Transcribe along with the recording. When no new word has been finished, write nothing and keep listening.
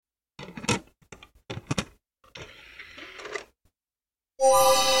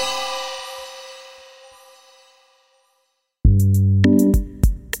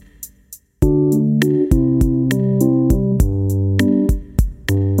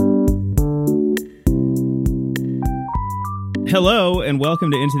Hello and welcome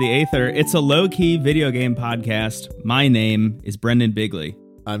to Into the Aether. It's a low-key video game podcast. My name is Brendan Bigley.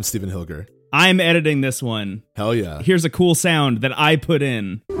 I'm Stephen Hilger. I'm editing this one. Hell yeah. Here's a cool sound that I put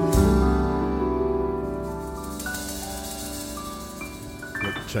in.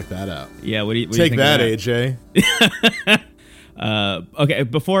 Check that out. Yeah, what do you Take think that, AJ. Okay,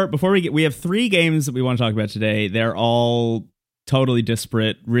 before we have 3 games that we want to talk about today. They're all totally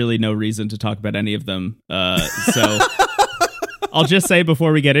disparate. Really no reason to talk about any of them. So I'll just say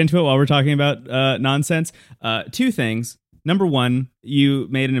before we get into it, while we're talking about nonsense, 2 things. Number 1, you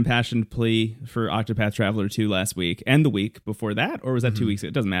made an impassioned plea for Octopath Traveler 2 last week and the week before that, or was that 2 weeks ago?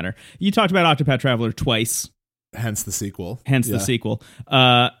 It doesn't matter. You talked about Octopath Traveler twice. Hence the sequel. The sequel.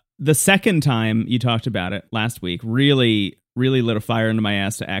 The second time you talked about it last week really lit a fire into my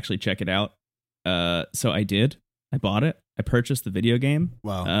ass to actually check it out. So I did. I bought it. I purchased the video game.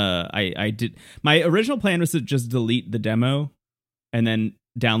 Wow. I did. My original plan was to just delete the demo and then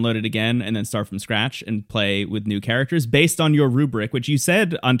download it again and then start from scratch and play with new characters based on your rubric, which you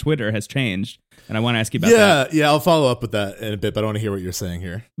said on Twitter has changed. And I want to ask you about that. Yeah, I'll follow up with that in a bit, but I want to hear what you're saying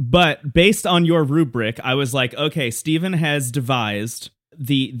here. But based on your rubric, I was like, okay, Steven has devised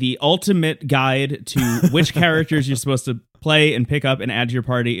the ultimate guide to which characters you're supposed to play and pick up and add to your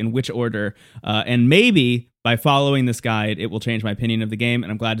party in which order. And maybe by following this guide, it will change my opinion of the game.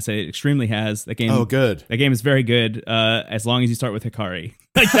 And I'm glad to say it extremely has. That game, good. That game is very good as long as you start with Hikari.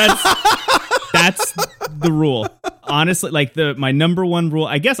 Like that's the rule. Honestly, like my number one rule,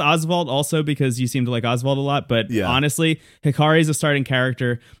 I guess Oswald also, because you seem to like Oswald a lot. But honestly, Hikari is a starting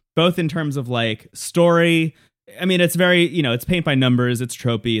character, both in terms of like story. I mean, it's very, it's paint by numbers, it's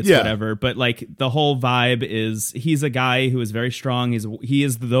tropey, it's whatever. But like the whole vibe is he's a guy who is very strong. He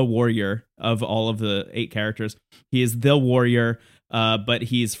is the warrior of all of the 8 characters. He is the warrior, but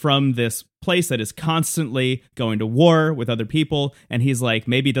he's from this place that is constantly going to war with other people. And he's like,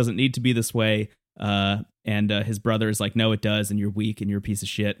 maybe it doesn't need to be this way. And his brother is like, no, it does. And you're weak and you're a piece of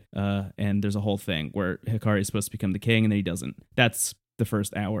shit. And there's a whole thing where Hikari is supposed to become the king and then he doesn't. That's the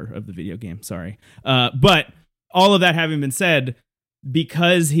first hour of the video game. Sorry. But all of that having been said,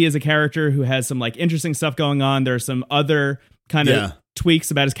 because he is a character who has some like interesting stuff going on, there are some other kind of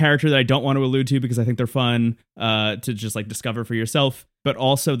tweaks about his character that I don't want to allude to because I think they're fun to just like discover for yourself. But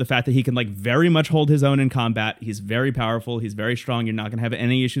also the fact that he can like very much hold his own in combat. He's very powerful. He's very strong. You're not going to have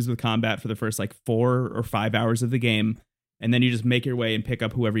any issues with combat for the first like 4 or 5 hours of the game. And then you just make your way and pick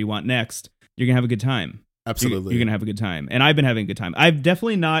up whoever you want next. You're going to have a good time. Absolutely. You're going to have a good time. And I've been having a good time. I've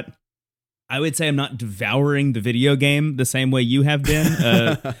definitely not... I would say I'm not devouring the video game the same way you have been.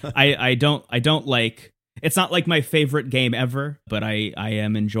 I don't like, it's not like my favorite game ever, but I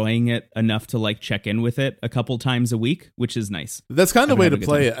am enjoying it enough to like check in with it a couple times a week, which is nice. That's kind of the way to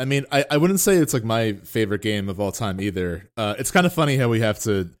play it. I mean, I wouldn't say it's like my favorite game of all time either. It's kind of funny how we have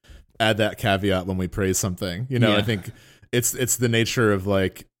to add that caveat when we praise something. I think it's the nature of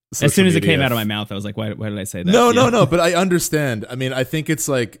like, as soon as it came out of my mouth, I was like, why did I say that? No, but I understand. I mean, I think it's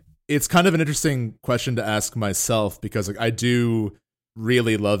like, it's kind of an interesting question to ask myself because like I do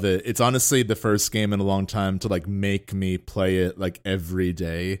really love it. It's honestly the first game in a long time to like make me play it like every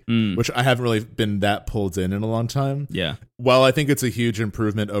day, which I haven't really been that pulled in a long time. Yeah. While I think it's a huge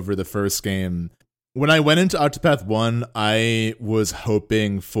improvement over the first game, when I went into Octopath 1, I was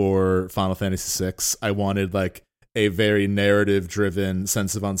hoping for Final Fantasy VI. I wanted like a very narrative-driven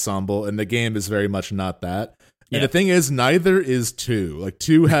sense of ensemble, and the game is very much not that. And the thing is, neither is 2. Like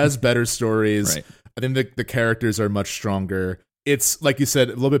 2 has better stories. Right. I think the characters are much stronger. It's, like you said,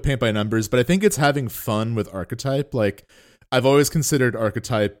 a little bit paint by numbers, but I think it's having fun with Archetype. Like, I've always considered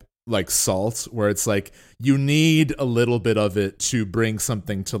Archetype like salt, where it's like you need a little bit of it to bring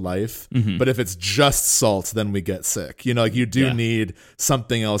something to life. Mm-hmm. But if it's just salt, then we get sick. Like you do need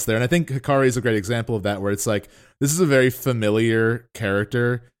something else there. And I think Hikari is a great example of that, where it's like, this is a very familiar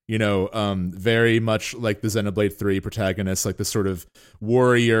character. Very much like the Xenoblade 3 protagonist, like this sort of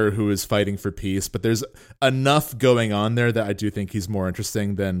warrior who is fighting for peace. But there's enough going on there that I do think he's more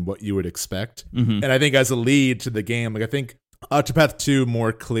interesting than what you would expect. Mm-hmm. And I think as a lead to the game, like I think Octopath 2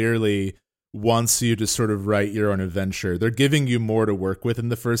 more clearly wants you to sort of write your own adventure. They're giving you more to work with in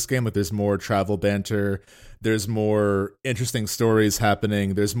the first game. Like there's more travel banter. There's more interesting stories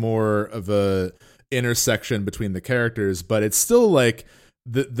happening. There's more of a intersection between the characters. But it's still like...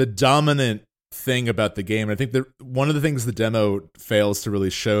 The dominant thing about the game, I think that one of the things the demo fails to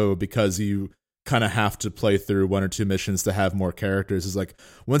really show, because you kind of have to play through 1 or 2 missions to have more characters, is like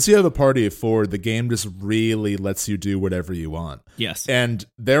once you have a party of 4, the game just really lets you do whatever you want. Yes. And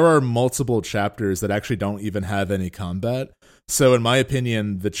there are multiple chapters that actually don't even have any combat. So in my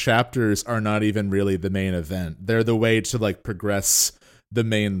opinion, the chapters are not even really the main event. They're the way to like progress the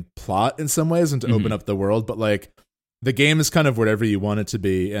main plot in some ways and to open up the world. But like the game is kind of whatever you want it to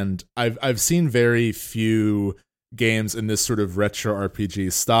be. And I've seen very few games in this sort of retro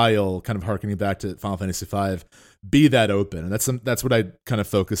RPG style, kind of harkening back to Final Fantasy V, be that open. And that's what I kind of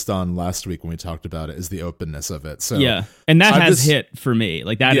focused on last week when we talked about it, is the openness of it. So yeah, and that has hit for me.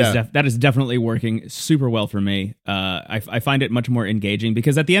 Like that is definitely working super well for me. I find it much more engaging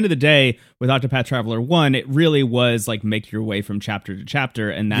because at the end of the day, with Octopath Traveler 1, it really was like make your way from chapter to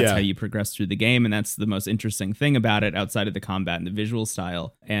chapter, and that's how you progress through the game, and that's the most interesting thing about it outside of the combat and the visual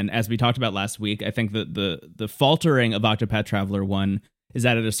style. And as we talked about last week, I think that the faltering of Octopath Traveler 1 is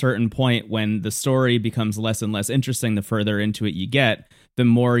that at a certain point when the story becomes less and less interesting, the further into it you get, the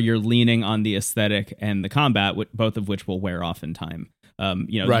more you're leaning on the aesthetic and the combat, both of which will wear off in time.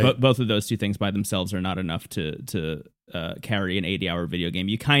 Both of those two things by themselves are not enough to carry an 80-hour video game.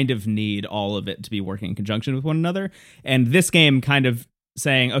 You kind of need all of it to be working in conjunction with one another. And this game kind of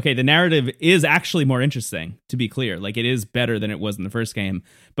saying, okay, the narrative is actually more interesting, to be clear. Like, it is better than it was in the first game,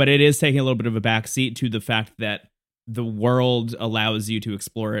 but it is taking a little bit of a backseat to the fact that the world allows you to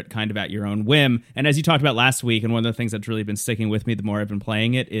explore it kind of at your own whim. And as you talked about last week, and one of the things that's really been sticking with me the more I've been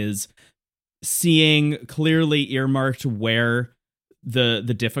playing it, is seeing clearly earmarked where the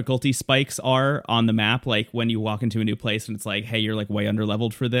difficulty spikes are on the map. Like when you walk into a new place and it's like, hey, you're like way under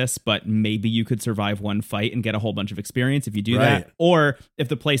leveled for this, but maybe you could survive one fight and get a whole bunch of experience if you do that. Or if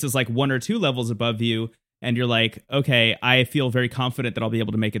the place is like 1 or 2 levels above you, and you're like, okay, I feel very confident that I'll be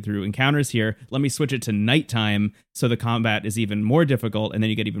able to make it through encounters here. Let me switch it to nighttime so the combat is even more difficult, and then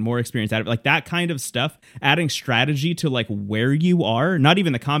you get even more experience out of it. Like that kind of stuff, adding strategy to like where you are, not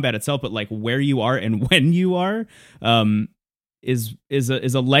even the combat itself, but like where you are and when you are, is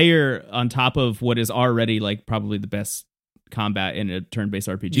a layer on top of what is already like probably the best combat in a turn-based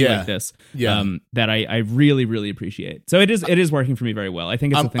RPG like this. That I really, really appreciate. So it is working for me very well. I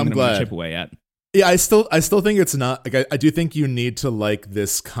think it's the thing that I'm going to chip away at. Yeah, I still think it's not like I do think you need to like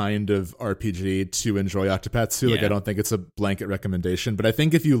this kind of RPG to enjoy Octopath 2. Like I don't think it's a blanket recommendation, but I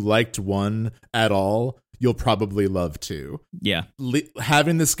think if you liked 1 at all, you'll probably love 2. Yeah.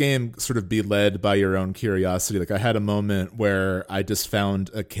 Having this game sort of be led by your own curiosity. Like I had a moment where I just found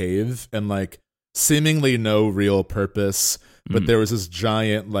a cave and like seemingly no real purpose, but there was this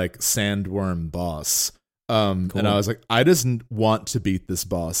giant like sandworm boss. Cool. And I was like, I just want to beat this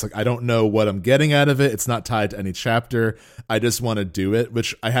boss. Like, I don't know what I'm getting out of it. It's not tied to any chapter. I just want to do it,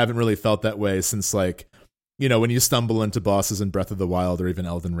 which I haven't really felt that way since, like, you know, when you stumble into bosses in Breath of the Wild or even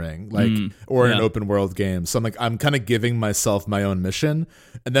Elden Ring, like, or an open world game. So I'm like, I'm kind of giving myself my own mission.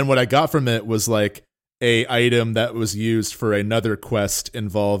 And then what I got from it was like a item that was used for another quest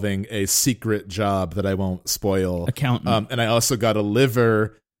involving a secret job that I won't spoil. Accountant. And I also got a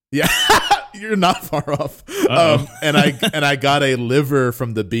liver. Yeah. You're not far off. And I got a liver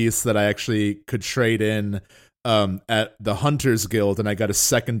from the beast that I actually could trade in at the Hunters Guild, and I got a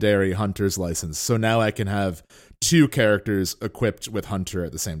secondary Hunter's license. So now I can have 2 characters equipped with Hunter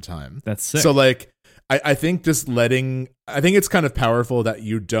at the same time. That's sick. So like I think I think it's kind of powerful that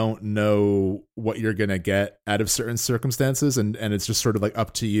you don't know what you're gonna get out of certain circumstances, and it's just sort of like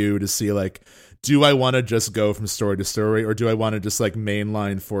up to you to see like, do I want to just go from story to story, or do I want to just like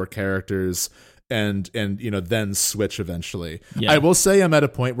mainline 4 characters and you know then switch eventually? I will say I'm at a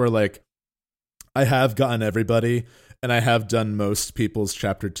point where like I have gotten everybody, and I have done most people's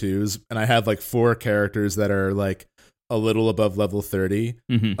chapter 2s, and I have like 4 characters that are like a little above level 30.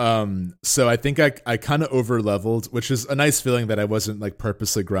 So I think I kind of over leveled, which is a nice feeling that I wasn't like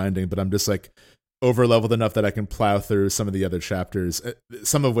purposely grinding, but I'm just like over leveled enough that I can plow through some of the other chapters,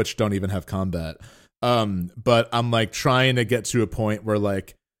 some of which don't even have combat. But I'm like trying to get to a point where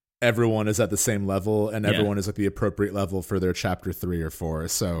like everyone is at the same level and everyone is at the appropriate level for their chapter 3 or 4.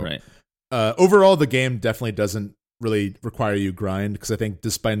 So overall, the game definitely doesn't really require you grind, because I think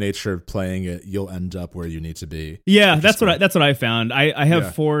just by nature of playing it, you'll end up where you need to be. Yeah, that's what I found. I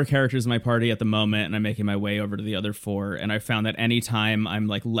have 4 characters in my party at the moment, and I'm making my way over to the other 4. And I found that anytime I'm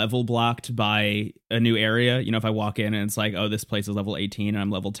like level blocked by a new area, you know, if I walk in and it's like, oh, this place is level 18 and I'm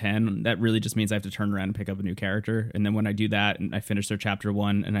level 10, that really just means I have to turn around and pick up a new character. And then when I do that and I finish their chapter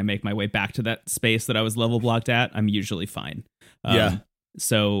 1 and I make my way back to that space that I was level blocked at, I'm usually fine.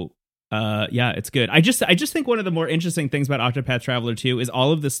 So it's good. I just think one of the more interesting things about Octopath Traveler 2 is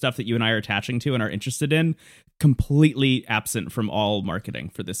all of the stuff that you and I are attaching to and are interested in, completely absent from all marketing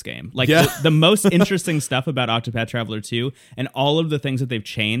for this game. Like the most interesting stuff about Octopath Traveler 2 and all of the things that they've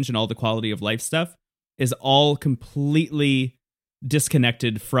changed and all the quality of life stuff is all completely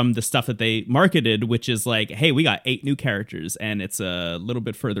disconnected from the stuff that they marketed, which is like, hey, we got 8 new characters and it's a little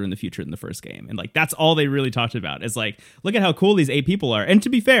bit further in the future than the first game. And like, that's all they really talked about is like, look at how cool these 8 people are. And to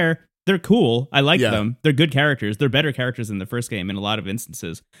be fair, they're cool. I like them. They're good characters. They're better characters than the first game in a lot of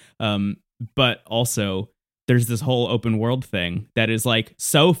instances. But also there's this whole open world thing that is like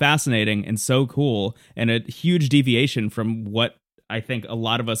so fascinating and so cool and a huge deviation from what I think a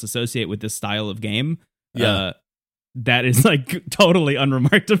lot of us associate with this style of game. That is like totally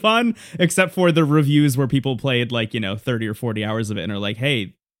unremarked upon, except for the reviews where people played like, 30 or 40 hours of it and are like,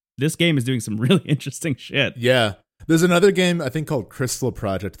 hey, this game is doing some really interesting shit. Yeah. There's another game I think called Crystal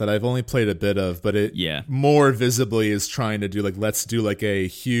Project that I've only played a bit of, but it more visibly is trying to do like, let's do like a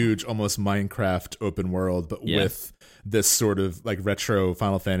huge, almost Minecraft open world, but with this sort of like retro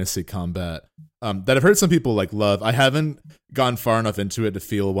Final Fantasy combat. That I've heard some people like love. I haven't gone far enough into it to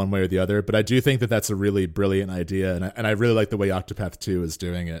feel one way or the other, but I do think that that's a really brilliant idea, and I really like the way Octopath 2 is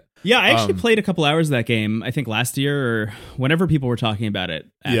doing it. Yeah, I actually played a couple hours of that game, I think last year or whenever people were talking about it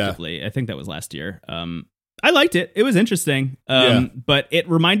actively. I think that was last year. I liked it. It was interesting. But it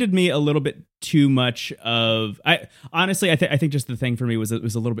reminded me a little bit too much of I think just the thing for me was it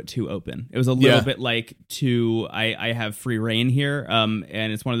was a little bit too open. It was a little bit like I have free reign here. And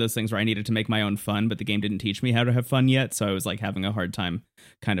it's one of those things where I needed to make my own fun, but the game didn't teach me how to have fun yet. So I was like having a hard time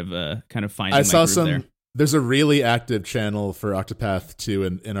kind of finding I saw some there. There's a really active channel for Octopath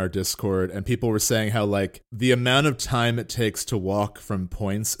 2 in our Discord, and people were saying how like the amount of time it takes to walk from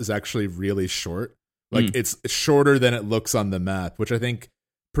points is actually really short. Like it's shorter than it looks on the map, which I think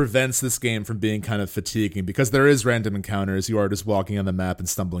prevents this game from being kind of fatiguing because there is random encounters. You are just walking on the map and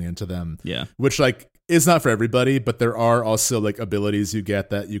stumbling into them. Yeah. Which like is not for everybody, but there are also like abilities you get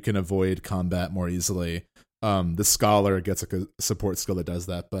that you can avoid combat more easily. The Scholar gets like a support skill that does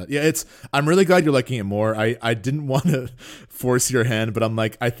that. But yeah, I'm really glad you're liking it more. I didn't want to force your hand, but I'm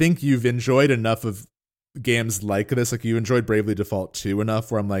like, I think you've enjoyed enough of games like this. Like you enjoyed Bravely Default 2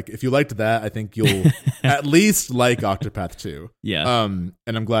 enough where I'm like, if you liked that, I think you'll at least like Octopath 2. Yeah. And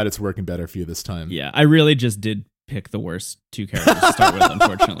I'm glad it's working better for you this time. Yeah. I really just did pick the worst 2 characters to start with,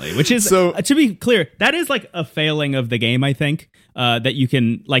 unfortunately, which is, so, to be clear, that is like a failing of the game, I think, that you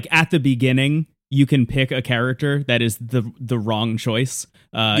can, like at the beginning, you can pick a character that is the wrong choice,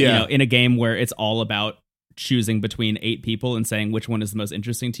 in a game where it's all about choosing between 8 people and saying which one is the most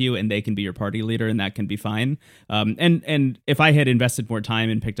interesting to you, and they can be your party leader, and that can be fine. And if I had invested more time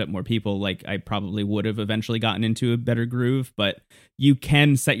and picked up more people, like I probably would have eventually gotten into a better groove. But you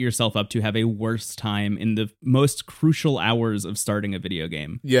can set yourself up to have a worse time in the most crucial hours of starting a video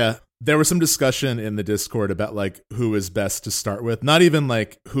game. Yeah. There was some discussion in the Discord about like who is best to start with. Not even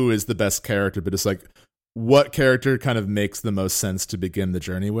like who is the best character, but just like what character kind of makes the most sense to begin the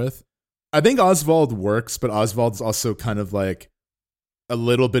journey with. I think Oswald works, but Oswald's also kind of like a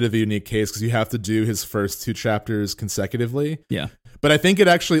little bit of a unique case because you have to do his first 2 chapters consecutively. Yeah. But I think it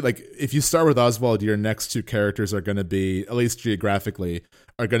actually, like, if you start with Oswald, your next 2 characters are going to be, at least geographically,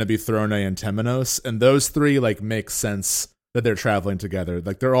 are going to be Throne and Temenos. And those 3, like, make sense that they're traveling together.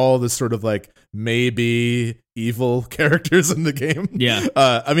 Like, they're all this sort of, like, maybe evil characters in the game. Yeah.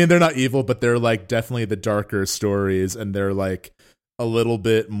 I mean, they're not evil, but they're, like, definitely the darker stories, and they're, like, a little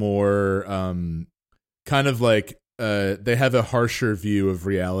bit more kind of like they have a harsher view of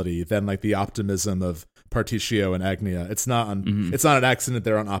reality than like the optimism of Particio and Agnia. It's not an accident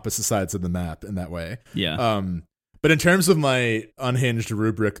they're on opposite sides of the map in that way. Yeah. But in terms of my unhinged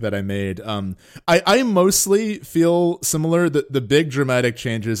rubric that I made, I mostly feel similar. The big dramatic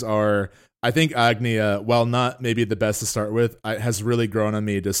changes are, I think Agnia, while not maybe the best to start with, has really grown on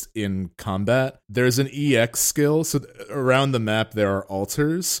me just in combat. There's an EX skill, so around the map there are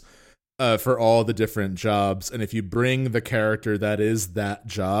altars for all the different jobs, and if you bring the character that is that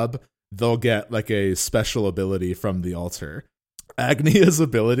job, they'll get like a special ability from the altar. Agnia's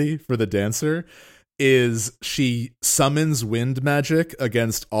ability for the dancer is she summons wind magic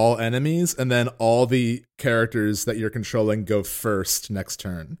against all enemies, and then all the characters that you're controlling go first next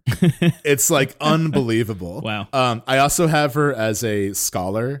turn. It's like unbelievable. Wow. I also have her as a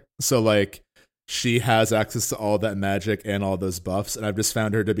scholar, so like she has access to all that magic and all those buffs, and I've just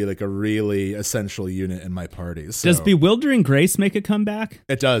found her to be like a really essential unit in my party. So. Does Bewildering Grace make a comeback?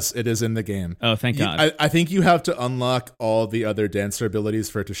 It does. It is in the game. Oh, thank God. I think you have to unlock all the other dancer abilities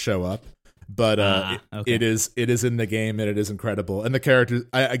for it to show up. But okay. it is in the game, and it is incredible. And the characters,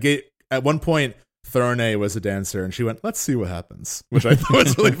 I get at one point Throne was a dancer, and she went, "Let's see what happens," which I thought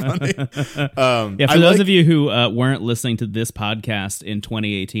was really funny. For those of you who weren't listening to this podcast in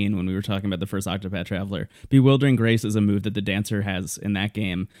 2018 when we were talking about the first Octopath Traveler, Bewildering Grace is a move that the dancer has in that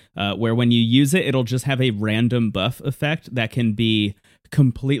game, where when you use it, it'll just have a random buff effect that can be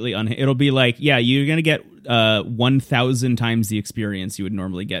completely it'll be like, yeah, you're gonna get 1,000 times the experience you would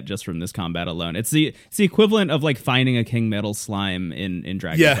normally get just from this combat alone. It's the equivalent of like finding a King Metal slime in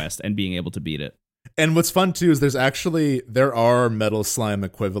Dragon Quest and being able to beat it. And what's fun too is there are metal slime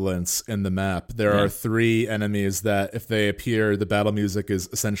equivalents in the map. There are 3 enemies that, if they appear, the battle music is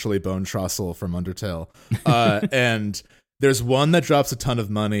essentially Bone Trossel from Undertale. And there's one that drops a ton of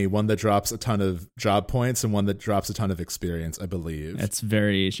money, one that drops a ton of job points, and one that drops a ton of experience, I believe. That's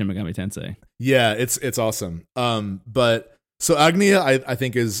very Shin Megami Tensei. Yeah, it's awesome. But so Agnia, I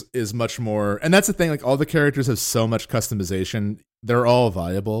think is much more, and that's the thing. Like, all the characters have so much customization. They're all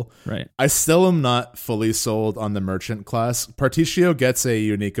viable. Right. I still am not fully sold on the merchant class. Particio gets a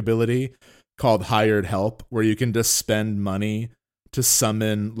unique ability called Hired Help, where you can just spend money to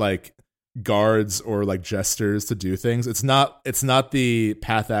summon like guards or like jesters to do things. It's not the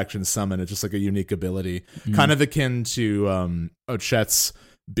path action summon. It's just like a unique ability, kind of akin to Ochet's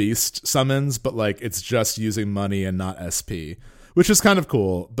beast summons, but like it's just using money and not SP, which is kind of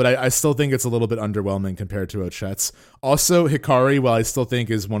cool, but I still think it's a little bit underwhelming compared to Ochet's. Also, Hikari, while I still think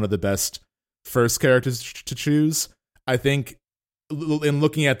is one of the best first characters to choose, I think in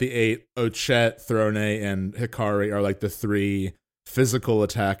looking at the 8, Ochet, Throne, and Hikari are like the 3 physical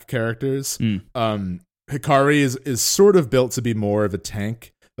attack characters. Hikari is sort of built to be more of a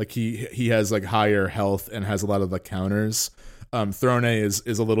tank. Like he has like higher health and has a lot of like counters. Throne is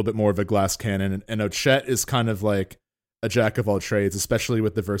a little bit more of a glass cannon, and Ochet is kind of like a jack of all trades, especially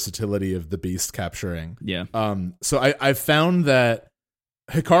with the versatility of the beast capturing. Yeah. So I've found that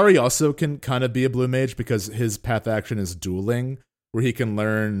Hikari also can kind of be a blue mage because his path action is dueling, where he can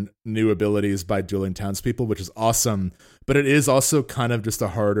learn new abilities by dueling townspeople, which is awesome. But it is also kind of just a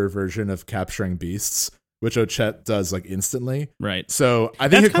harder version of capturing beasts, which Ochet does like instantly. Right. So I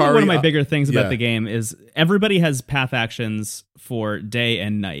think that's Hikari, kind of one of my bigger things about the game is everybody has path actions for day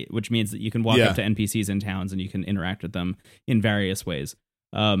and night, which means that you can walk up to NPCs in towns and you can interact with them in various ways.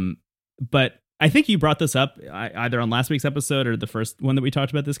 But I think you brought this up either on last week's episode or the first one that we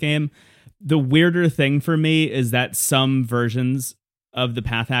talked about this game. The weirder thing for me is that some versions of the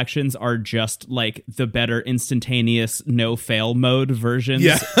path actions are just like the better instantaneous no fail mode versions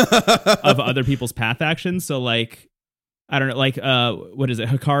of other people's path actions. So like, I don't know, like what is it?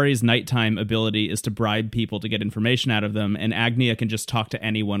 Hikari's nighttime ability is to bribe people to get information out of them, and Agnia can just talk to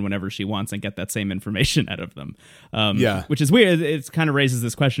anyone whenever she wants and get that same information out of them. Which is weird. It kind of raises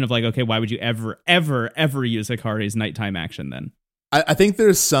this question of like, okay, why would you ever use Hikari's nighttime action then? I think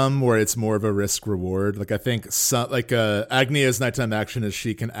there's some where it's more of a risk reward. Like I think some, like Agnia's nighttime action is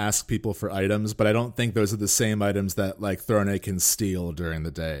she can ask people for items, but I don't think those are the same items that like Throne can steal during the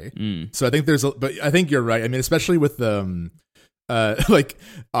day. So I think but I think you're right. I mean, especially with like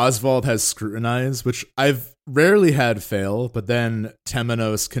Oswald has Scrutinize, which I've rarely had fail, but then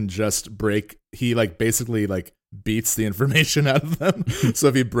Temenos can just break. He like basically like beats the information out of them. So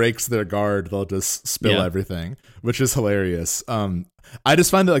if he breaks their guard, they'll just spill everything, which is hilarious. I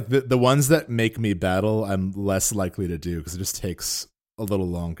just find that like the ones that make me battle, I'm less likely to do because it just takes a little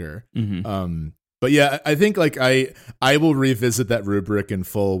longer. But yeah, I think like I will revisit that rubric in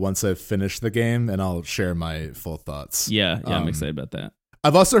full once I've finished the game, and I'll share my full thoughts. Yeah, I'm excited about that.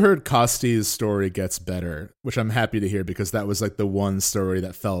 I've also heard Kosti's story gets better, which I'm happy to hear because that was like the one story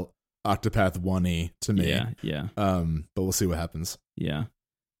that felt Octopath 1-y to me. Yeah. But we'll see what happens. Yeah.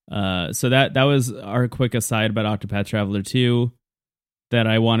 So that was our quick aside about Octopath Traveler 2 that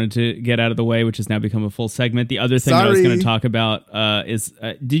I wanted to get out of the way, which has now become a full segment. The other thing that I was going to talk about is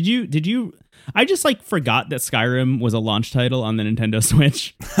did you I just like forgot that Skyrim was a launch title on the Nintendo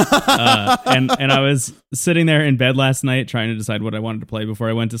Switch. And I was sitting there in bed last night trying to decide what I wanted to play before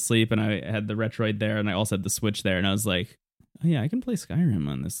I went to sleep, and I had the Retroid there and I also had the Switch there, and I was like, oh yeah, I can play Skyrim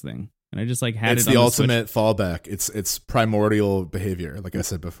on this thing. And I just like had it's it on the Switch. ultimate fallback. It's primordial behavior, like I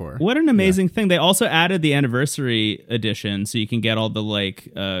said before. What an amazing thing. They also added the anniversary edition, so you can get all the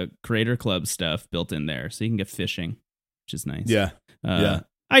like Creator Club stuff built in there. So you can get fishing, which is nice. Yeah.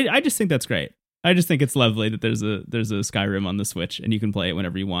 I just think that's great. I just think it's lovely that there's a Skyrim on the Switch and you can play it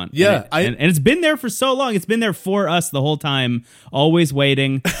whenever you want. Yeah. And it's been there for so long. It's been there for us the whole time, always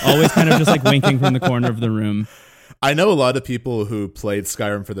waiting, always kind of just like winking from the corner of the room. I know a lot of people who played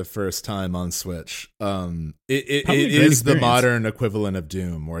Skyrim for the first time on Switch. It is the modern equivalent of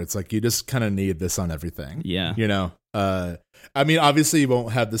Doom, where it's like you just kind of need this on everything. Yeah. You know? I mean, obviously you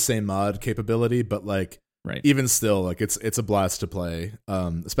won't have the same mod capability, but like even still, like it's a blast to play,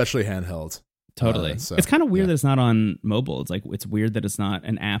 especially handheld. Totally. So, it's kind of weird that it's not on mobile. It's like it's weird that it's not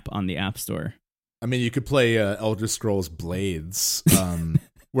an app on the App Store. I mean, you could play Elder Scrolls Blades,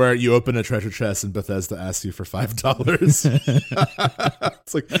 where you open a treasure chest and Bethesda asks you for $5.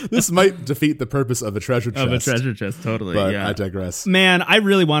 It's like, this might defeat the purpose of a treasure chest. Totally. But I digress. Man, I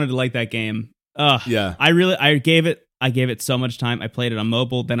really wanted to like that game. Yeah. I gave it so much time. I played it on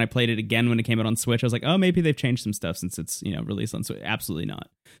mobile, then I played it again when it came out on Switch. I was like, oh, maybe they've changed some stuff since it's released on Switch. Absolutely not.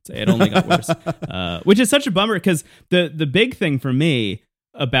 So it only got worse, which is such a bummer because the big thing for me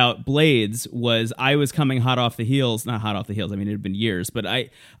about Blades was I was coming not hot off the heels. I mean, it had been years, but I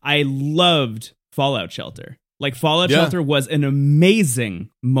loved Fallout Shelter. Like Fallout Shelter was an amazing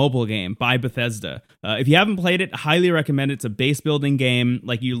mobile game by Bethesda. If you haven't played it, highly recommend it. It's a base building game.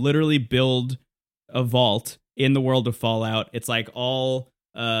 Like you literally build a vault in the world of Fallout. It's like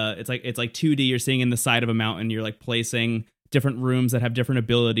it's like 2D. You're seeing in the side of a mountain. You're like placing different rooms that have different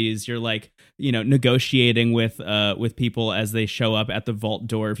abilities. You're like, negotiating with people as they show up at the vault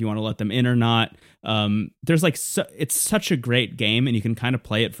door if you want to let them in or not. There's like it's such a great game, and you can kind of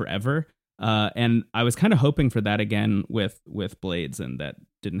play it forever. And I was kind of hoping for that again with Blades, and that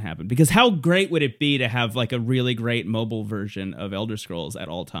didn't happen. Because how great would it be to have like a really great mobile version of Elder Scrolls at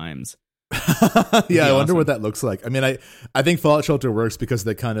all times? Yeah, I wonder what that looks like. I mean, I think Fallout Shelter works because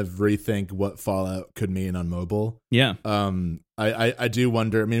they kind of rethink what Fallout could mean on mobile. Yeah. I do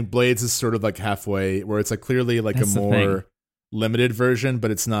wonder. I mean, Blades is sort of like halfway, where it's like clearly like a more limited version,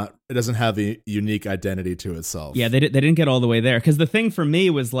 but it doesn't have a unique identity to itself. Yeah, they didn't get all the way there. Because the thing for me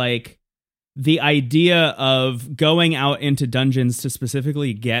was like the idea of going out into dungeons to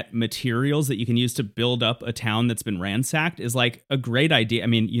specifically get materials that you can use to build up a town that's been ransacked is like a great idea. I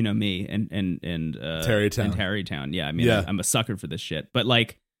mean, you know me and Tarrytown. Yeah, I mean, I'm a sucker for this shit. But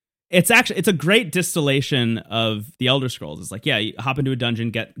like, it's a great distillation of the Elder Scrolls. It's like, yeah, you hop into a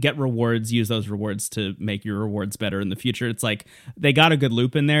dungeon, get rewards, use those rewards to make your rewards better in the future. It's like they got a good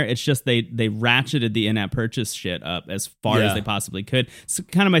loop in there. It's just they ratcheted the in-app purchase shit up as far as they possibly could. It's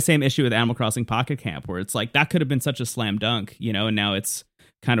kind of my same issue with Animal Crossing Pocket Camp, where it's like that could have been such a slam dunk, and now it's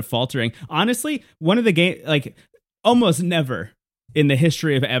kind of faltering. Honestly, one of the game, like almost never in the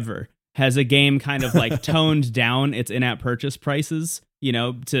history of ever has a game kind of like toned down its in-app purchase prices,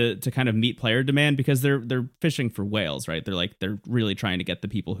 to kind of meet player demand, because they're fishing for whales, right? They're really trying to get the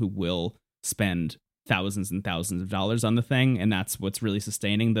people who will spend thousands and thousands of dollars on the thing, and that's what's really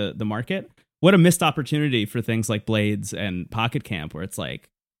sustaining the market. What a missed opportunity for things like Blades and Pocket Camp, where it's like,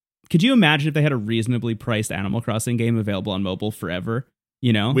 could you imagine if they had a reasonably priced Animal Crossing game available on mobile forever?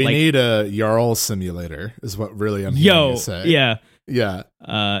 We need a Jarl simulator, is what really I'm hearing you say. Yeah.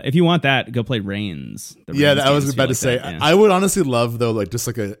 If you want that, go play Reigns. I was about to say, I would honestly love, though, like just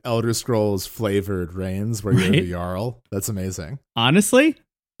like a Elder Scrolls flavored Reigns where you're the Jarl. That's amazing. Honestly?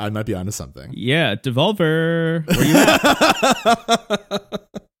 I might be onto something. Yeah, Devolver, where you at?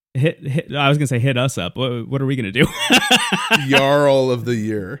 I was going to say hit us up. What are we going to do? Jarl of the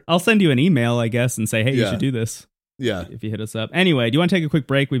year. I'll send you an email, I guess, and say, hey, you should do this. Yeah. If you hit us up. Anyway, do you want to take a quick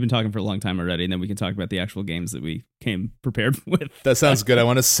break? We've been talking for a long time already, and then we can talk about the actual games that we came prepared with. That sounds good. I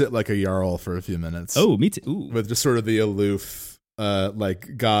want to sit like a Jarl for a few minutes. Oh, me too. Ooh. With just sort of the aloof,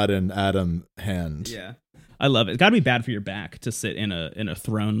 like God and Adam hand. Yeah. I love it. It's got to be bad for your back to sit in a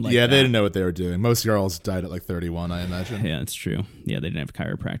throne like that. Yeah, they didn't know what they were doing. Most Jarls died at like 31, I imagine. Yeah, it's true. Yeah, they didn't have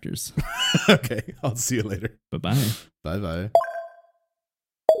chiropractors. Okay, I'll see you later. Bye-bye. Bye-bye.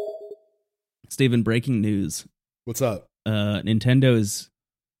 Steven, breaking news. What's up? Nintendo is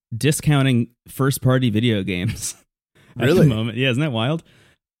discounting first-party video games at the moment. Yeah, isn't that wild?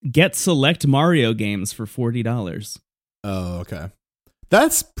 Get select Mario games for $40. Oh, okay.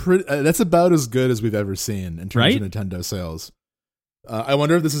 That's about as good as we've ever seen in terms of Nintendo sales. I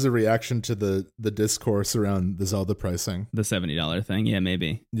wonder if this is a reaction to the discourse around the Zelda pricing. The $70 thing, yeah,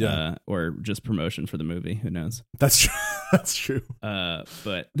 maybe. Yeah. Or just promotion for the movie. Who knows? That's true. That's true.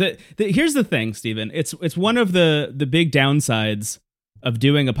 But here's the thing, Steven. It's one of the big downsides of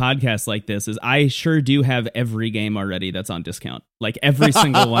doing a podcast like this is I sure do have every game already that's on discount. Like every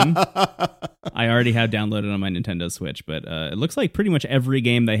single one I already have downloaded on my Nintendo Switch, but it looks like pretty much every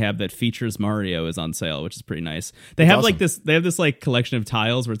game they have that features Mario is on sale, which is pretty nice. They have awesome. They have this like collection of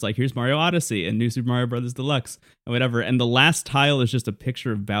tiles where it's like, here's Mario Odyssey and New Super Mario Brothers Deluxe and whatever. And the last tile is just a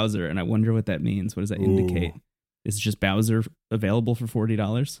picture of Bowser. And I wonder what that means. What does that indicate? Is just Bowser available for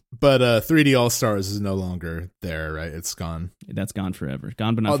 $40? But 3D All Stars is no longer there, right? It's gone. That's gone forever.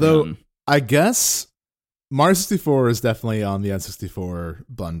 Gone but not Although, forgotten. I guess Mario 64 is definitely on the N64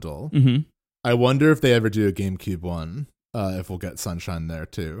 bundle. Mm-hmm. I wonder if they ever do a GameCube one, if we'll get Sunshine there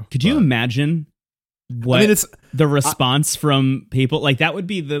too. Could you imagine what it's the response from people? Like, that would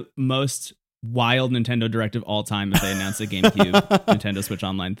be the most wild Nintendo Direct of all time if they announced a GameCube Nintendo Switch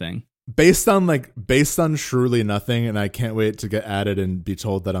Online thing. Based on Surely Nothing, and I can't wait to get added and be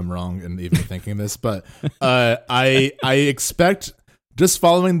told that I'm wrong and even thinking this, but I expect, just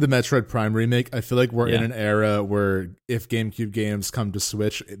following the Metroid Prime remake, I feel like we're in an era where if GameCube games come to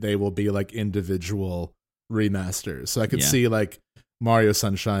Switch, they will be like individual remasters. So I could see like Mario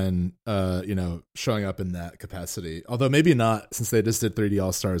Sunshine showing up in that capacity. Although maybe not, since they just did 3D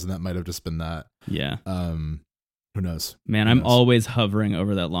All Stars, and that might have just been that. Yeah. Who knows? Man, I'm always hovering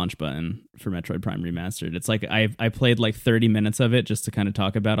over that launch button for Metroid Prime Remastered. It's like I played like 30 minutes of it just to kind of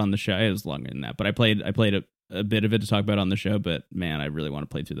talk about on the show. It was longer than that, but I played a bit of it to talk about on the show. But man, I really want to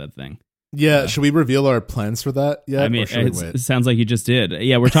play through that thing. Yeah, should we reveal our plans for that yet? I mean, it sounds like you just did.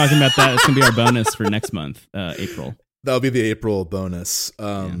 Yeah, we're talking about that. It's gonna be our bonus for next month, April. That'll be the April bonus.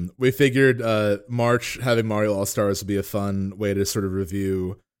 We figured March, having Mario All Stars would be a fun way to sort of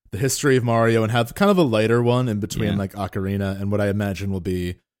review the history of Mario and have kind of a lighter one in between like Ocarina and what I imagine will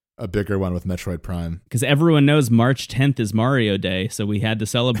be a bigger one with Metroid Prime. Because everyone knows March 10th is Mario Day, so we had to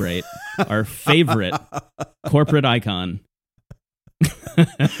celebrate our favorite corporate icon. Do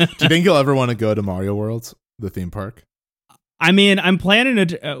you think you'll ever want to go to Mario World, the theme park? I mean, I'm planning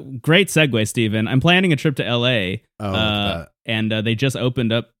a great segue, Steven. I'm planning a trip to LA. And they just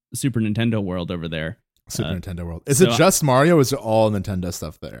opened up Super Nintendo World over there. Super Nintendo World. Is it just Mario, or is it all Nintendo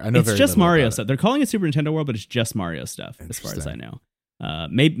stuff there? I know it's just Mario stuff. They're calling it Super Nintendo World, but it's just Mario stuff, as far as I know.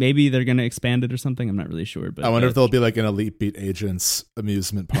 Maybe they're going to expand it or something. I'm not really sure. But I wonder if there'll be like an Elite Beat Agents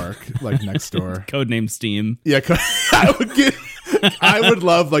amusement park, like next door. Codename Steam. Yeah, I would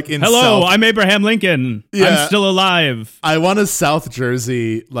love like in Hello, I'm Abraham Lincoln. Yeah, I'm still alive. I want a South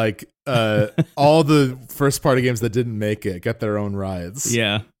Jersey, like all the first party games that didn't make it get their own rides.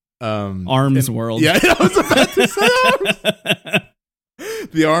 Yeah. Arms World. Yeah, I was about to say Arms.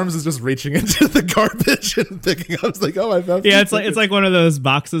 The Arms is just reaching into the garbage and picking up. It's like, oh, I found. Yeah, it's like one of those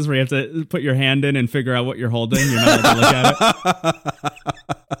boxes where you have to put your hand in and figure out what you're holding. You're not able to look at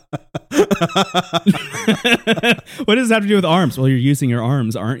it. What does it have to do with arms? Well, you're using your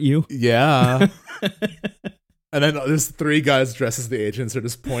arms, aren't you? Yeah. And then there's 3 guys dressed as the agents are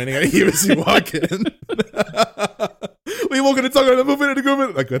just pointing at you as you walk in. We were going to talk about the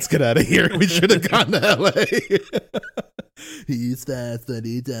movement. Like, let's get out of here. We should have gone to LA. He's fast, but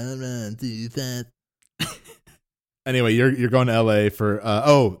he don't run too fast. Anyway, you're going to LA for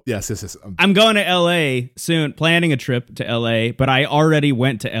yes. I'm going to LA soon, planning a trip to LA, but I already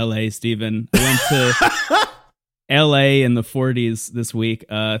went to LA, Steven. I went to LA in the 40s this week.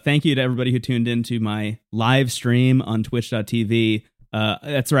 Thank you to everybody who tuned into my live stream on twitch.tv.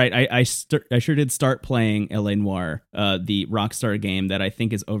 That's right. I sure did start playing LA Noire, the Rockstar game that I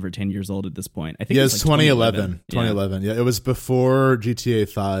think is over 10 years old at this point. I think it's 2011. 2011. Yeah, it was before GTA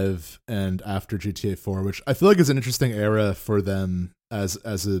 5 and after GTA 4, which I feel like is an interesting era for them as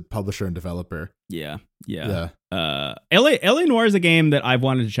a publisher and developer. Yeah. LA Noire is a game that I've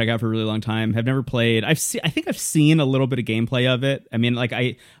wanted to check out for a really long time. Have never played. I think I've seen a little bit of gameplay of it. I mean, like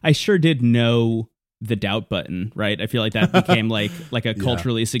I sure did know the doubt button, right? I feel like that became like a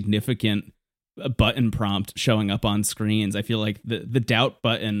culturally significant button prompt showing up on screens. I feel like the doubt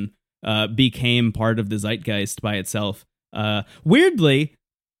button became part of the zeitgeist by itself. Weirdly,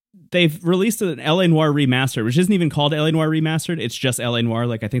 they've released an LA Noire remastered, which isn't even called LA Noire Remastered. It's just LA Noire.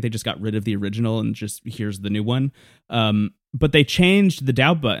 Like, I think they just got rid of the original and just here's the new one. But they changed the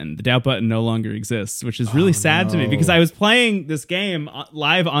doubt button. The doubt button no longer exists, which is really sad to me because I was playing this game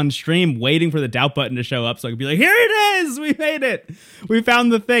live on stream waiting for the doubt button to show up so I could be like, here it is! We made it! We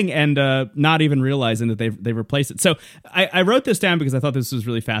found the thing! And not even realizing that they replaced it. So I wrote this down because I thought this was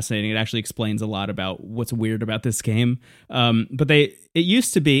really fascinating. It actually explains a lot about what's weird about this game. But it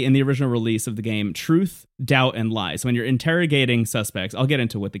used to be, in the original release of the game, truth, doubt, and lie. So when you're interrogating suspects, I'll get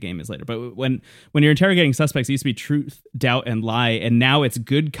into what the game is later, but when you're interrogating suspects, it used to be truth, doubt, and lie, and now it's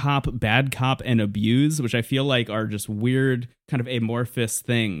good cop, bad cop, and abuse, which I feel like are just weird, kind of amorphous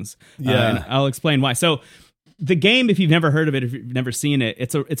things. And I'll explain why. So the game, if you've never heard of it, if you've never seen it,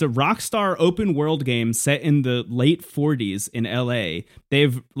 it's a Rockstar open world game set in the late 40s in LA.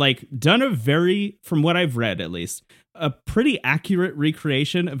 They've done a very, from what I've read at least, a pretty accurate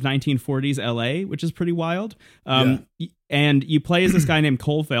recreation of 1940s LA, which is pretty wild. And you play as this guy named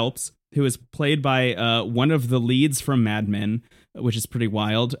Cole Phelps, who is played by one of the leads from Mad Men, which is pretty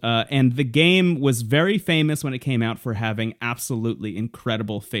wild. And the game was very famous when it came out for having absolutely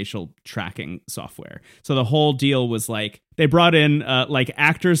incredible facial tracking software. So the whole deal was like they brought in like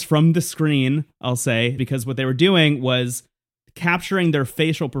actors from the screen, I'll say, because what they were doing was capturing their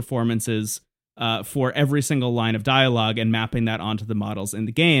facial performances for every single line of dialogue and mapping that onto the models in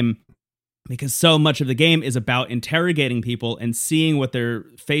the game. Because so much of the game is about interrogating people and seeing what their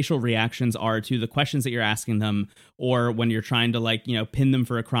facial reactions are to the questions that you're asking them, or when you're trying to like, you know, pin them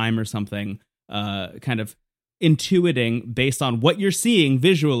for a crime or something, kind of intuiting based on what you're seeing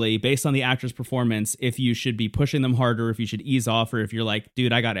visually, based on the actor's performance, if you should be pushing them harder, if you should ease off, or if you're like,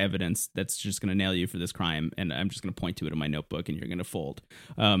 dude, I got evidence that's just going to nail you for this crime, and I'm just going to point to it in my notebook and you're going to fold.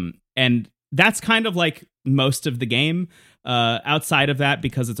 And that's kind of like most of the game. Outside of that,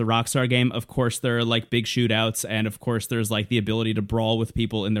 because it's a Rockstar game, of course there are like big shootouts, and of course there's like the ability to brawl with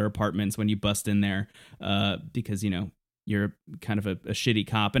people in their apartments when you bust in there, because, you know, you're kind of a shitty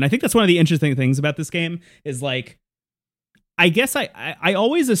cop. And I think that's one of the interesting things about this game is like, I guess I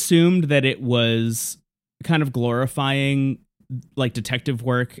always assumed that it was kind of glorifying like detective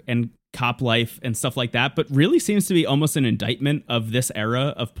work and cop life and stuff like that, but really seems to be almost an indictment of this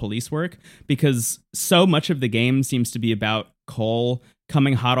era of police work, because so much of the game seems to be about Cole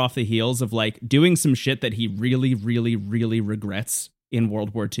coming hot off the heels of like doing some shit that he really, really, really regrets in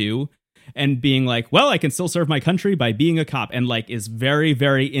World War II, and being like, well, I can still serve my country by being a cop, and like is very,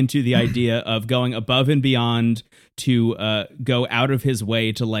 very into the idea of going above and beyond to go out of his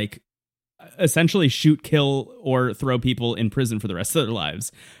way to like essentially shoot, kill, or throw people in prison for the rest of their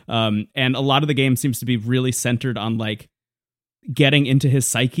lives. And a lot of the game seems to be really centered on like getting into his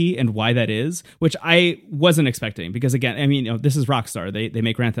psyche and why that is, which I wasn't expecting, because again, I mean, you know, this is Rockstar. They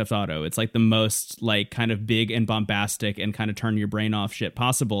make Grand Theft Auto. It's like the most like kind of big and bombastic and kind of turn your brain off shit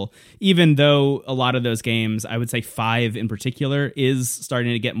possible, even though a lot of those games, I would say 5 in particular, is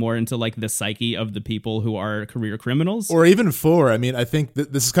starting to get more into like the psyche of the people who are career criminals. Or even 4. I mean, I think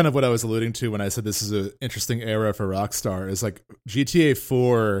this is kind of what I was alluding to when I said this is an interesting era for Rockstar, is like GTA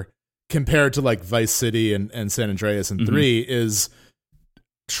 4 compared to like Vice City and San Andreas and 3 is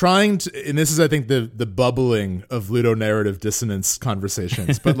trying to, and this is, I think, the bubbling of ludonarrative dissonance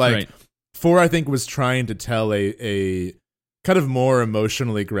conversations, but like right. 4, I think, was trying to tell a kind of more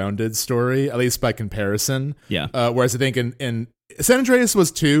emotionally grounded story, at least by comparison. Yeah. Whereas I think in San Andreas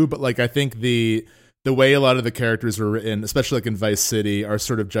was too, but like I think the way a lot of the characters were written, especially like in Vice City, are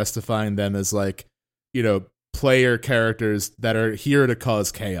sort of justifying them as like, you know, player characters that are here to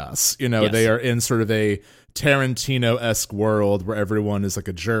cause chaos. You know, yes. They are in sort of a Tarantino-esque world where everyone is like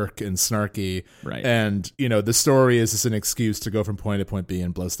a jerk and snarky. Right. And, you know, the story is just an excuse to go from point to point B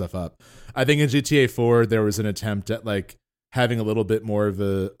and blow stuff up. I think in GTA 4, there was an attempt at like having a little bit more of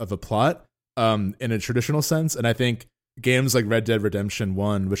a plot in a traditional sense. And I think games like Red Dead Redemption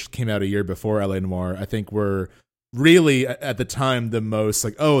 1, which came out a year before LA Noire, I think were really at the time the most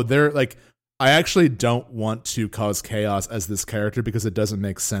like, oh, they're like, I actually don't want to cause chaos as this character because it doesn't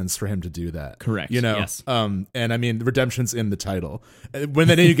make sense for him to do that. Correct. You know? Yes. And I mean, redemption's in the title. When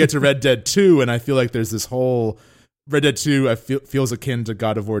then you get to Red Dead 2, and I feel like there's this whole Red Dead 2 feels akin to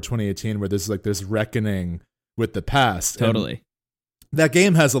God of War 2018, where there's like this reckoning with the past. Totally. And that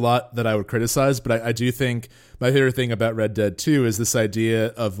game has a lot that I would criticize, but I do think my favorite thing about Red Dead 2 is this idea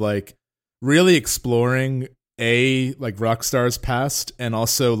of like really exploring like Rockstar's past, and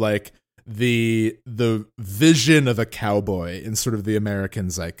also like the vision of a cowboy in sort of the American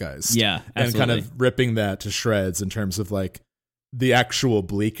zeitgeist. Yeah, absolutely. And kind of ripping that to shreds in terms of like the actual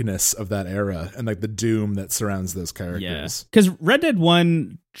bleakness of that era and like the doom that surrounds those characters. Yeah, because Red Dead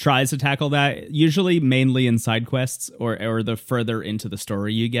 1 tries to tackle that, usually mainly in side quests or the further into the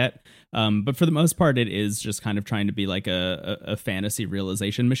story you get. But for the most part, it is just kind of trying to be like a fantasy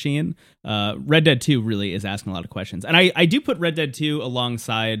realization machine. Red Dead 2 really is asking a lot of questions. And I do put Red Dead 2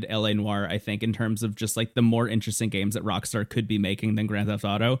 alongside LA Noire, I think, in terms of just like the more interesting games that Rockstar could be making than Grand Theft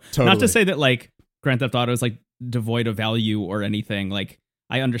Auto. Totally. Not to say that like Grand Theft Auto is like devoid of value or anything. Like,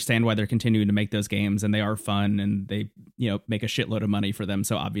 I understand why they're continuing to make those games, and they are fun, and they, you know, make a shitload of money for them.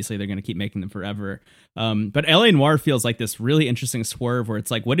 So obviously they're going to keep making them forever. But LA Noire feels like this really interesting swerve where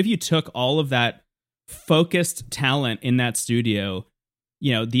it's like, what if you took all of that focused talent in that studio,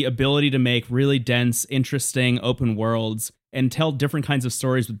 you know, the ability to make really dense, interesting open worlds and tell different kinds of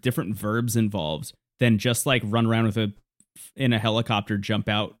stories with different verbs involved than just like run around in a helicopter, jump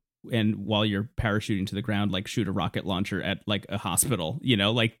out, and while you're parachuting to the ground, like shoot a rocket launcher at like a hospital, you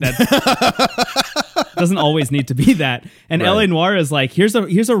know, like that doesn't always need to be that. And right. LA Noire is like, here's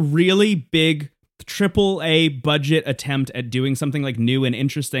a really big triple A budget attempt at doing something like new and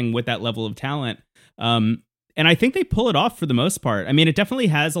interesting with that level of talent. And I think they pull it off for the most part. I mean, it definitely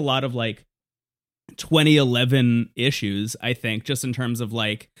has a lot of like 2011 issues, I think, just in terms of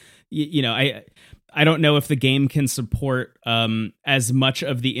like, I don't know if the game can support as much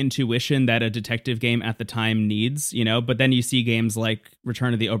of the intuition that a detective game at the time needs, but then you see games like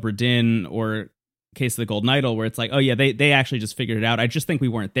Return of the Obra Dinn or Case of the Golden Idol, where it's like, oh yeah, they actually just figured it out. I just think we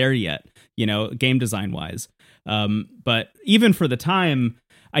weren't there yet, game design wise. But even for the time,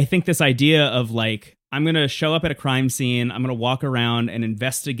 I think this idea of like, I'm going to show up at a crime scene. I'm going to walk around and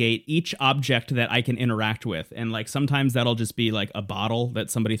investigate each object that I can interact with. And like sometimes that'll just be like a bottle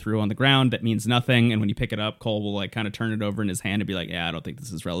that somebody threw on the ground that means nothing. And when you pick it up, Cole will like kind of turn it over in his hand and be like, yeah, I don't think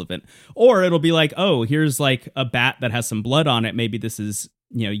this is relevant. Or it'll be like, oh, here's like a bat that has some blood on it. Maybe this is,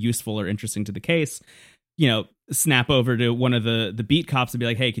 useful or interesting to the case. Snap over to one of the beat cops and be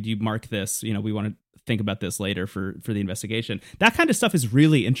like, hey, could you mark this? We want to think about this later for the investigation. That kind of stuff is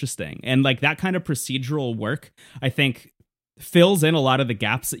really interesting. And like that kind of procedural work, I think, fills in a lot of the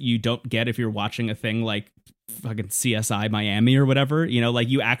gaps that you don't get if you're watching a thing like fucking CSI Miami or whatever. Like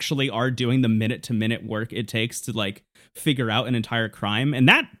you actually are doing the minute to minute work it takes to like figure out an entire crime. And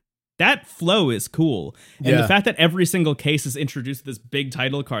that flow is cool. And the fact that every single case is introduced with this big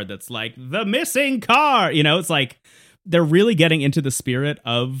title card that's like the missing car, it's like they're really getting into the spirit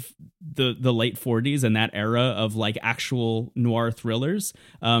of the late 40s and that era of like actual noir thrillers.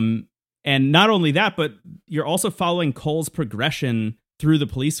 And not only that, but you're also following Cole's progression through the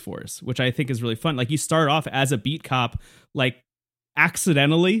police force, which I think is really fun. Like you start off as a beat cop, like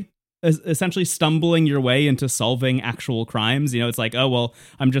accidentally essentially stumbling your way into solving actual crimes. It's like, oh, well,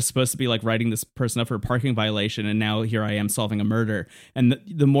 I'm just supposed to be like writing this person up for a parking violation. And now here I am solving a murder. And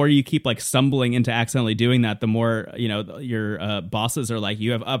the more you keep like stumbling into accidentally doing that, the more, your bosses are like,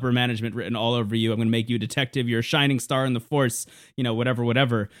 you have upper management written all over you. I'm going to make you a detective. You're a shining star in the force,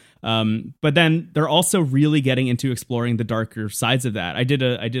 whatever. But then they're also really getting into exploring the darker sides of that. I did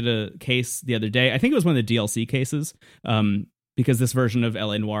a case the other day. I think it was one of the DLC cases. Because this version of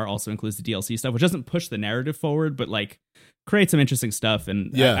LA Noire also includes the DLC stuff, which doesn't push the narrative forward, but like creates some interesting stuff.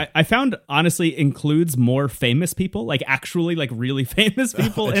 And I found honestly includes more famous people, like actually like really famous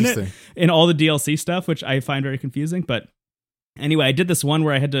people in it, in all the DLC stuff, which I find very confusing. But anyway, I did this one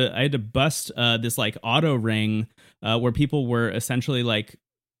where I had to bust this like auto ring where people were essentially like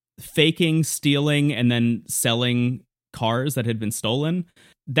faking, stealing, and then selling cars that had been stolen.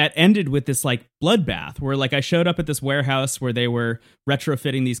 That ended with this like bloodbath where like I showed up at this warehouse where they were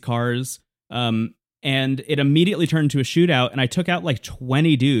retrofitting these cars. And it immediately turned into a shootout. And I took out like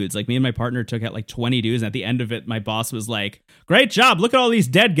 20 dudes. Like me and my partner took out like 20 dudes. And at the end of it, my boss was like, great job. Look at all these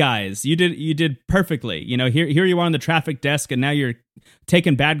dead guys. You did perfectly. Here you are on the traffic desk. And now you're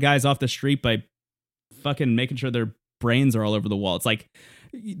taking bad guys off the street by fucking making sure their brains are all over the wall. It's like,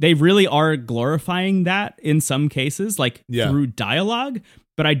 they really are glorifying that in some cases, like through dialogue,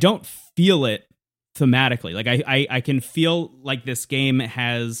 but I don't feel it thematically. Like I can feel like this game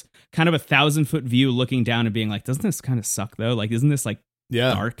has kind of a 1,000-foot view looking down and being like, doesn't this kind of suck though? Like, isn't this like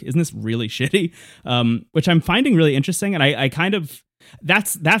dark? Isn't this really shitty? Which I'm finding really interesting. And I kind of,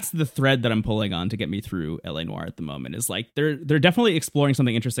 that's the thread that I'm pulling on to get me through LA Noire at the moment, is like they're definitely exploring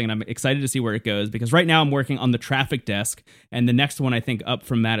something interesting, and I'm excited to see where it goes, because right now I'm working on the traffic desk, and the next one I think up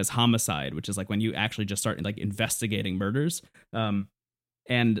from that is homicide, which is like when you actually just start like investigating murders.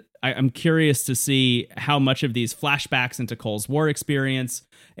 And I'm curious to see how much of these flashbacks into Cole's war experience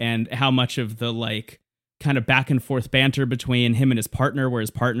and how much of the like kind of back and forth banter between him and his partner, where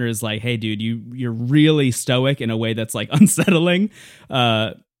his partner is like, hey dude, you're really stoic in a way that's like unsettling.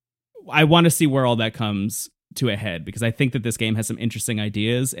 I want to see where all that comes to a head, because I think that this game has some interesting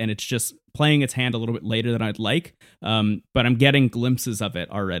ideas, and it's just playing its hand a little bit later than I'd like. But I'm getting glimpses of it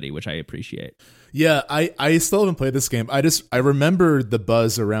already, which I appreciate. Yeah, I still haven't played this game. I remember the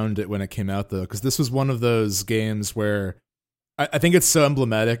buzz around it when it came out though, because this was one of those games where I think it's so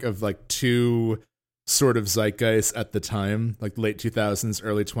emblematic of like two sort of zeitgeist at the time, like late 2000s,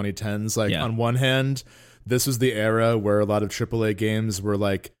 early 2010s. Like on one hand, this was the era where a lot of AAA games were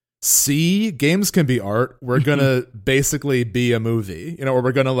like, see, games can be art. We're gonna basically be a movie, or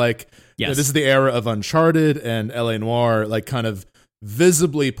we're gonna like, this is the era of Uncharted and LA Noire, like kind of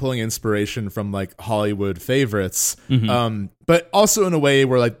visibly pulling inspiration from like Hollywood favorites. But also in a way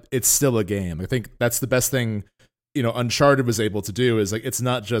where like it's still a game. I think that's the best thing Uncharted was able to do, is like it's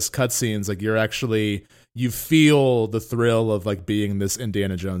not just cutscenes. Like you feel the thrill of like being this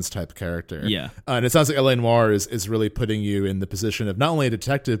Indiana Jones type character. Yeah. And it sounds like LA Noire is really putting you in the position of not only a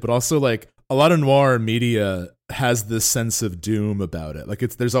detective, but also like a lot of noir media has this sense of doom about it. Like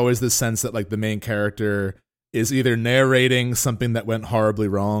there's always this sense that like the main character is either narrating something that went horribly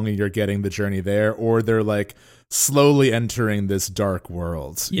wrong and you're getting the journey there, or they're like slowly entering this dark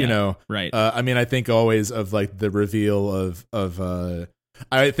world, you know? Right. I mean, I think always of like the reveal of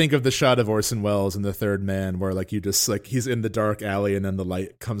I think of the shot of Orson Welles in The Third Man where like you just like he's in the dark alley and then the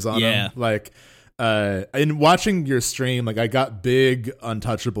light comes on him. Like in watching your stream, like I got big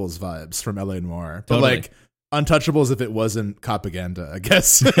Untouchables vibes from LA Noire. But like Untouchables if it wasn't propaganda, I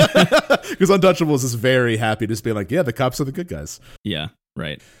guess. Because Untouchables is very happy just being like, yeah, the cops are the good guys. Yeah,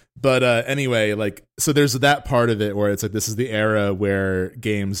 right. But anyway, like, so there's that part of it where it's like this is the era where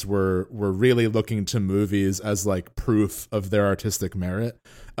games were really looking to movies as like proof of their artistic merit.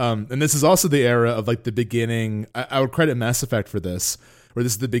 And this is also the era of like the beginning. I would credit Mass Effect for this, where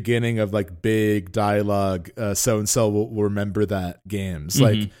this is the beginning of like big dialogue. So and so will remember that games.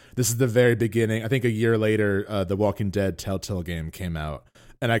 Mm-hmm. Like this is the very beginning. I think a year later, the Walking Dead Telltale game came out,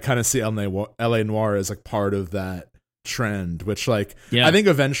 and I kind of see LA Noire as like part of that trend, which like I think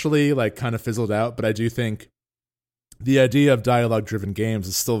eventually like kind of fizzled out, but I do think the idea of dialogue driven games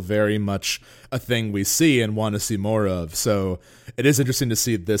is still very much a thing we see and want to see more of. So it is interesting to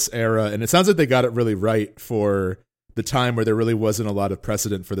see this era, and it sounds like they got it really right for the time where there really wasn't a lot of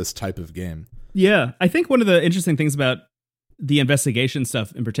precedent for this type of game. Yeah, I think one of the interesting things about the investigation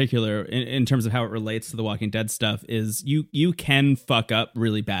stuff in particular, in terms of how it relates to the Walking Dead stuff, is you can fuck up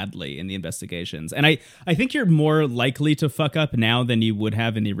really badly in the investigations. And I think you're more likely to fuck up now than you would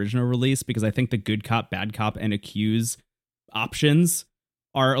have in the original release, because I think the good cop, bad cop, and accuse options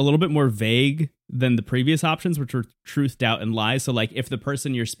are a little bit more vague than the previous options, which were truth, doubt, and lie. So like if the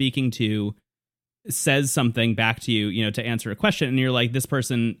person you're speaking to says something back to you, you know, to answer a question, and you're like, this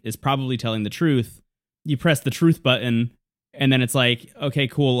person is probably telling the truth, you press the truth button, and then it's like, okay,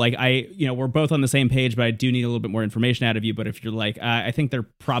 cool. Like we're both on the same page, but I do need a little bit more information out of you. But if you're like, I think they're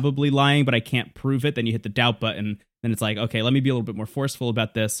probably lying, but I can't prove it, then you hit the doubt button. Then it's like, okay, let me be a little bit more forceful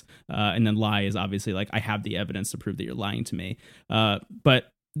about this. And then lie is obviously like, I have the evidence to prove that you're lying to me. But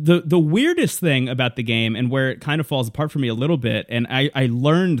the weirdest thing about the game, and where it kind of falls apart for me a little bit, and I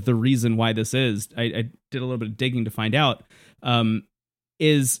learned the reason why this is, I did a little bit of digging to find out,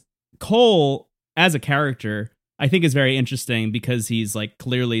 is Cole as a character, I think is very interesting because he's like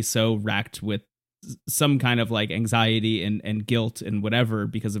clearly so racked with some kind of like anxiety and guilt and whatever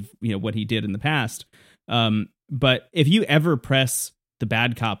because of, you know, what he did in the past. But if you ever press the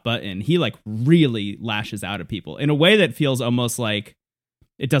bad cop button, he like really lashes out at people in a way that feels almost like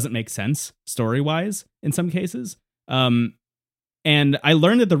it doesn't make sense story-wise in some cases. And I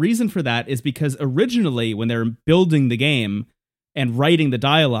learned that the reason for that is because originally when they were building the game and writing the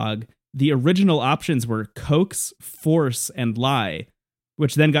dialogue, the original options were coax, force, and lie,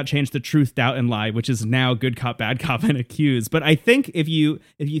 which then got changed to truth, doubt, and lie, which is now good cop, bad cop, and accuse. But I think if you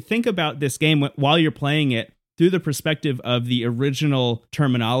think about this game while you're playing it through the perspective of the original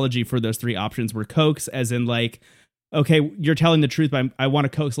terminology for those three options were coax, as in like, okay, you're telling the truth, but I want to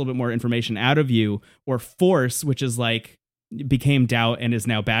coax a little bit more information out of you, or force, which is like became doubt and is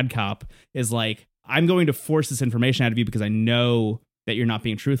now bad cop, is like, I'm going to force this information out of you because I know that you're not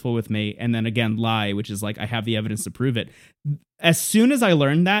being truthful with me. And then again, lie, which is like, I have the evidence to prove it. As soon as I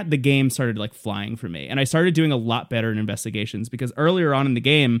learned that, the game started like flying for me. And I started doing a lot better in investigations, because earlier on in the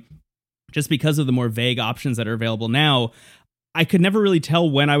game, just because of the more vague options that are available now, I could never really tell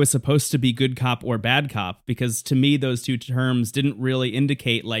when I was supposed to be good cop or bad cop, because to me, those two terms didn't really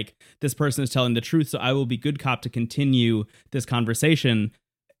indicate like this person is telling the truth, so I will be good cop to continue this conversation.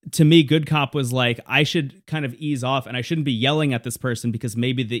 To me, good cop was like, I should kind of ease off and I shouldn't be yelling at this person, because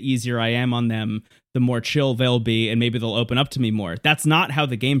maybe the easier I am on them, the more chill they'll be and maybe they'll open up to me more. That's not how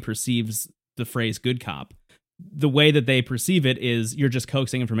the game perceives the phrase good cop. The way that they perceive it is you're just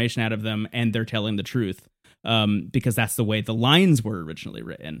coaxing information out of them and they're telling the truth, because that's the way the lines were originally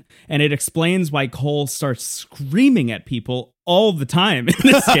written. And it explains why Cole starts screaming at people all the time in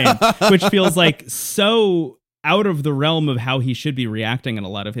this game, which feels like so out of the realm of how he should be reacting in a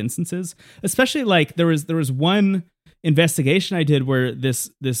lot of instances. Especially like there was one investigation I did where this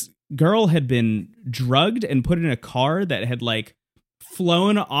girl had been drugged and put in a car that had like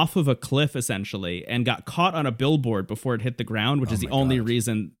flown off of a cliff essentially and got caught on a billboard before it hit the ground, which is the only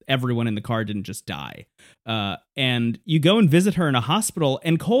reason everyone in the car didn't just die. And you go and visit her in a hospital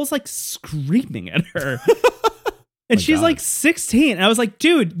and Cole's like screaming at her. And she's like 16. And I was like,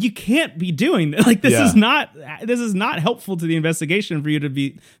 dude, you can't be doing that. Like, this is not helpful to the investigation for you to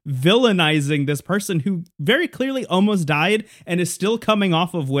be villainizing this person who very clearly almost died and is still coming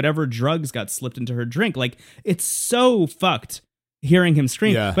off of whatever drugs got slipped into her drink. Like, it's so fucked hearing him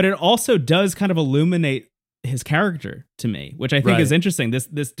scream. Yeah. But it also does kind of illuminate his character to me, which I think is interesting.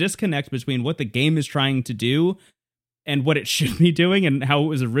 This disconnect between what the game is trying to do and what it should be doing and how it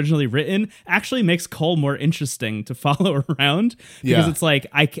was originally written actually makes Cole more interesting to follow around, because it's like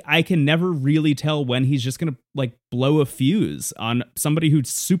I can never really tell when he's just gonna like blow a fuse on somebody who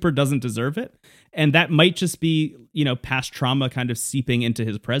super doesn't deserve it, and that might just be, you know, past trauma kind of seeping into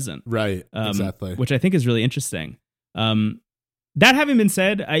his present, exactly, which I think is really interesting. That having been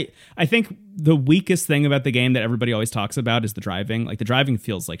said, I think the weakest thing about the game that everybody always talks about is the driving. Like, the driving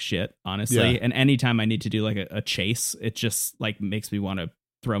feels like shit, honestly. And anytime I need to do like a chase, it just like makes me want to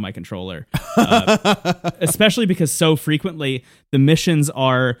throw my controller. Especially because so frequently the missions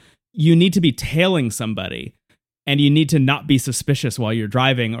are, you need to be tailing somebody and you need to not be suspicious while you're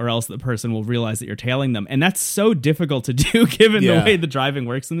driving, or else the person will realize that you're tailing them. And that's so difficult to do given the way the driving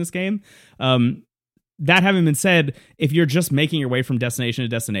works in this game. That having been said, if you're just making your way from destination to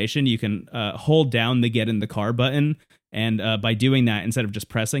destination, you can hold down the get in the car button. And by doing that, instead of just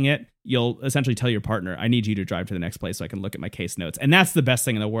pressing it, you'll essentially tell your partner, I need you to drive to the next place so I can look at my case notes. And that's the best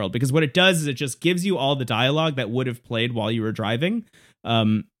thing in the world, because what it does is it just gives you all the dialogue that would have played while you were driving.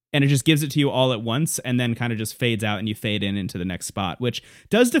 And it just gives it to you all at once, and then kind of just fades out and you fade in into the next spot, which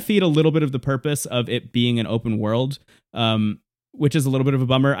does defeat a little bit of the purpose of it being an open world. Which is a little bit of a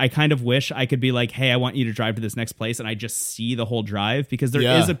bummer. I kind of wish I could be like, hey, I want you to drive to this next place, and I just see the whole drive, because there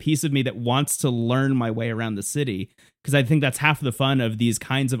is a piece of me that wants to learn my way around the city, because I think that's half the fun of these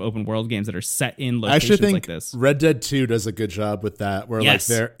kinds of open world games that are set in locations like this. Red Dead 2 does a good job with that, where like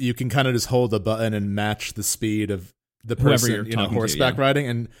you can kind of just hold a button and match the speed of the person, you know, horseback riding,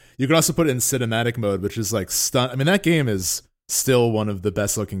 and you can also put it in cinematic mode, which is like I mean, that game is still one of the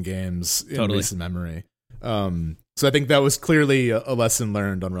best looking games in recent memory. So I think that was clearly a lesson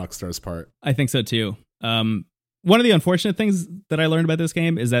learned on Rockstar's part. I think so too. One of the unfortunate things that I learned about this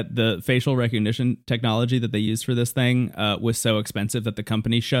game is that the facial recognition technology that they used for this thing was so expensive that the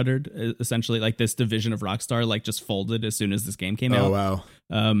company shuttered. Essentially, like, this division of Rockstar like just folded as soon as this game came out. Oh wow!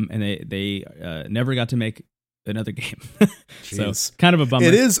 And they never got to make another game. So kind of a bummer.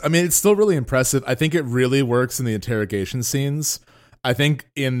 It is. I mean, it's still really impressive. I think it really works in the interrogation scenes. I think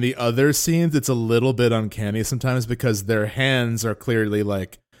in the other scenes, it's a little bit uncanny sometimes, because their hands are clearly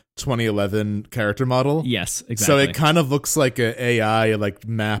like 2011 character model. Yes, exactly. So it kind of looks like an AI like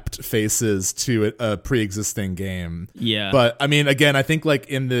mapped faces to a pre-existing game. Yeah. But I mean, again, I think like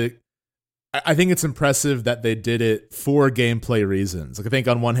I think it's impressive that they did it for gameplay reasons. Like, I think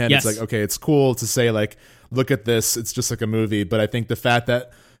on one hand, it's like, okay, it's cool to say like, look at this, it's just like a movie. But I think the fact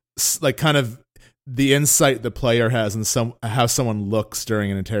that like kind of the insight the player has and how someone looks during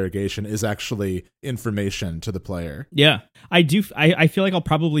an interrogation is actually information to the player. Yeah, I do. I feel like I'll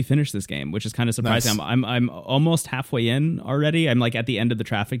probably finish this game, which is kind of surprising. Nice. I'm almost halfway in already. I'm like at the end of the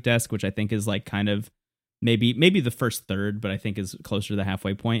traffic desk, which I think is like kind of maybe the first third, but I think is closer to the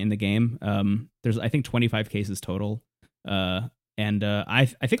halfway point in the game. There's, I think, 25 cases total. And I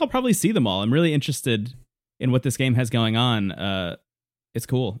think I'll probably see them all. I'm really interested in what this game has going on. It's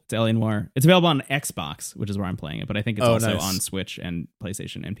cool. It's L.A. Noire. It's available on Xbox, which is where I'm playing it, but I think it's also on Switch and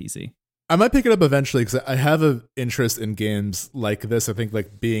PlayStation and PC. I might pick it up eventually, because I have an interest in games like this. I think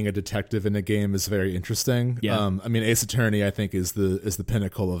like being a detective in a game is very interesting. Yeah. I mean, Ace Attorney, I think, is the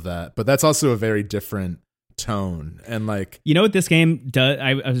pinnacle of that, but that's also a very different tone. And like, you know what this game does?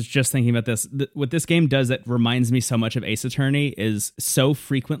 I was just thinking about this. What this game does that reminds me so much of Ace Attorney is so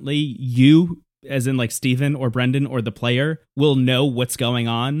frequently you, as in like Steven or Brendan or the player, will know what's going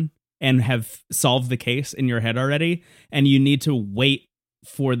on and have solved the case in your head already, and you need to wait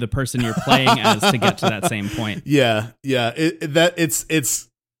for the person you're playing as to get to that same point. Yeah. It's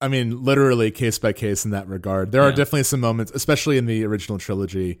I mean, literally case by case in that regard. There are definitely some moments, especially in the original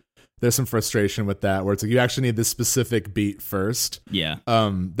trilogy, there's some frustration with that, where it's like you actually need this specific beat first. Yeah.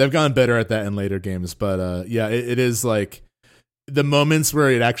 They've gotten better at that in later games, but it is like the moments where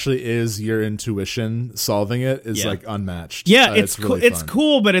it actually is your intuition solving it is like unmatched. Yeah, it's really cool. It's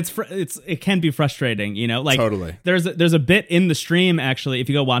cool, but it can be frustrating. You know, like totally. There's a bit in the stream, actually. If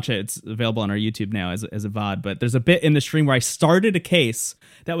you go watch it, it's available on our YouTube now as a VOD. But there's a bit in the stream where I started a case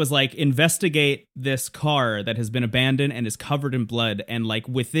that was like, investigate this car that has been abandoned and is covered in blood. And like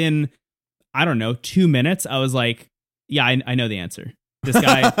within, I don't know, 2 minutes, I was like, yeah, I know the answer. This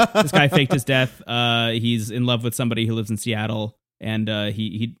guy faked his death. He's in love with somebody who lives in Seattle, and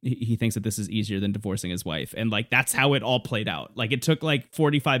he thinks that this is easier than divorcing his wife. And like that's how it all played out. Like it took like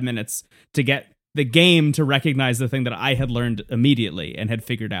 45 minutes to get the game to recognize the thing that I had learned immediately and had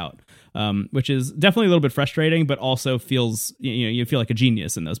figured out, which is definitely a little bit frustrating, but also feels, you feel like a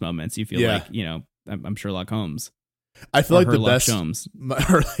genius in those moments. You feel like, I'm Sherlock Holmes. I feel like the Herlock best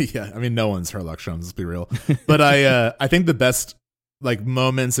Sholmes. Yeah, I mean, no one's Herlock Sholmes, let's be real. But I think the best like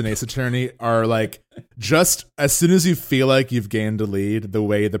moments in Ace Attorney are like just as soon as you feel like you've gained a lead, the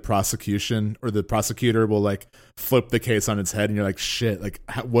way the prosecution or the prosecutor will like flip the case on its head, and you're like, shit, like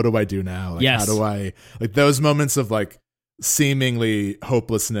what do I do now? Like, yes. How do I like those moments of like seemingly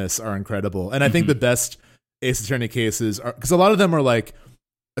hopelessness are incredible. And I think the best Ace Attorney cases are because a lot of them are like,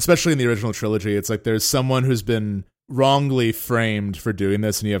 especially in the original trilogy, it's like there's someone who's been wrongly framed for doing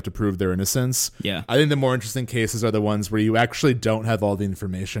this and you have to prove their innocence. Yeah. I think the more interesting cases are the ones where you actually don't have all the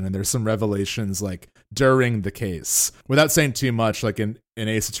information and there's some revelations like during the case. Without saying too much, like in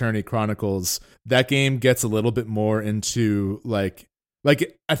Ace Attorney Chronicles, that game gets a little bit more into like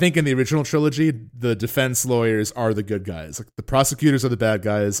I think in the original trilogy, the defense lawyers are the good guys. Like the prosecutors are the bad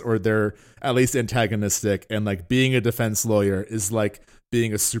guys, or they're at least antagonistic, and like being a defense lawyer is like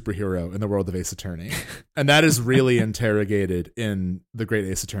being a superhero in the world of Ace Attorney. And that is really interrogated in the Great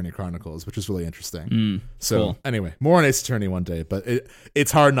Ace Attorney Chronicles, which is really interesting. So anyway, more on Ace Attorney one day, but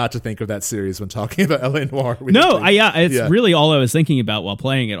it's hard not to think of that series when talking about L.A. Noire. It's really all I was thinking about while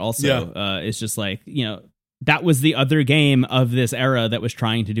playing it also. It's just like, that was the other game of this era that was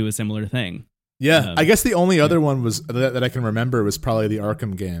trying to do a similar thing. Yeah, I guess the only other one was that I can remember was probably the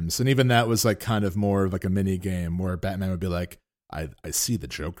Arkham games. And even that was like kind of more of like a mini game where Batman would be like, I see the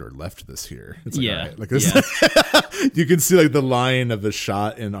Joker left this here. It's like, all right. Like this, you can see like the line of the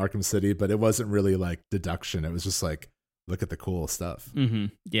shot in Arkham City, but it wasn't really like deduction. It was just like, look at the cool stuff. Mm-hmm.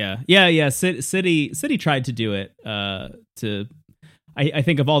 Yeah. City tried to do it. I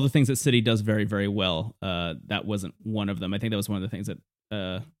think of all the things that City does very, very well, that wasn't one of them. I think that was one of the things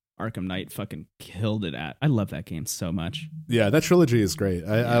that Arkham Knight fucking killed it at. I love that game so much. Yeah, that trilogy is great.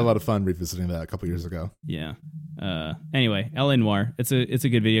 I had a lot of fun revisiting that a couple years ago. Yeah. Anyway, L.A. Noire. It's a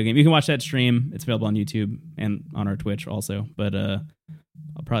good video game. You can watch that stream. It's available on YouTube and on our Twitch also. But I'll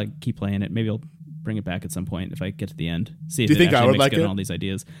probably keep playing it. Maybe I'll bring it back at some point if I get to the end. See if Do you think I would like it? All these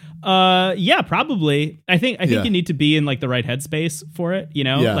ideas. Yeah, probably. I think you need to be in like the right headspace for it.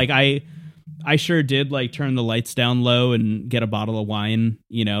 Like I sure did like turn the lights down low and get a bottle of wine,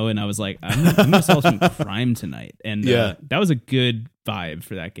 and I was like, I'm gonna solve some crime tonight. And that was a good vibe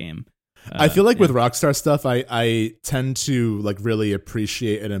for that game. I feel like with Rockstar stuff, I tend to like really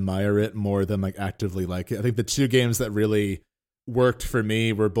appreciate and admire it more than like actively like it. I think the two games that really worked for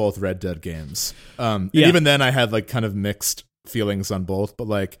me were both Red Dead games. And even then I had like kind of mixed feelings on both, but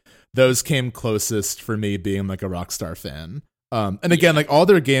like those came closest for me being like a Rockstar fan. And again, like all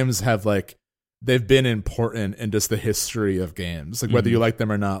their games have like, they've been important in just the history of games. Like whether you like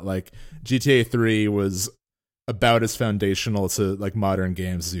them or not, like GTA 3 was about as foundational to like modern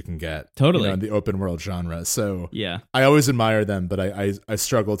games as you can get. Totally. In the open world genre. So yeah, I always admire them, but I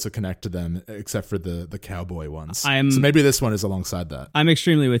struggle to connect to them except for the cowboy ones. So maybe this one is alongside that. I'm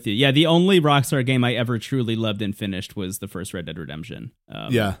extremely with you. Yeah, the only Rockstar game I ever truly loved and finished was the first Red Dead Redemption.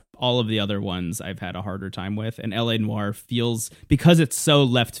 All of the other ones I've had a harder time with, and L.A. Noire feels, because it's so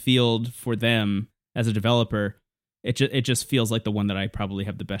left field for them as a developer, it just feels like the one that I probably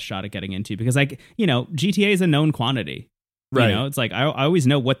have the best shot at getting into, because GTA is a known quantity. Right. It's like I always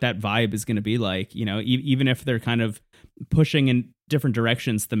know what that vibe is going to be like, even if they're kind of pushing in different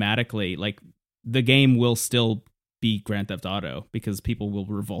directions thematically, like the game will still be Grand Theft Auto because people will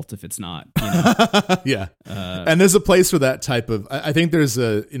revolt if it's not. Yeah. And there's a place for that type of, I think there's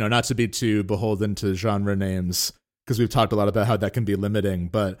a, not to be too beholden to genre names, because we've talked a lot about how that can be limiting,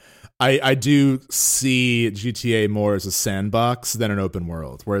 but I do see GTA more as a sandbox than an open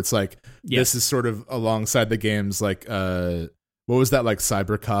world, where it's like, this is sort of alongside the games like, what was that like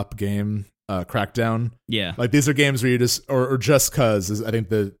Cyber Cop game, Crackdown? Yeah. Like these are games where you just, or Just Cause is I think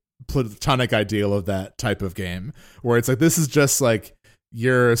the platonic ideal of that type of game, where it's like, this is just like,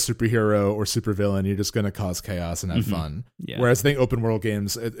 you're a superhero or supervillain, you're just going to cause chaos and have fun. Yeah. Whereas I think open world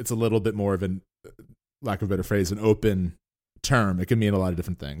games, it's a little bit more of an, lack of a better phrase, an open term. It can mean a lot of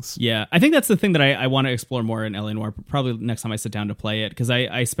different things. Yeah, I think that's the thing that I want to explore more in L.A. Noire, probably next time I sit down to play it, because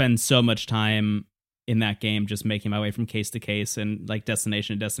I spend so much time in that game just making my way from case to case and like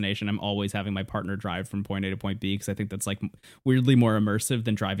destination to destination. I'm always having my partner drive from point A to point B, because I think that's like weirdly more immersive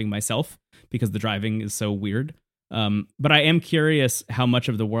than driving myself, because the driving is so weird. But I am curious how much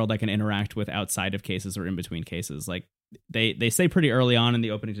of the world I can interact with outside of cases or in between cases. Like they say pretty early on in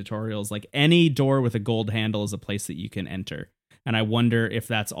the opening tutorials, like any door with a gold handle is a place that you can enter. And I wonder if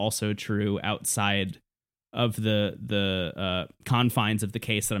that's also true outside of the confines of the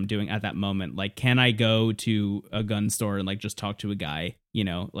case that I'm doing at that moment. Like, can I go to a gun store and like just talk to a guy,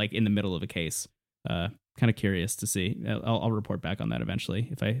 like in the middle of a case? Kind of curious to see. I'll report back on that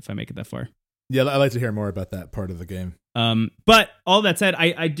eventually if I make it that far. Yeah, I like to hear more about that part of the game. But all that said,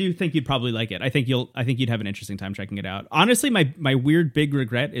 I do think you'd probably like it. I think you'd have an interesting time checking it out. Honestly, my weird big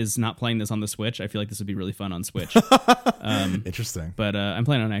regret is not playing this on the Switch. I feel like this would be really fun on Switch. Interesting. But it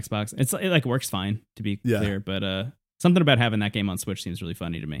playing on Xbox. It like works fine, to be clear. But something about having that game on Switch seems really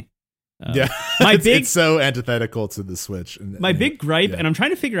funny to me. It's so antithetical to the Switch. My big gripe, and I'm trying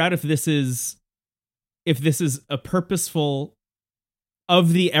to figure out if this is a purposeful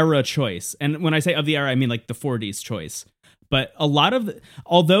of the era choice. And when I say of the era, I mean like the 40s choice. But a lot of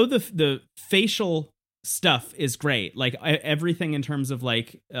although the facial stuff is great, like everything in terms of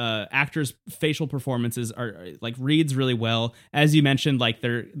like actors' facial performances are like reads really well. As you mentioned, like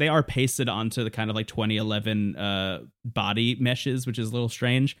they are pasted onto the kind of like 2011 body meshes, which is a little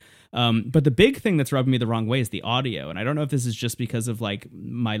strange. But the big thing that's rubbing me the wrong way is the audio. And I don't know if this is just because of like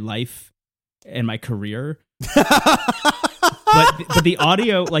my life and my career. But the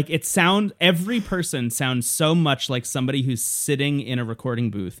audio, like every person sounds so much like somebody who's sitting in a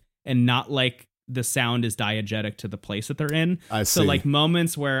recording booth and not like the sound is diegetic to the place that they're in. I see. So like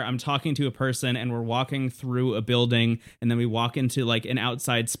moments where I'm talking to a person and we're walking through a building and then we walk into like an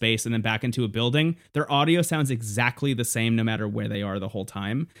outside space and then back into a building, their audio sounds exactly the same no matter where they are the whole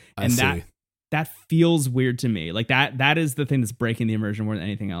time. And that feels weird to me. Like that is the thing that's breaking the immersion more than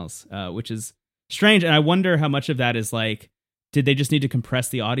anything else, which is strange. And I wonder how much of that is like, did they just need to compress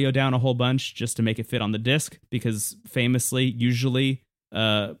the audio down a whole bunch just to make it fit on the disc? Because famously, usually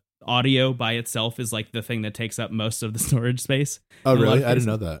audio by itself is like the thing that takes up most of the storage space. Oh, really? I didn't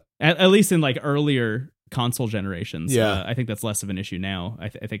know that. At least in like earlier console generations. Yeah. I think that's less of an issue now. I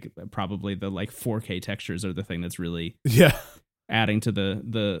think probably the like 4K textures are the thing that's really adding to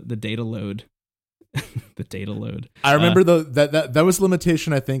the data load. The data load. I remember though that was a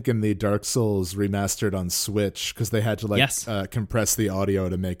limitation I think in the Dark Souls remastered on Switch because they had to like compress the audio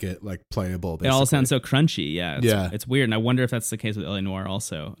to make it like playable. Basically. It all sounds so crunchy. It's weird, and I wonder if that's the case with L.A. Noire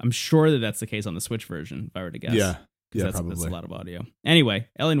also. I'm sure that that's the case on the Switch version, if I were to guess. Probably. That's a lot of audio. Anyway,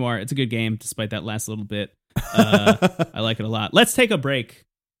 L.A. Noire, it's a good game despite that last little bit. I like it a lot. Let's take a break.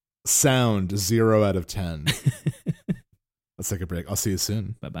 Sound 0 out of 10. Let's take a break. I'll see you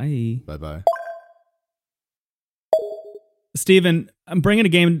soon. Bye-bye. Bye-bye. Steven, I'm bringing a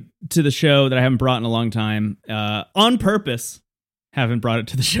game to the show that I haven't brought in a long time. On purpose, haven't brought it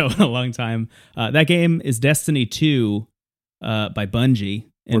to the show in a long time. That game is Destiny 2 by Bungie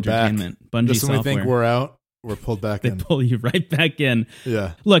Entertainment. We're back. Bungie Just when Software. we think we're out, we're pulled back in. They pull you right back in.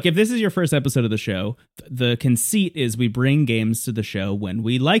 Yeah. Look, if this is your first episode of the show, the conceit is we bring games to the show when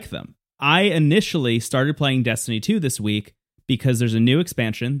we like them. I initially started playing Destiny 2 this week because there's a new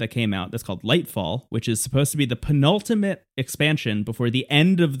expansion that came out that's called Lightfall, which is supposed to be the penultimate expansion before the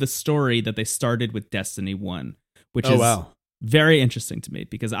end of the story that they started with Destiny 1, which is very interesting to me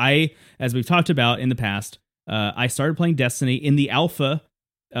because as we've talked about in the past, I started playing Destiny in the alpha,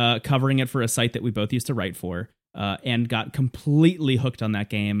 covering it for a site that we both used to write for, and got completely hooked on that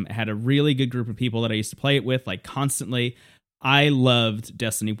game. I had a really good group of people that I used to play it with, like constantly. I loved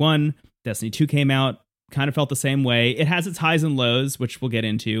Destiny 1. Destiny 2 came out. Kind of felt the same way. It has its highs and lows, which we'll get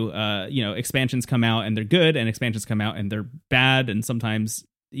into. Expansions come out and they're good, and expansions come out and they're bad, and sometimes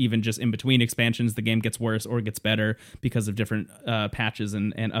even just in between expansions, the game gets worse or gets better because of different patches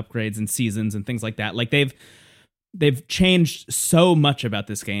and upgrades and seasons and things like that. Like they've changed so much about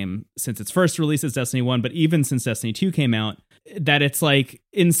this game since its first release as Destiny 1, but even since Destiny 2 came out, that it's like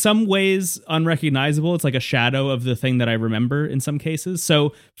in some ways unrecognizable. It's like a shadow of the thing that I remember in some cases.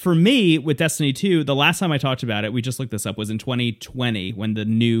 So for me with Destiny 2, the last time I talked about it, we just looked this up, was in 2020 when the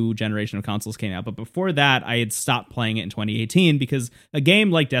new generation of consoles came out. But before that, I had stopped playing it in 2018 because a game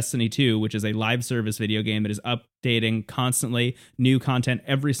like Destiny 2, which is a live service video game that is updating constantly, new content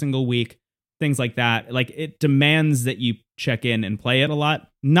every single week, things like that, like it demands that you check in and play it a lot,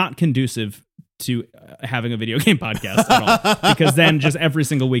 not conducive to having a video game podcast at all. Because then just every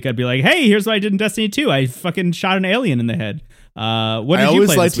single week I'd be like, hey, here's what I did in Destiny 2. I fucking shot an alien in the head. What did I you always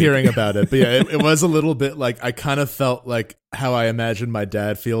play liked this week? hearing about it. But yeah, it was a little bit like I kind of felt like how I imagine my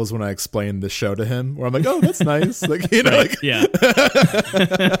dad feels when I explain the show to him, where I'm like, oh, that's nice. Like, you know, right. like Yeah.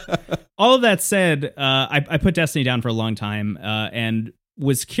 All of that said, I put Destiny down for a long time and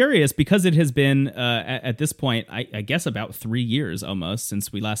was curious because it has been at this point, I guess about 3 years almost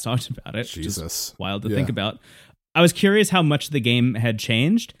since we last talked about it. Jesus. Wild to think about. I was curious how much the game had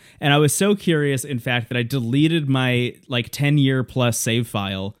changed, and I was so curious, in fact, that I deleted my like 10-year plus save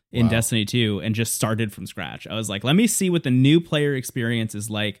file in Destiny 2 and just started from scratch. I was like, let me see what the new player experience is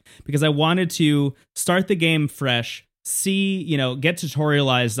like, because I wanted to start the game fresh, see, get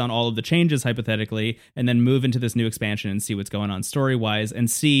tutorialized on all of the changes hypothetically, and then move into this new expansion and see what's going on story-wise and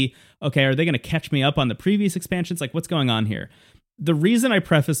see, okay, are they going to catch me up on the previous expansions? Like, what's going on here? The reason I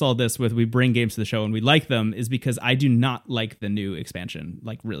preface all this with we bring games to the show and we like them is because I do not like the new expansion,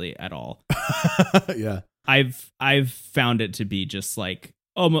 like really at all. Yeah. I've found it to be just like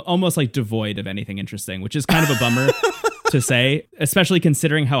almost like devoid of anything interesting, which is kind of a bummer to say, especially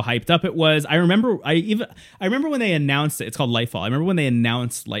considering how hyped up it was. I remember when they announced it. It's called Lightfall. I remember when they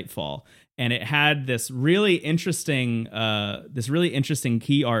announced Lightfall, and it had this really interesting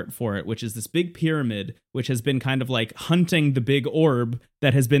key art for it, which is this big pyramid, which has been kind of like hunting the big orb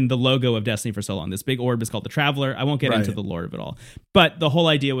that has been the logo of Destiny for so long. This big orb is called the Traveler. I won't get into the lore of it all, but the whole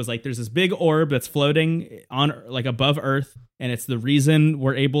idea was like, there's this big orb that's floating on like above Earth, and it's the reason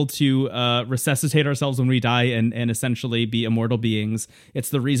we're able to resuscitate ourselves when we die and essentially be immortal beings. It's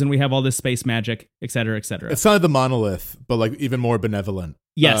the reason we have all this space magic, et cetera, et cetera. It's kind of the monolith, but like even more benevolent.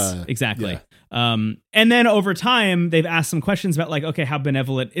 Yes, exactly. Yeah. And then over time, they've asked some questions about like, okay, how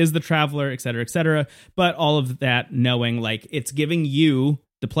benevolent is the Traveler, et cetera, et cetera. But all of that knowing like it's giving you,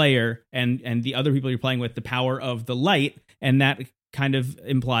 the player, and the other people you're playing with, the power of the light. And that kind of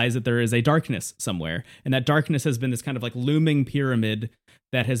implies that there is a darkness somewhere. And that darkness has been this kind of like looming pyramid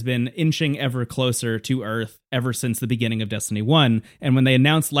that has been inching ever closer to Earth ever since the beginning of Destiny 1. And when they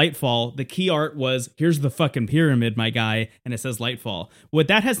announced Lightfall, the key art was, here's the fucking pyramid, my guy, and it says Lightfall. What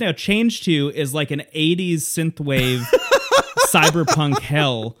that has now changed to is like an 80s synthwave cyberpunk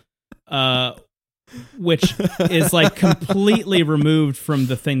hell, which is like completely removed from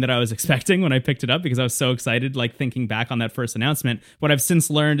the thing that I was expecting when I picked it up, because I was so excited, like thinking back on that first announcement. What I've since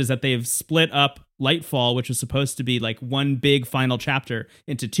learned is that they've split up Lightfall, which was supposed to be like one big final chapter,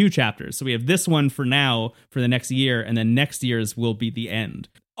 into 2 chapters. So we have this one for now, for the next year, and then next year's will be the end.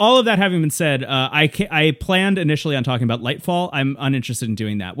 All of that having been said, I planned initially on talking about Lightfall. I'm uninterested in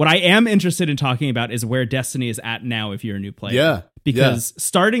doing that. What I am interested in talking about is where Destiny is at now if you're a new player. Yeah. Because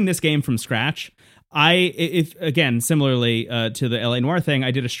starting this game from scratch, if again, similarly to the LA Noire thing, I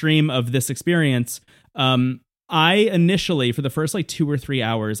did a stream of this experience. I initially, for the first like 2 or 3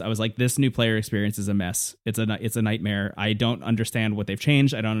 hours, I was like, this new player experience is a mess. It's a nightmare. I don't understand what they've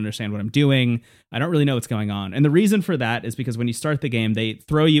changed. I don't understand what I'm doing. I don't really know what's going on. And the reason for that is because when you start the game, they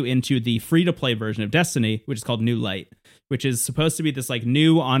throw you into the free-to-play version of Destiny, which is called New Light, which is supposed to be this like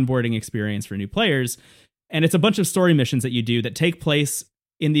new onboarding experience for new players. And it's a bunch of story missions that you do that take place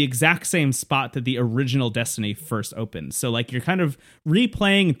in the exact same spot that the original Destiny first opened. So like you're kind of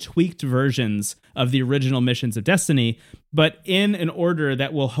replaying tweaked versions of the original missions of Destiny, but in an order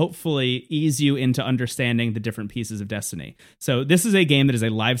that will hopefully ease you into understanding the different pieces of Destiny. So this is a game that is a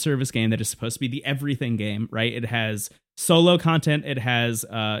live service game that is supposed to be the everything game, right? It has solo content. It has,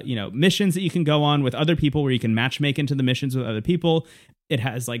 missions that you can go on with other people where you can matchmake into the missions with other people. It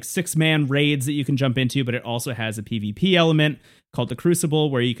has like 6-man raids that you can jump into, but it also has a PvP element called the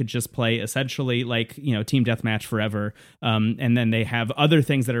Crucible, where you could just play essentially like, team deathmatch forever. And then they have other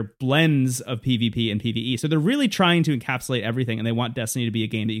things that are blends of PvP and PvE. So they're really trying to encapsulate everything, and they want Destiny to be a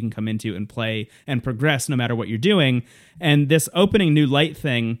game that you can come into and play and progress no matter what you're doing. And this opening New Light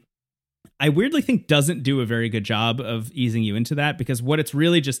thing, I weirdly think doesn't do a very good job of easing you into that, because what it's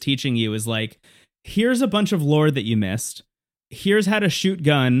really just teaching you is like, here's a bunch of lore that you missed. Here's how to shoot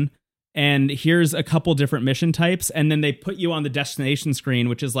gun, and here's a couple different mission types. And then they put you on the destination screen,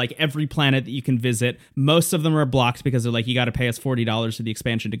 which is like every planet that you can visit. Most of them are blocked because they're like, you got to pay us $40 for the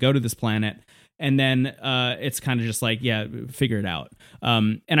expansion to go to this planet. And then it's kind of just like, yeah, figure it out.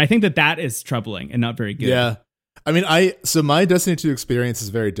 And I think that is troubling and not very good. Yeah. I mean, so my Destiny 2 experience is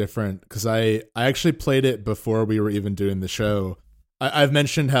very different, because I actually played it before we were even doing the show. I've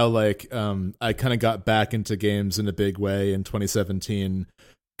mentioned how like I kind of got back into games in a big way in 2017,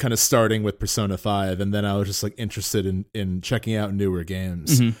 kind of starting with Persona 5, and then I was just like interested in checking out newer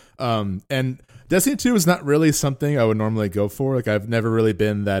games. Mm-hmm. And Destiny 2 is not really something I would normally go for. Like, I've never really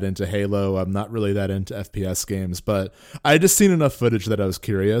been that into Halo. I'm not really that into FPS games, but I just seen enough footage that I was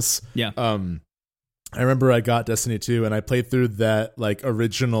curious. Yeah. I remember I got Destiny 2 and I played through that like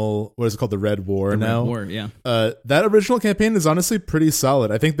original, what is it called? The Red War now? Red War, yeah. That original campaign is honestly pretty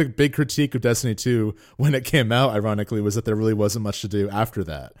solid. I think the big critique of Destiny 2 when it came out, ironically, was that there really wasn't much to do after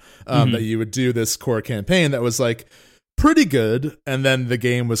that. That you would do this core campaign that was like pretty good, and then the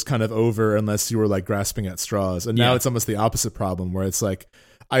game was kind of over unless you were like grasping at straws. And now it's almost the opposite problem, where it's like,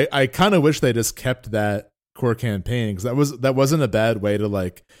 I kind of wish they just kept that core campaign, because that wasn't a bad way to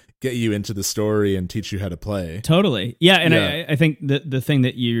like get you into the story and teach you how to play. Totally. Yeah. And I think the thing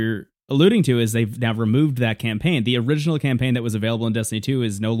that you're alluding to is they've now removed that campaign. The original campaign that was available in Destiny 2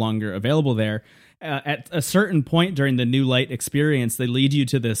 is no longer available there. at a certain point during the New Light experience, they lead you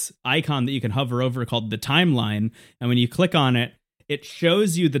to this icon that you can hover over called the timeline. And when you click on it, it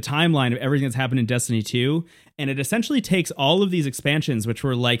shows you the timeline of everything that's happened in Destiny 2. And it essentially takes all of these expansions, which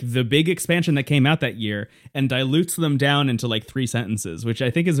were like the big expansion that came out that year, and dilutes them down into like 3 sentences, which I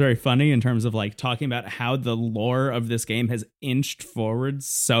think is very funny in terms of like talking about how the lore of this game has inched forward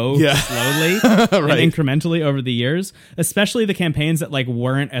so slowly and incrementally over the years, especially the campaigns that like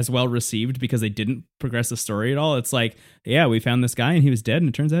weren't as well received because they didn't progress the story at all. It's like, yeah, we found this guy and he was dead, and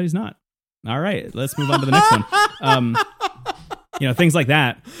it turns out he's not. All right, let's move on to the next one. Things like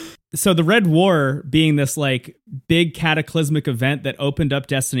that. So the Red War being this like big cataclysmic event that opened up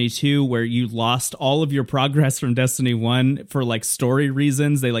Destiny 2, where you lost all of your progress from Destiny 1 for like story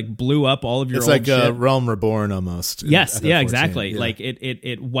reasons. They like blew up all of your old shit. It's like Realm Reborn almost. Yes, yeah, exactly. Yeah. Like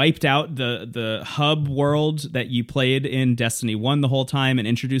it wiped out the hub world that you played in Destiny 1 the whole time and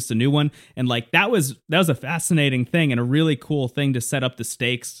introduced a new one. And like that was a fascinating thing and a really cool thing to set up the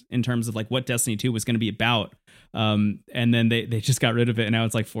stakes in terms of like what Destiny 2 was going to be about. And then they just got rid of it, and now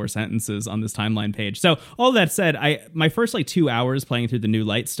it's like 4 sentences on this timeline page. So all that said, my first like 2 hours playing through the New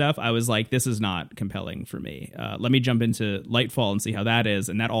Light stuff, I was like, this is not compelling for me. Let me jump into Lightfall and see how that is,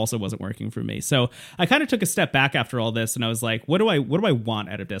 and that also wasn't working for me. So I kind of took a step back after all this, and I was like, what do I want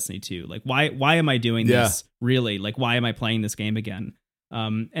out of Destiny 2? Like why am I doing this really? Like why am I playing this game again?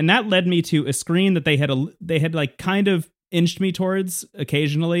 And that led me to a screen that they had like kind of inched me towards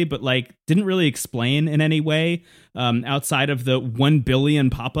occasionally, but like didn't really explain in any way outside of the 1 billion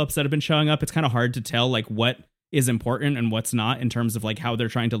pop-ups that have been showing up. It's kind of hard to tell like what is important and what's not in terms of like how they're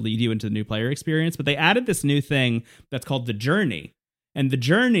trying to lead you into the new player experience. But they added this new thing that's called the Journey. And the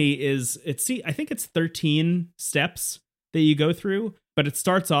Journey I think it's 13 steps that you go through, but it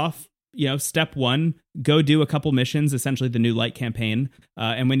starts off, step 1, go do a couple missions, essentially the New Light campaign.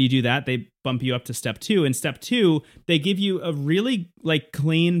 And when you do that, they bump you up to step 2. And step 2, they give you a really like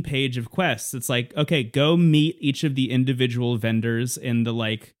clean page of quests. It's like, okay, go meet each of the individual vendors in the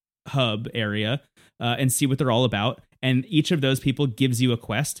like hub area and see what they're all about. And each of those people gives you a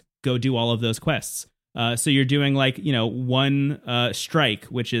quest. Go do all of those quests. So you're doing like, one strike,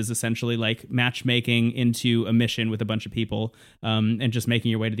 which is essentially like matchmaking into a mission with a bunch of people and just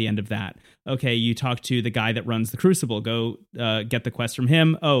making your way to the end of that. Okay, you talk to the guy that runs the Crucible. Go get the quest from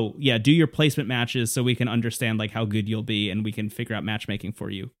him. Oh, yeah, do your placement matches so we can understand like how good you'll be and we can figure out matchmaking for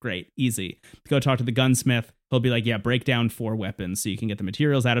you. Great, easy. Go talk to the gunsmith. He'll be like, yeah, break down 4 weapons so you can get the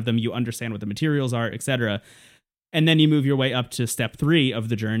materials out of them. You understand what the materials are, etc. And then you move your way up to step 3 of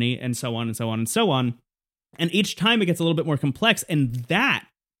the journey, and so on and so on and so on. And each time it gets a little bit more complex, and that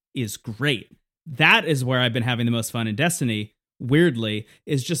is great. That is where I've been having the most fun in Destiny, weirdly,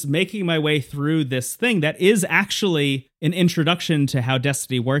 is just making my way through this thing that is actually an introduction to how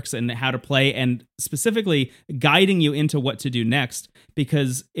Destiny works and how to play, and specifically guiding you into what to do next,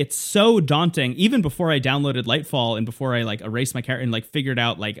 because it's so daunting. Even before I downloaded Lightfall and before I like erased my character and like figured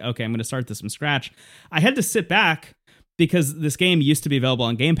out like, okay, I'm going to start this from scratch, I had to sit back because this game used to be available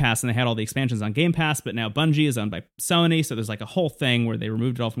on Game Pass and they had all the expansions on Game Pass, but now Bungie is owned by Sony, so there's like a whole thing where they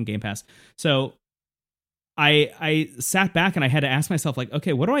removed it all from Game Pass. So I sat back and I had to ask myself, like,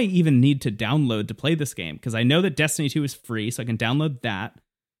 okay, what do I even need to download to play this game? Because I know that Destiny 2 is free, so I can download that.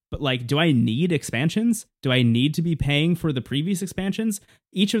 But like, do I need expansions? Do I need to be paying for the previous expansions?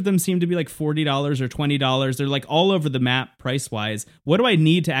 Each of them seem to be like $40 or $20. They're like all over the map price-wise. What do I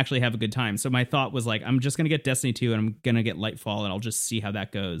need to actually have a good time? So my thought was like, I'm just going to get Destiny 2 and I'm going to get Lightfall and I'll just see how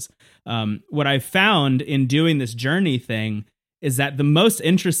that goes. What I found in doing this journey thing is that the most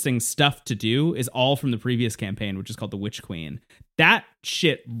interesting stuff to do is all from the previous campaign, which is called the Witch Queen. That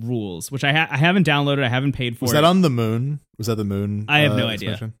shit rules, which I haven't downloaded. I haven't paid for. Was that on the moon? Was that the moon? I have no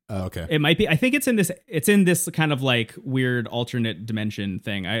idea. Oh, okay. It might be. I think it's in this kind of like weird alternate dimension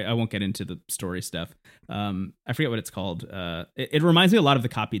thing. I won't get into the story stuff. I forget what it's called. It reminds me a lot of the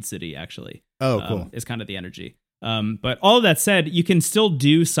Copied City, actually. Oh, cool. Is kind of the energy. But all of that said, you can still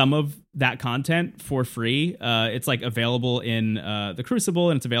do some of that content for free. It's like available in the Crucible,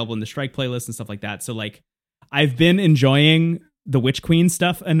 and it's available in the Strike playlist and stuff like that. So like, I've been enjoying the Witch Queen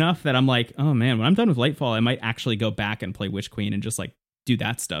stuff enough that I'm like, oh man, when I'm done with Lightfall, I might actually go back and play Witch Queen and just like do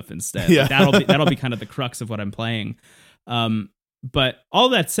that stuff instead. Yeah. Like, that'll be kind of the crux of what I'm playing. But all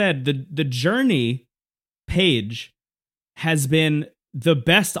that said, the journey page has been the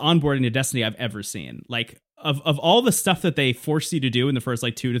best onboarding to Destiny I've ever seen. Like, of all the stuff that they force you to do in the first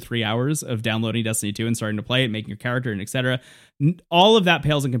like 2 to 3 hours of downloading Destiny 2 and starting to play it, making your character and etc., all of that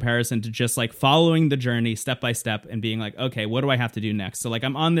pales in comparison to just like following the journey step by step and being like, okay, what do I have to do next? So like,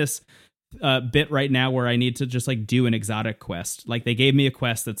 I'm on this bit right now where I need to just like do an exotic quest. Like they gave me a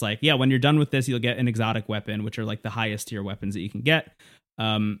quest that's like, yeah, when you're done with this, you'll get an exotic weapon, which are like the highest tier weapons that you can get.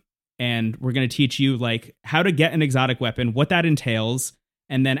 And we're going to teach you like how to get an exotic weapon, what that entails.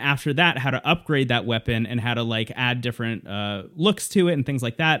 And then after that, how to upgrade that weapon and how to like add different looks to it and things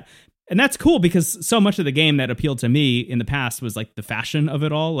like that. And that's cool because so much of the game that appealed to me in the past was like the fashion of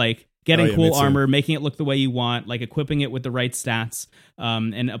it all, like getting cool armor, making it look the way you want, like equipping it with the right stats,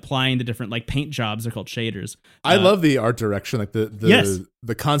 and applying the different like paint jobs. They're called shaders. I love the art direction, like the yes.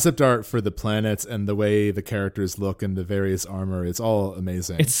 the concept art for the planets and the way the characters look and the various armor. It's all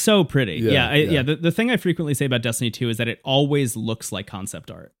amazing. It's so pretty. Yeah. The thing I frequently say about Destiny 2 is that it always looks like concept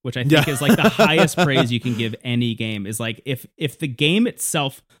art, which I think is like the highest praise you can give any game. Is like if the game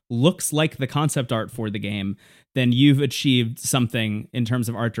itself looks like the concept art for the game, then you've achieved something in terms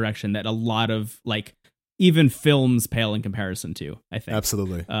of art direction that a lot of like even films pale in comparison to, I think.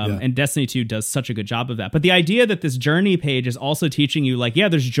 Absolutely. And Destiny 2 does such a good job of that. But the idea that this journey page is also teaching you like, yeah,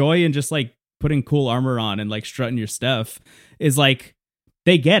 there's joy in just like putting cool armor on and like strutting your stuff is like,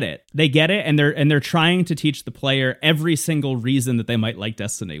 they get it. And they're trying to teach the player every single reason that they might like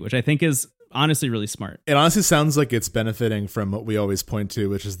Destiny, which I think is honestly really smart. It honestly sounds like it's benefiting from what we always point to,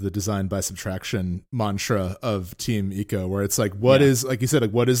 which is the design by subtraction mantra of Team Ico, where it's like, what is, like you said,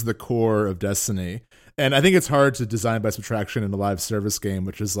 like what is the core of Destiny? And I think it's hard to design by subtraction in a live service game,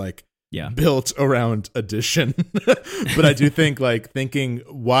 which is like built around addition. But I do think like thinking,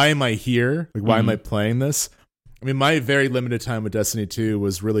 why am I here? Like, why am I playing this? I mean, my very limited time with Destiny 2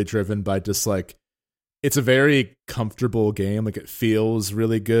 was really driven by just like, it's a very comfortable game. Like it feels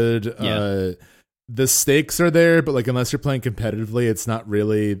really good. Yeah. The stakes are there, but like unless you're playing competitively, it's not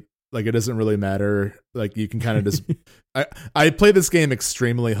really like, it doesn't really matter. Like you can kind of just. I played this game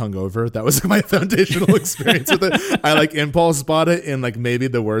extremely hungover. That was my foundational experience with it. I like impulse bought it in like maybe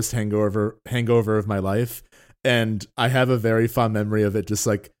the worst hangover of my life, and I have a very fond memory of it just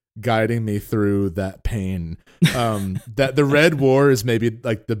like guiding me through that pain. That the Red War is maybe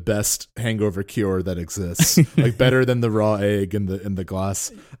like the best hangover cure that exists, like better than the raw egg in the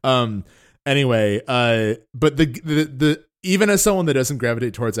glass. Anyway, but the even as someone that doesn't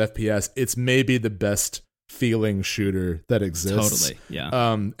gravitate towards FPS, it's maybe the best feeling shooter that exists. Totally,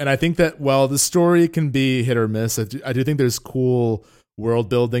 yeah. And I think that while the story can be hit or miss, I do think there's cool world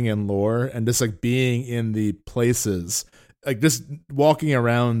building and lore, and just like being in the places. Like just walking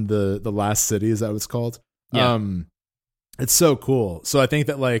around the last city, is that what it's called? Yeah. It's so cool. So I think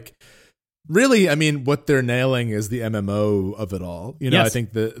that like really, I mean, what they're nailing is the MMO of it all. You know, Yes. I think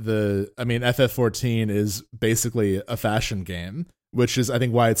I mean, FF14 is basically a fashion game, which is I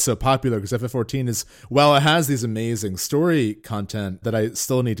think why it's so popular, because FF14 is, while it has these amazing story content that I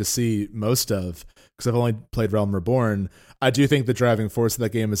still need to see most of, because I've only played Realm Reborn, I do think the driving force of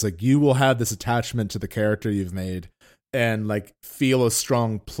that game is like you will have this attachment to the character you've made and like feel a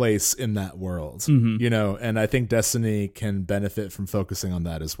strong place in that world, you know, and I think Destiny can benefit from focusing on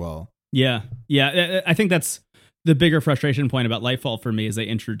that as well. Yeah. I think that's the bigger frustration point about Lightfall for me, is they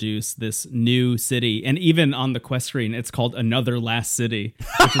introduce this new city, and even on the quest screen, it's called Another Last City,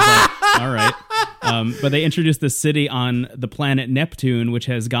 which is like, all right. But they introduced this city on the planet Neptune, which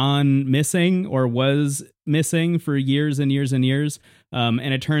has gone missing or was missing for years and years and years. And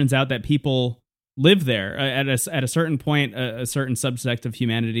it turns out that people live there at a certain point. A certain subsect of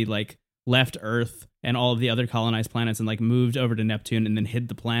humanity like left Earth and all of the other colonized planets and like moved over to Neptune and then hid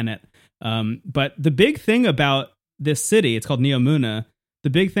the planet. But the big thing about this city, it's called Neomuna. The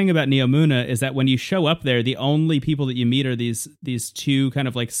big thing about Neomuna is that when you show up there, the only people that you meet are these two kind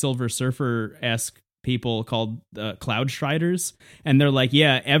of like Silver Surfer-esque people called Cloud Striders. And they're like,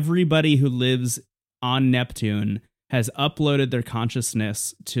 yeah, everybody who lives on Neptune has uploaded their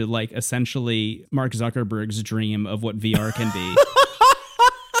consciousness to like essentially Mark Zuckerberg's dream of what VR can be.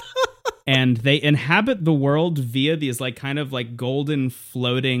 And they inhabit the world via these like kind of like golden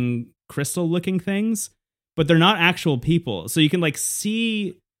floating crystal looking things, but they're not actual people. So you can like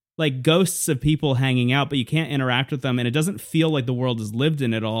see like ghosts of people hanging out, but you can't interact with them. And it doesn't feel like the world is lived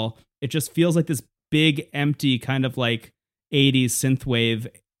in at all. It just feels like this big, empty kind of like 80s synthwave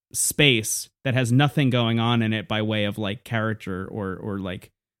space that has nothing going on in it by way of like character or like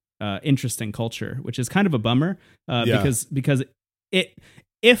interesting culture, which is kind of a bummer because it,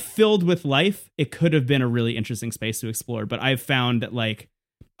 if filled with life, it could have been a really interesting space to explore. But I've found that like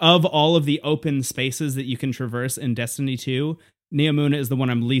of all of the open spaces that you can traverse in Destiny 2, Neomuna is the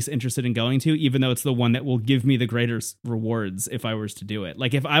one I'm least interested in going to, even though it's the one that will give me the greatest rewards if I was to do it.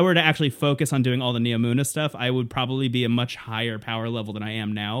 Like if I were to actually focus on doing all the Neomuna stuff, I would probably be a much higher power level than I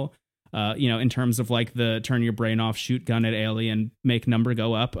am now. In terms of like the turn your brain off, shoot gun at alien, make number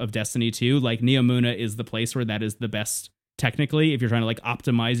go up of Destiny 2, like Neomuna is the place where that is the best technically if you're trying to like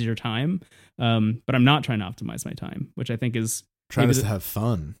optimize your time. But I'm not trying to optimize my time, which I think is trying to have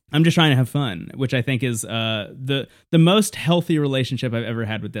fun. I'm just trying to have fun, which I think is the most healthy relationship I've ever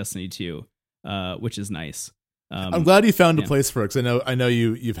had with Destiny 2, which is nice. I'm glad you found a place for it, because I know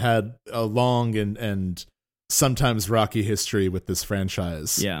you've had a long and sometimes rocky history with this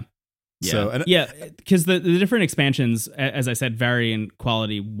franchise. Yeah. So, because the different expansions, as I said, vary in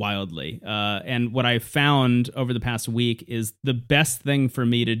quality wildly. And what I found over the past week is the best thing for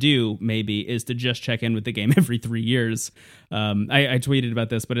me to do, maybe, is to just check in with the game every 3 years. I tweeted about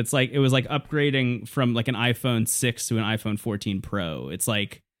this, but it was like upgrading from like an iPhone 6 to an iPhone 14 Pro. It's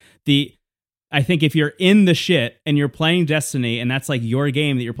like I think if you're in the shit and you're playing Destiny and that's like your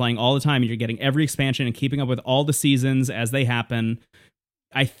game that you're playing all the time and you're getting every expansion and keeping up with all the seasons as they happen,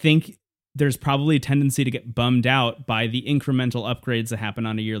 I think there's probably a tendency to get bummed out by the incremental upgrades that happen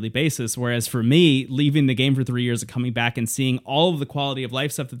on a yearly basis. Whereas for me, leaving the game for 3 years and coming back and seeing all of the quality of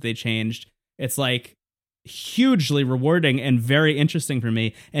life stuff that they changed, it's like hugely rewarding and very interesting for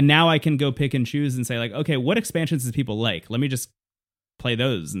me. And now I can go pick and choose and say like, okay, what expansions do people like? Let me just play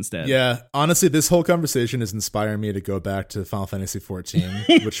those instead. Yeah, honestly, this whole conversation is inspiring me to go back to Final Fantasy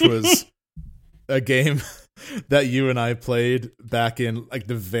XIV, which was a game that you and I played back in like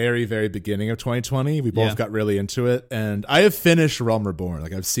the very, very beginning of 2020. We both got really into it, and I have finished Realm Reborn.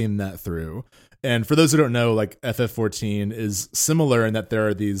 Like I've seen that through. And for those who don't know, like FF14 is similar in that there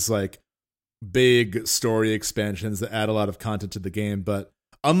are these like big story expansions that add a lot of content to the game, but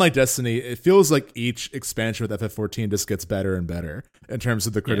unlike Destiny, it feels like each expansion with FF14 just gets better and better in terms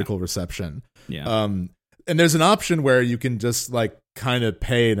of the critical reception. Yeah. And there's an option where you can just like kind of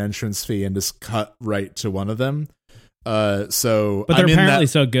pay an entrance fee and just cut right to one of them. But they're apparently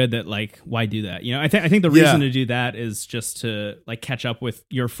so good that like, why do that? I think the reason to do that is just to like catch up with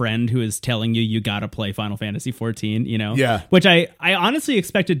your friend who is telling you gotta play Final Fantasy 14. Yeah. Which I honestly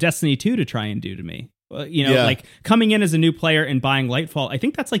expected Destiny 2 to try and do to me. Like coming in as a new player and buying Lightfall, I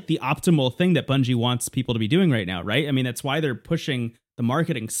think that's like the optimal thing that Bungie wants people to be doing right now, right? I mean, that's why they're pushing the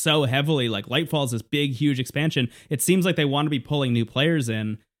marketing so heavily. Like Lightfall is this big, huge expansion. It seems like they want to be pulling new players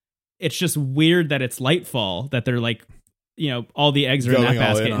in. It's just weird that it's Lightfall that they're like, all the eggs are in that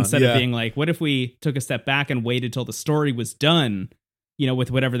basket instead of being like, what if we took a step back and waited till the story was done,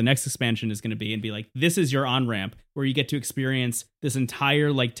 with whatever the next expansion is going to be, and be like, this is your on-ramp where you get to experience this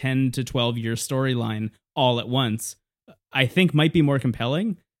entire like 10 to 12 year storyline all at once. I think might be more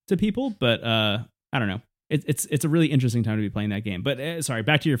compelling to people, but I don't know. It's a really interesting time to be playing that game. But sorry,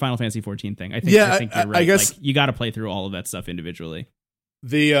 back to your Final Fantasy 14 thing. I think you're right. I guess like, you got to play through all of that stuff individually.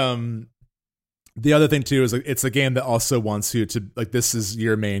 The other thing too is like it's a game that also wants you to like, this is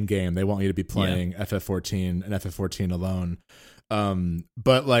your main game. They want you to be playing FF14 and FF14 alone.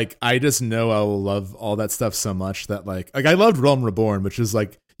 But like I just know I will love all that stuff so much that like I loved Realm Reborn, which is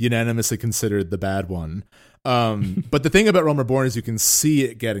like unanimously considered the bad one. But the thing about Realm Reborn is you can see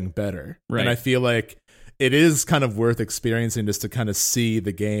it getting better. Right. And I feel like it is kind of worth experiencing just to kind of see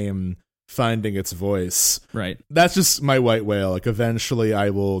the game finding its voice. Right. That's just my white whale. Like eventually I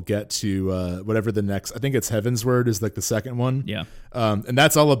will get to whatever the next, I think it's Heaven's Word is like the second one. Yeah. And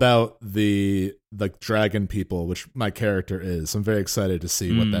that's all about the like dragon people, which my character is. I'm very excited to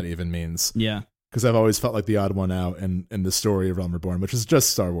see what that even means. Yeah. Because I've always felt like the odd one out in the story of Realm Reborn, which is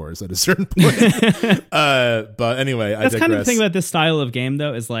just Star Wars at a certain point. But anyway, I digress. That's kind of the thing about this style of game,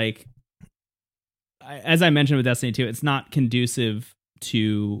 though, is like, as I mentioned with Destiny 2, it's not conducive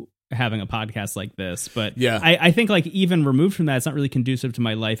to having a podcast like this. But yeah, I think like even removed from that, it's not really conducive to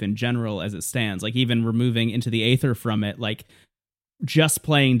my life in general as it stands. Like even removing into the aether from it, like just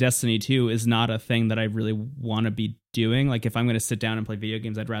playing Destiny 2 is not a thing that I really want to be doing. Like if I'm going to sit down and play video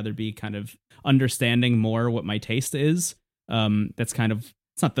games, I'd rather be kind of understanding more what my taste is. That's kind of,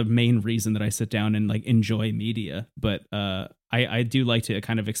 it's not the main reason that I sit down and like enjoy media, but I do like to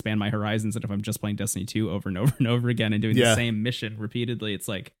kind of expand my horizons. And if I'm just playing Destiny 2 over and over and over again and doing the same mission repeatedly, it's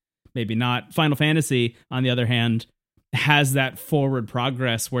like maybe not. Final Fantasy, on the other hand, has that forward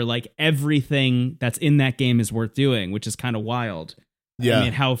progress where like everything that's in that game is worth doing, which is kind of wild. Yeah. I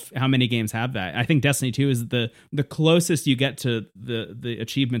mean, how many games have that? I think Destiny 2 is the closest you get to the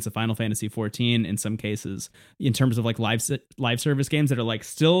achievements of Final Fantasy 14 in some cases, in terms of like live service games that are like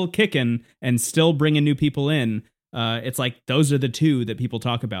still kicking and still bringing new people in. It's like those are the two that people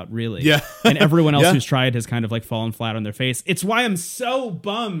talk about, really. Yeah. And everyone else who's tried has kind of like fallen flat on their face. It's why I'm so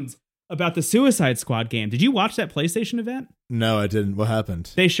bummed about the Suicide Squad game. Did you watch that PlayStation event? No, I didn't. What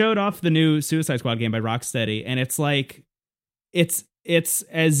happened? They showed off the new Suicide Squad game by Rocksteady, and it's like, it's it's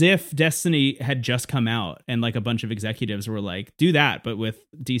as if Destiny had just come out and like a bunch of executives were like, do that, but with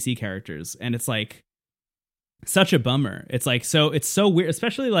DC characters. And it's like such a bummer. It's like, it's so weird,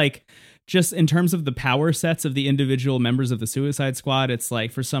 especially like just in terms of the power sets of the individual members of the Suicide Squad. It's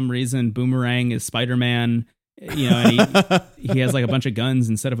like, for some reason, Boomerang is Spider-Man, you know, and he has like a bunch of guns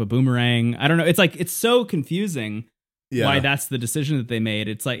instead of a boomerang. I don't know. It's like, it's so confusing. Yeah. Why that's the decision that they made.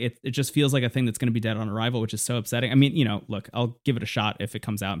 It's like it just feels like a thing that's going to be dead on arrival, which is so upsetting. I mean, you know, look, I'll give it a shot if it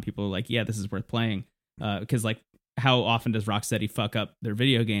comes out and people are like, yeah, this is worth playing. Because like, how often does Rocksteady fuck up their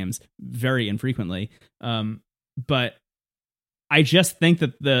video games? Very infrequently. But I just think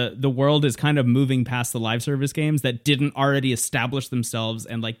that the world is kind of moving past the live service games that didn't already establish themselves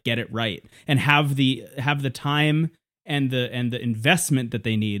and like get it right and have the time and the investment that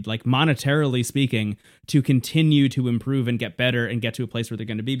they need, like monetarily speaking, to continue to improve and get better and get to a place where they're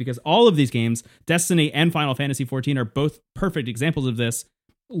going to be. Because all of these games, Destiny and Final Fantasy XIV, are both perfect examples of this,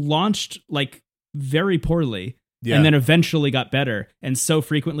 launched like very poorly. Yeah. And then eventually got better. And so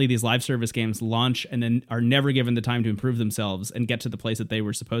frequently these live service games launch and then are never given the time to improve themselves and get to the place that they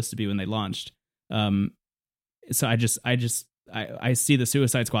were supposed to be when they launched. So I see the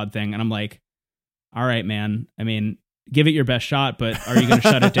Suicide Squad thing and I'm like, all right, man. I mean, give it your best shot, but are you going to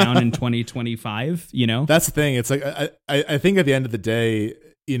shut it down in 2025? You know, that's the thing. It's like, I think at the end of the day,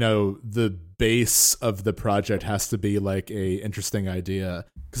 you know, the base of the project has to be like a interesting idea.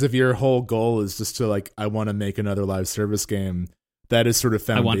 Because if your whole goal is just to like, I want to make another live service game, that is sort of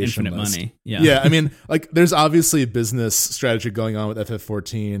foundationless. I want infinite money. Yeah. Yeah. I mean, like there's obviously business strategy going on with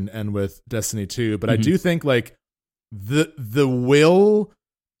FF14 and with Destiny 2, but I do think like the will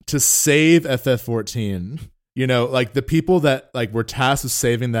to save FF14, you know, like the people that like were tasked with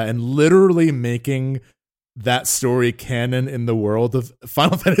saving that and literally making that story canon in the world of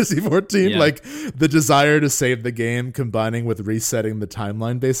Final Fantasy XIV, like the desire to save the game combining with resetting the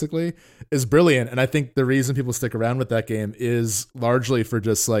timeline basically is brilliant. And I think the reason people stick around with that game is largely for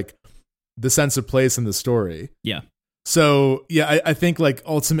just like the sense of place in the story. Yeah. So yeah, I think like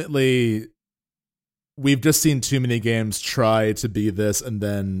ultimately we've just seen too many games try to be this and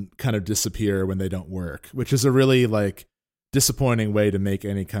then kind of disappear when they don't work, which is a really like disappointing way to make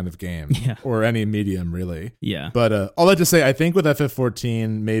any kind of game or any medium really. Yeah. But all that to say, I think with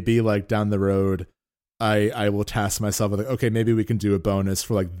FF14, maybe like down the road, I will task myself with like, okay, maybe we can do a bonus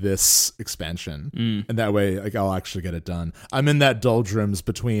for like this expansion. And that way like I'll actually get it done. I'm in that doldrums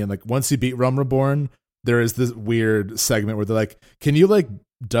between like once you beat Realm Reborn, there is this weird segment where they're like, can you like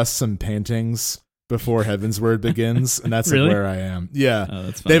dust some paintings before Heavensward begins? And that's really? Like where I am. Yeah. Oh,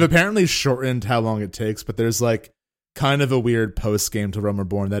 that's funny. They've apparently shortened how long it takes, but there's like kind of a weird post game to Realm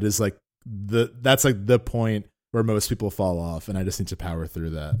Reborn that is like that's like the point where most people fall off, and I just need to power through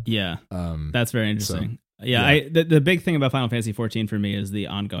that. Yeah, that's very interesting. So, yeah. The big thing about Final Fantasy XIV for me is the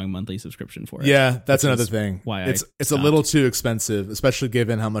ongoing monthly subscription for it. Yeah, that's another thing. Why it's a little too expensive, especially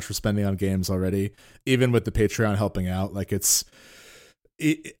given how much we're spending on games already. Even with the Patreon helping out, like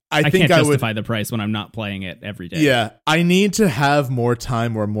I think can't justify the price when I'm not playing it every day. Yeah, I need to have more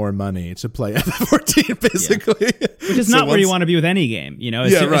time or more money to play FF14, basically. Yeah. Which is not where you want to be with any game. You know,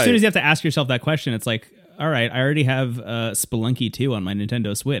 as soon as you have to ask yourself that question, it's like, all right, I already have Spelunky 2 on my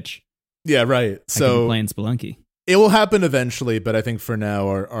Nintendo Switch. Yeah, right. So I can be playing Spelunky. It will happen eventually, but I think for now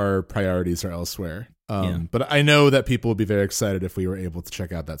our priorities are elsewhere. But I know that people would be very excited if we were able to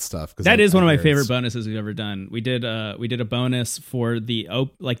check out that stuff. That is one of my favorite bonuses we've ever done. We did a bonus for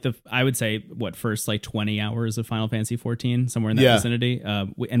I would say first like 20 hours of Final Fantasy 14, somewhere in that vicinity.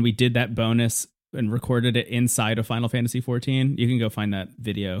 And we did that bonus and recorded it inside of Final Fantasy 14. You can go find that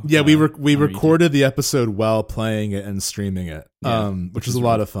video. Yeah, we recorded the episode while playing it and streaming it, which was a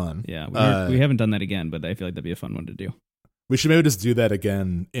lot of fun. Yeah, we haven't done that again, but I feel like that'd be a fun one to do. We should maybe just do that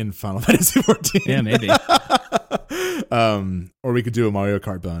again in Final Fantasy 14. Yeah, maybe. Or we could do a Mario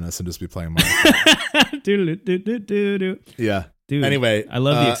Kart bonus and just be playing Mario Kart. Yeah. Dude, anyway, I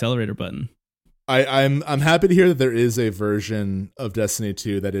love the accelerator button. I'm happy to hear that there is a version of Destiny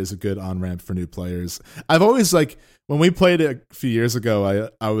 2 that is a good on-ramp for new players. I've always like when we played it a few years ago,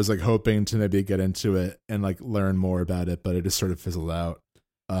 I was like hoping to maybe get into it and like learn more about it, but it just sort of fizzled out.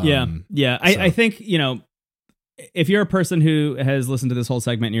 I think, you know, if you're a person who has listened to this whole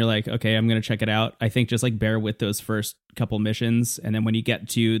segment and you're like, okay, I'm going to check it out, I think just like bear with those first couple missions. And then when you get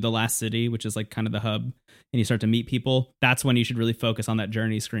to the last city, which is like kind of the hub, and you start to meet people, that's when you should really focus on that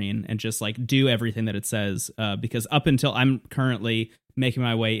journey screen and just like do everything that it says. Because up until I'm currently making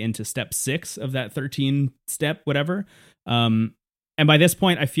my way into step 6 of that 13 step, whatever. And by this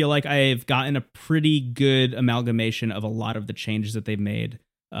point, I feel like I've gotten a pretty good amalgamation of a lot of the changes that they've made.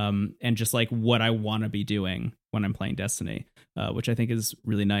 And just like what I want to be doing. when I'm playing Destiny, which I think is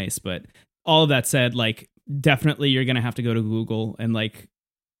really nice. But all of that said, like, definitely you're going to have to go to Google and like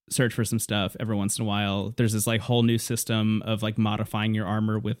search for some stuff every once in a while. There's this like whole new system of like modifying your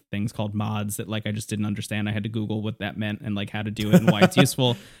armor with things called mods that like I just didn't understand. I had to Google what that meant and like how to do it and why it's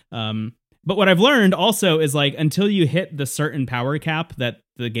useful. But what I've learned also is like until you hit the certain power cap that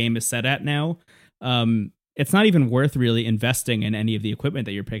the game is set at now, it's not even worth really investing in any of the equipment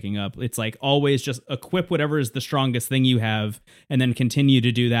that you're picking up. It's like always just equip whatever is the strongest thing you have and then continue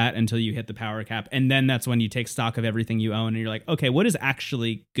to do that until you hit the power cap. And then that's when you take stock of everything you own and you're like, okay, what is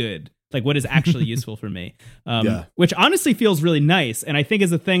actually good? Like what is actually useful for me? Which honestly feels really nice. And I think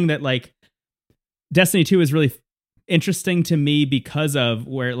is a thing that like Destiny 2 is really interesting to me because of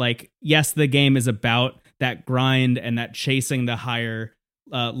where like, yes, the game is about that grind and that chasing the higher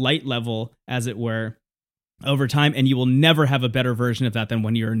light level, as it were, over time, and you will never have a better version of that than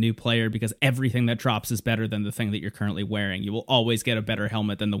when you're a new player because everything that drops is better than the thing that you're currently wearing. You will always get a better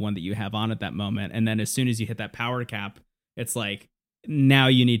helmet than the one that you have on at that moment. And then as soon as you hit that power cap, it's like now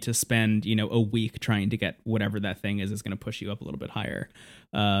you need to spend, you know, a week trying to get whatever that thing is going to push you up a little bit higher.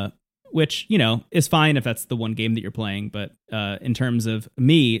 Which, you know, is fine if that's the one game that you're playing. But in terms of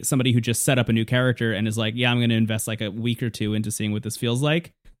me, somebody who just set up a new character and is like, yeah, I'm going to invest like a week or two into seeing what this feels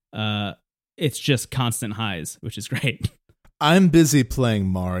like. It's just constant highs, which is great. I'm busy playing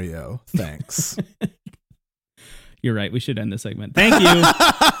Mario. Thanks. You're right. We should end this segment. Thank you,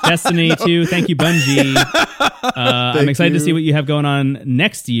 Destiny 2. Thank you, Bungie. I'm excited to see what you have going on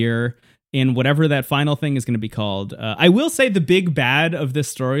next year in whatever that final thing is going to be called. I will say the big bad of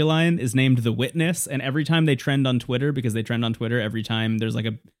this storyline is named The Witness. And every time they trend on Twitter, because they trend on Twitter every time there's like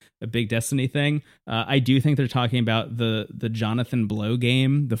a big Destiny thing, I do think they're talking about the Jonathan Blow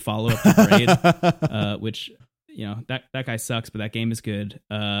game, the follow-up to Braid, which, you know, that guy sucks, but that game is good.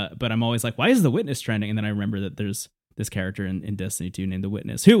 But I'm always like, why is The Witness trending? And then I remember that there's this character in Destiny 2 named The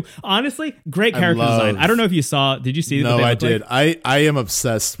Witness, who honestly, great character design. I don't know if you saw, did you see? No, I did. Like? I am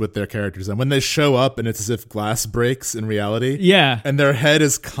obsessed with their character design. When they show up and it's as if glass breaks in reality. Yeah. And their head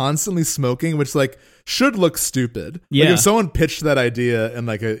is constantly smoking, which like should look stupid. Yeah. Like if someone pitched that idea in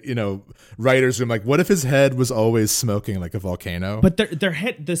like a, you know, writer's room, like what if his head was always smoking like a volcano? But their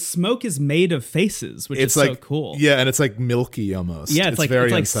head, the smoke is made of faces, which is like, so cool. Yeah, and it's like milky almost. Yeah, it's like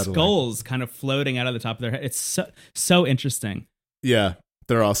very unsettling. Skulls kind of floating out of the top of their head. It's so interesting. Yeah,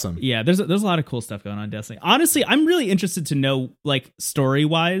 they're awesome. Yeah, there's a lot of cool stuff going on in Destiny. Honestly, I'm really interested to know, like,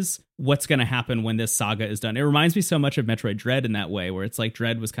 story-wise, what's going to happen when this saga is done. It reminds me so much of Metroid Dread in that way, where it's like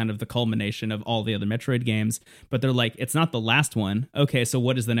Dread was kind of the culmination of all the other Metroid games, but they're like, it's not the last one. Okay, so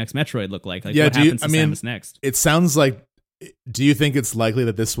what does the next Metroid look like? Like, what happens to Samus next? It sounds like, do you think it's likely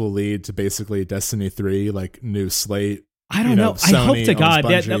that this will lead to basically Destiny 3, like, new slate? I don't know. I hope to God.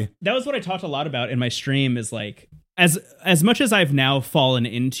 That was what I talked a lot about in my stream, is like, as much as I've now fallen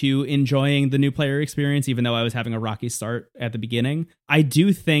into enjoying the new player experience, even though I was having a rocky start at the beginning, I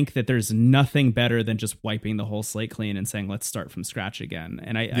do think that there's nothing better than just wiping the whole slate clean and saying, let's start from scratch again.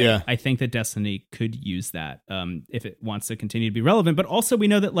 And I think that Destiny could use that if it wants to continue to be relevant. But also we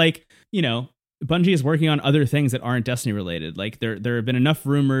know that, like, you know, Bungie is working on other things that aren't Destiny related. Like there have been enough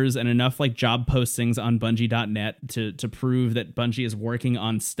rumors and enough like job postings on Bungie.net to prove that Bungie is working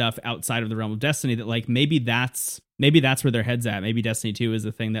on stuff outside of the realm of Destiny, that like maybe that's where their head's at. Maybe Destiny 2 is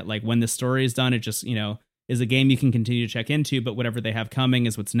the thing that, like, when the story is done, it just, you know, is a game you can continue to check into, but whatever they have coming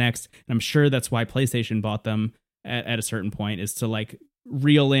is what's next. And I'm sure that's why PlayStation bought them at a certain point, is to like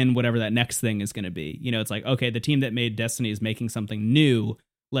reel in whatever that next thing is going to be. You know, it's like, okay, the team that made Destiny is making something new.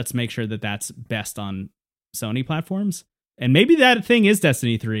 Let's make sure that that's best on Sony platforms. And maybe that thing is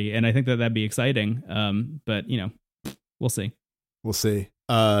Destiny 3, and I think that that'd be exciting. But, you know, we'll see. We'll see.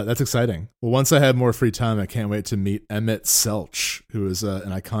 That's exciting. Well, once I have more free time, I can't wait to meet Emmett Selch, who is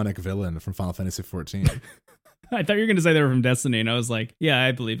an iconic villain from Final Fantasy XIV. I thought you were going to say they were from Destiny, and I was like, yeah,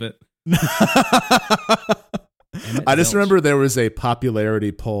 I believe it. I just remember there was a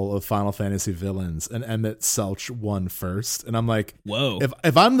popularity poll of Final Fantasy villains, and Emmett Selch won first. And I'm like, whoa.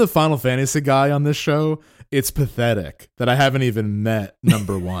 If I'm the Final Fantasy guy on this show, it's pathetic that I haven't even met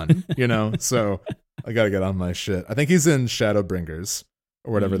number one, you know? So I got to get on my shit. I think he's in Shadowbringers,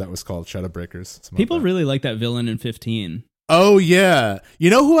 or whatever that was called, Shadowbreakers. People really like that villain in 15. Oh yeah, you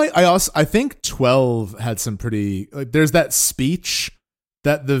know who I think 12 had some pretty, like, there's that speech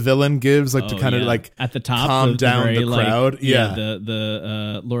that the villain gives, like, to kind of like at the top, calm down the crowd. Like,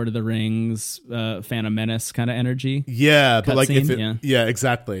 the Lord of the Rings, Phantom Menace kind of energy. Yeah, but like scene, yeah,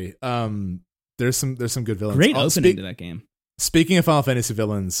 exactly. There's some good villains. Great opening to that game. Speaking of Final Fantasy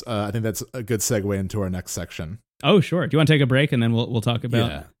villains, I think that's a good segue into our next section. Oh, sure. Do you want to take a break and then we'll talk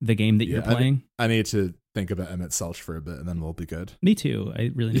about the game that you're playing? I need to think about Emmett Selch for a bit and then we'll be good. Me too.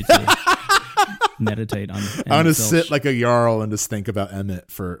 I really need to meditate on Emmett I want to Selch. sit like a Jarl and just think about Emmett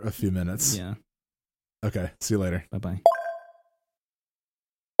for a few minutes. Yeah. Okay. See you later. Bye-bye.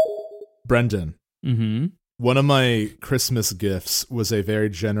 Brendan. Mm-hmm. One of my Christmas gifts was a very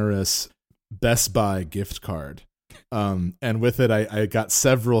generous Best Buy gift card. And with it, I got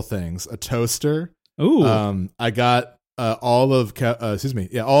several things. A toaster. Ooh. I got all of Cowboy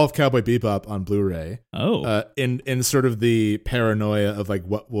Bebop on Blu-ray. Oh. In sort of the paranoia of like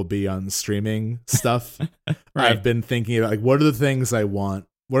what will be on streaming stuff. Right. I've been thinking about like what are the things I want?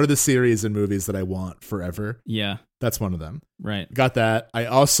 What are the series and movies that I want forever? Yeah. That's one of them. Right. Got that. I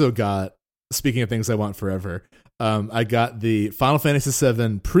also got, speaking of things I want forever, I got the Final Fantasy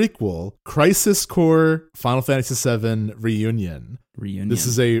VII prequel, Crisis Core Final Fantasy VII Reunion. This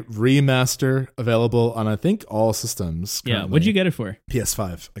is a remaster available on, I think, all systems currently. Yeah, what'd you get it for?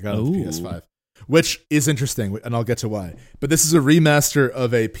 PS5. I got it on PS5, which is interesting, and I'll get to why. But this is a remaster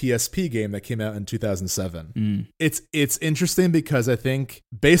of a PSP game that came out in 2007. It's interesting because I think,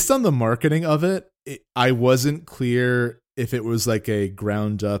 based on the marketing of it, I wasn't clear if it was like a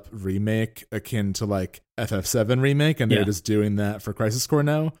ground up remake akin to like FF7 remake, and they're just doing that for Crisis Core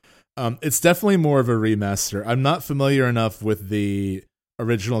now. It's definitely more of a remaster. I'm not familiar enough with the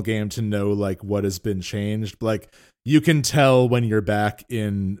original game to know like what has been changed. But, like, you can tell when you're back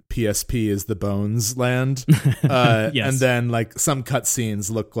in PSP is the Bones land. Yes. And then like some cutscenes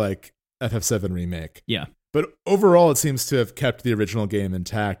look like FF7 remake. Yeah. But overall, it seems to have kept the original game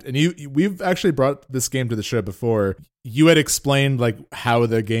intact. And we've actually brought this game to the show before. You had explained like how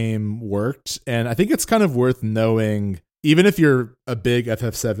the game worked, and I think it's kind of worth knowing. Even if you're a big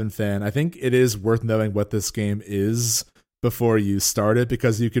FF7 fan, I think it is worth knowing what this game is before you start it,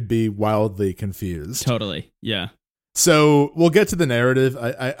 because you could be wildly confused. Totally, yeah. So we'll get to the narrative.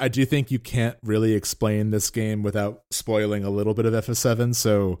 I do think you can't really explain this game without spoiling a little bit of FF7,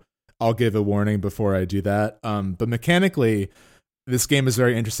 so I'll give a warning before I do that. But mechanically, this game is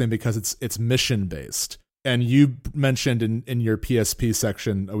very interesting because it's mission based. And you mentioned in your PSP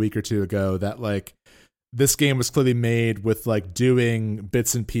section a week or two ago that like this game was clearly made with like doing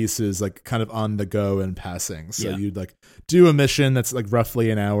bits and pieces like kind of on the go and passing. So you'd like do a mission that's like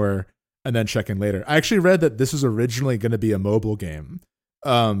roughly an hour and then check in later. I actually read that this was originally going to be a mobile game.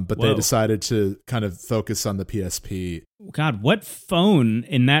 But they decided to kind of focus on the PSP. God, what phone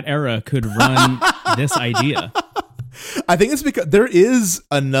in that era could run this idea? I think it's because there is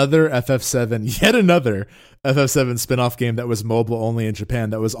another FF7, yet another FF7 spin-off game that was mobile only in Japan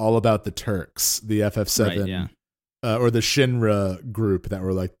that was all about the Turks, the FF7, or the Shinra group that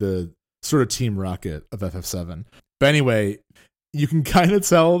were like the sort of Team Rocket of FF7. But anyway, you can kind of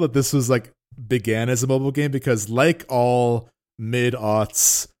tell that this was like began as a mobile game because like all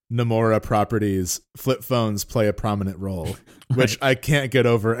mid-aughts Nomura properties, flip phones play a prominent role, which I can't get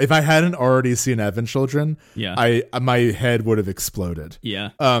over. If I hadn't already seen Advent Children, my head would have exploded. Yeah.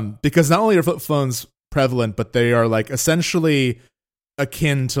 Because not only are flip phones prevalent, but they are like essentially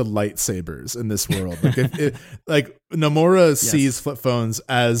akin to lightsabers in this world. Like Nomura sees flip phones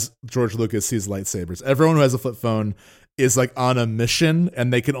as George Lucas sees lightsabers. Everyone who has a flip phone is like on a mission,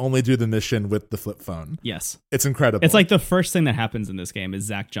 and they can only do the mission with the flip phone. Yes. It's incredible. It's like the first thing that happens in this game is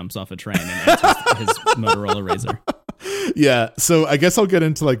Zack jumps off a train and answers his Motorola Razr. Yeah, so I guess I'll get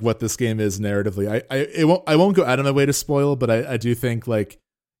into like what this game is narratively. I won't go out of my way to spoil, but I do think like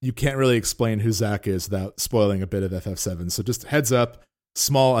you can't really explain who Zack is without spoiling a bit of FF7. So just heads up,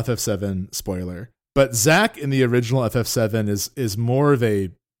 small FF7 spoiler. But Zack in the original FF7 is more of a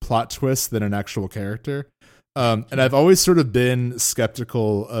plot twist than an actual character. And I've always sort of been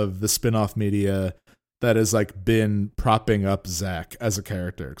skeptical of the spin-off media that has like been propping up Zack as a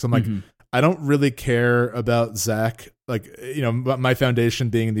character. Because I'm like, I don't really care about Zack. Like, you know, my foundation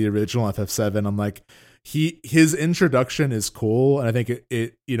being the original FF7, I'm like, his introduction is cool, and I think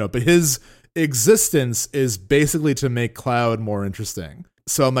it you know, but his existence is basically to make Cloud more interesting.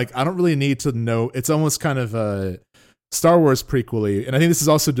 So I'm like, I don't really need to know. It's almost kind of a Star Wars prequel-y, and I think this is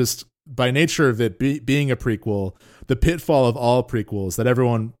also just by nature of it being a prequel, the pitfall of all prequels that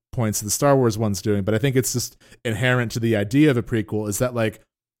everyone points to the Star Wars ones doing, but I think it's just inherent to the idea of a prequel is that like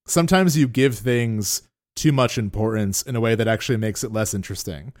sometimes you give things too much importance in a way that actually makes it less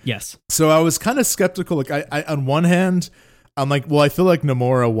interesting. Yes. So I was kind of skeptical. Like I on one hand, I'm like, well, I feel like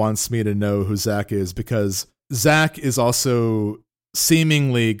Nomura wants me to know who Zack is because Zack is also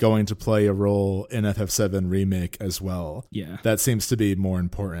seemingly going to play a role in FF7 remake as well. Yeah. That seems to be more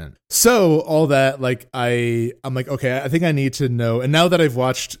important. So all that, like, I'm like, okay, I think I need to know. And now that I've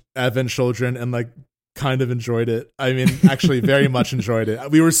watched Advent Children and like kind of enjoyed it. I mean, actually very much enjoyed it.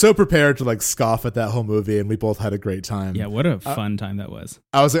 We were so prepared to like scoff at that whole movie, and we both had a great time. Yeah, what a fun time that was.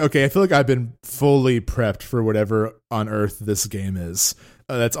 I was like, okay, I feel like I've been fully prepped for whatever on earth this game is.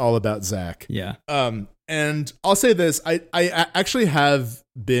 That's all about Zack. Yeah. And I'll say this, I actually have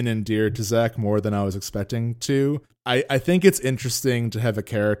been endeared to Zack more than I was expecting to. I think it's interesting to have a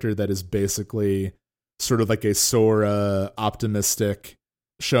character that is basically sort of like a Sora optimistic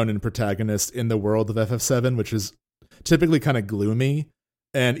shonen protagonist in the world of FF7, which is typically kind of gloomy.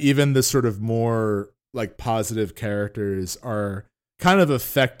 And even the sort of more like positive characters are kind of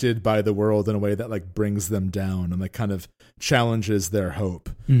affected by the world in a way that like brings them down and like kind of challenges their hope.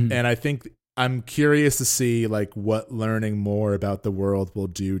 Mm-hmm. And I think I'm curious to see like what learning more about the world will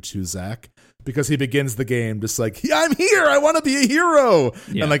do to Zack, because he begins the game just like, I'm here, I want to be a hero.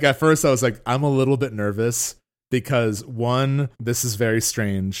 Yeah. And like at first I was like, I'm a little bit nervous because one, this is very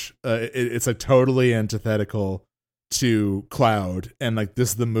strange. It's like totally antithetical to Cloud, and like this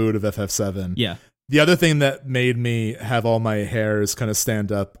is the mood of FF7. Yeah. The other thing that made me have all my hairs kind of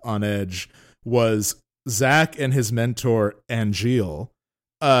stand up on edge was Zack and his mentor Angeal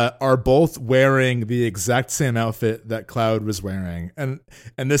are both wearing the exact same outfit that Cloud was wearing. And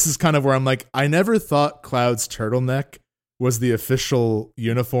this is kind of where I'm like, I never thought Cloud's turtleneck was the official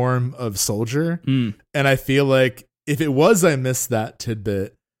uniform of Soldier. And I feel like if it was, I missed that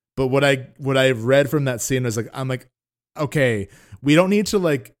tidbit. But what I read from that scene was like, I'm like, okay, we don't need to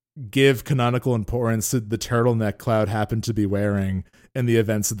like give canonical importance to the turtleneck Cloud happened to be wearing in the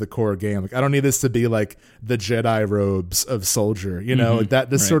events of the core game. Like, I don't need this to be like the Jedi robes of Soldier, you know, like that.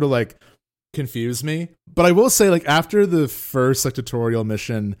 This sort of like confused me. But I will say, like, after the first like tutorial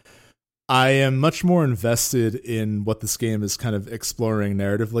mission, I am much more invested in what this game is kind of exploring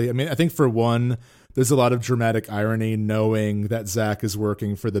narratively. I mean, I think for one, there's a lot of dramatic irony knowing that Zack is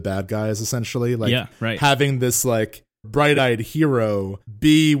working for the bad guys, essentially. Like, having this like bright-eyed hero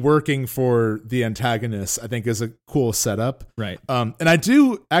be working for the antagonist, I think is a cool setup. Right. And I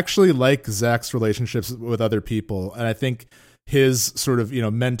do actually like Zack's relationships with other people. And I think his sort of, you know,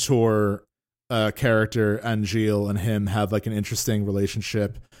 mentor character, Angeal, and him have like an interesting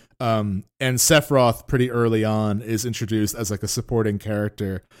relationship. And Sephiroth pretty early on is introduced as like a supporting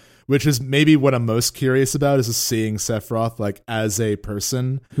character, which is maybe what I'm most curious about, is just seeing Sephiroth like as a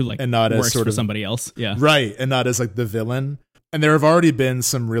person who like and not works as sort for of somebody else. Yeah. Right. And not as like the villain. And there have already been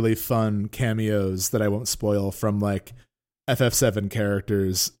some really fun cameos that I won't spoil from like FF7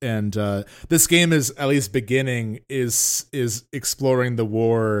 characters. And this game is, at least beginning, is exploring the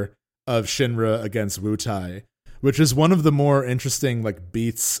war of Shinra against Wutai, which is one of the more interesting like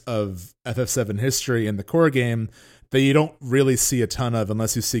beats of FF7 history in the core game that you don't really see a ton of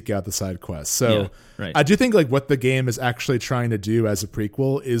unless you seek out the side quests. So I do think like what the game is actually trying to do as a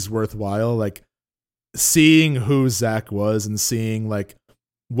prequel is worthwhile. Like seeing who Zack was and seeing like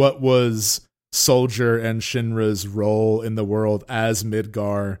what was Soldier and Shinra's role in the world as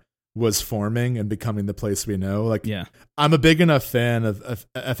Midgar was forming and becoming the place we know. Like, I'm a big enough fan of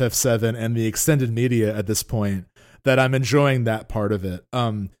FF7 and the extended media at this point that I'm enjoying that part of it.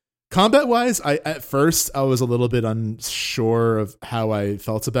 Combat wise, at first I was a little bit unsure of how I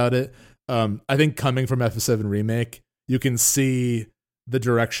felt about it. I think coming from FF7 Remake, you can see the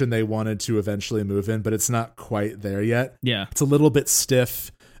direction they wanted to eventually move in, but it's not quite there yet. Yeah. It's a little bit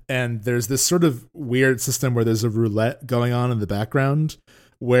stiff, and there's this sort of weird system where there's a roulette going on in the background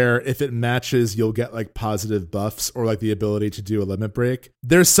where if it matches, you'll get like positive buffs or like the ability to do a limit break.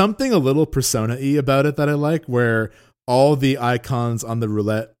 There's something a little Persona-y about it that I like, where all the icons on the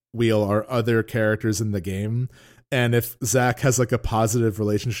roulette wheel are other characters in the game, and if Zack has like a positive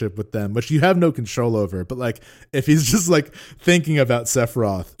relationship with them, which you have no control over, but like if he's just like thinking about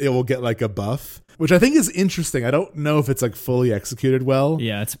Sephiroth, it will get like a buff, which I think is interesting. I don't know if it's like fully executed well.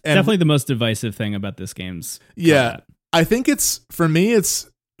 Yeah, it's definitely the most divisive thing about this game's combat. I think it's, for me, it's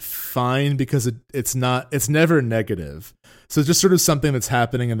fine because it's never negative. So it's just sort of something that's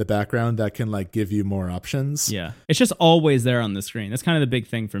happening in the background that can like give you more options. Yeah. It's just always there on the screen. That's kind of the big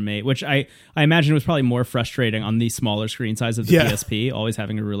thing for me, which I imagine was probably more frustrating on the smaller screen size of the PSP, always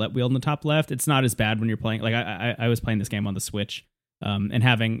having a roulette wheel in the top left. It's not as bad when you're playing, like I was playing this game on the Switch, and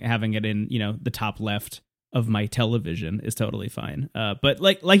having it in, you know, the top left of my television is totally fine. But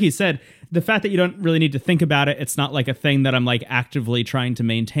like you said, the fact that you don't really need to think about it, it's not like a thing that I'm like actively trying to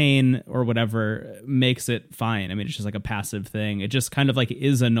maintain or whatever, makes it fine. I mean, it's just like a passive thing. It just kind of like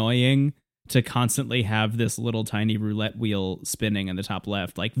is annoying to constantly have this little tiny roulette wheel spinning in the top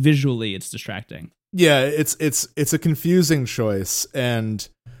left. Like visually, it's distracting. Yeah, it's a confusing choice, and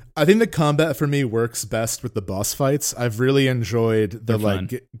I think the combat for me works best with the boss fights. I've really enjoyed the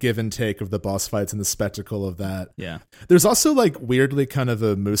like give and take of the boss fights and the spectacle of that. Yeah. There's also like weirdly kind of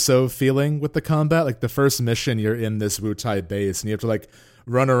a Musou feeling with the combat. Like the first mission, you're in this Wutai base and you have to like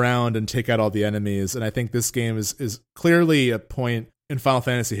run around and take out all the enemies. And I think this game is clearly a point in Final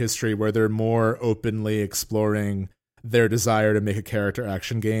Fantasy history where they're more openly exploring their desire to make a character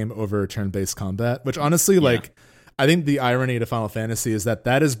action game over turn-based combat, which honestly, like, I think the irony to Final Fantasy is that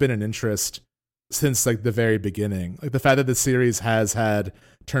has been an interest since like the very beginning. Like the fact that the series has had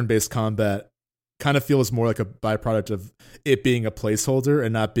turn-based combat kind of feels more like a byproduct of it being a placeholder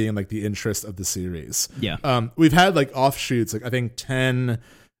and not being like the interest of the series. Yeah. We've had like offshoots, like I think 10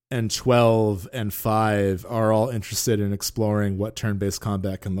 and 12 and 5 are all interested in exploring what turn-based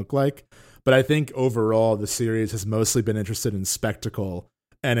combat can look like. But I think overall the series has mostly been interested in spectacle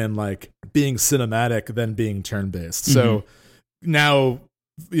and in like being cinematic than being turn-based. Mm-hmm. So now,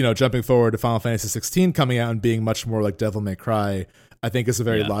 you know, jumping forward to Final Fantasy 16 coming out and being much more like Devil May Cry, I think is a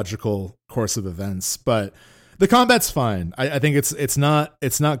very logical course of events. But the combat's fine. I think it's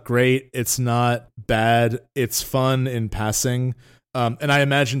not great. It's not bad. It's fun in passing. And I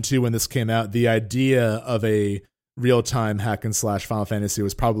imagine too, when this came out, the idea of a real-time hack and slash Final Fantasy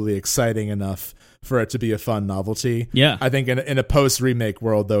was probably exciting enough for it to be a fun novelty. Yeah. I think in a post-remake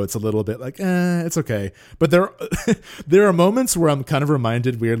world, though, it's a little bit like, it's okay. But there are moments where I'm kind of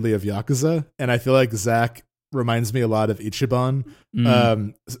reminded weirdly of Yakuza, and I feel like Zack reminds me a lot of Ichiban.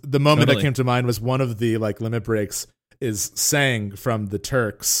 The moment that came to mind was one of the like limit breaks is Sang from the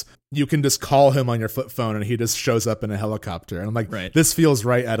Turks. You can just call him on your flip phone and he just shows up in a helicopter. And I'm like, this feels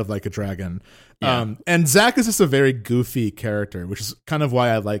right out of Like a Dragon. Yeah. And Zack is just a very goofy character, which is kind of why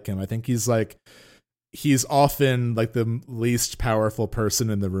I like him. I think he's often like the least powerful person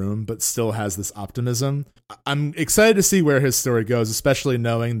in the room, but still has this optimism. I'm excited to see where his story goes, especially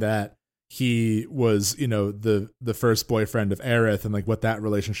knowing that he was, you know, the first boyfriend of Aerith and like what that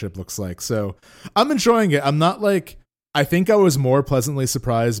relationship looks like. So I'm enjoying it. I'm not like, I think I was more pleasantly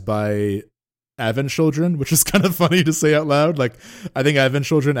surprised by Advent Children, which is kind of funny to say out loud. Like, I think Advent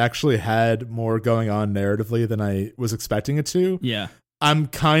Children actually had more going on narratively than I was expecting it to. Yeah. I'm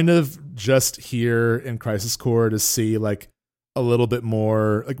kind of just here in Crisis Core to see like a little bit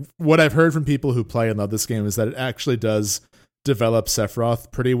more. Like what I've heard from people who play and love this game is that it actually does develop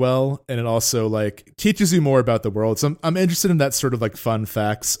Sephiroth pretty well, and it also like teaches you more about the world. So I'm interested in that sort of like fun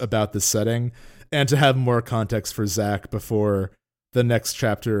facts about the setting, and to have more context for Zack before the next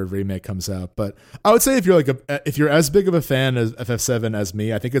chapter of Remake comes out. But I would say if you're as big of a fan of FF7 as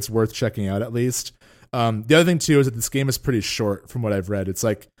me, I think it's worth checking out at least. The other thing too is that this game is pretty short from what I've read. It's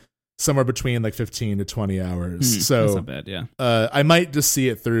like somewhere between like 15 to 20 hours. So that's not bad, yeah. I might just see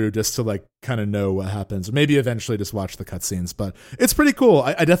it through just to like kind of know what happens, or maybe eventually just watch the cutscenes. But it's pretty cool.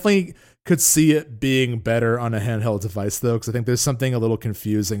 I definitely could see it being better on a handheld device though, because I think there's something a little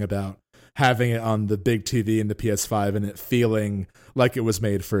confusing about having it on the big TV and the PS5 and it feeling like it was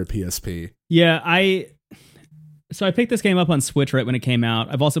made for a PSP. Yeah, I picked this game up on Switch right when it came out.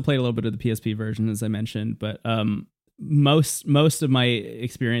 I've also played a little bit of the PSP version, as I mentioned, but most of my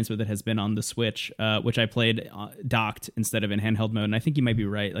experience with it has been on the Switch, which I played docked instead of in handheld mode. And I think you might be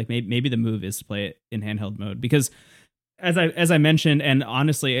right. Like maybe the move is to play it in handheld mode, because as I mentioned, and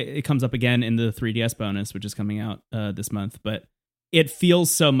honestly, it comes up again in the 3DS bonus, which is coming out this month, but it feels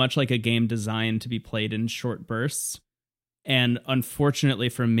so much like a game designed to be played in short bursts. And unfortunately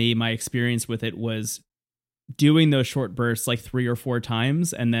for me, my experience with it was doing those short bursts like 3 or 4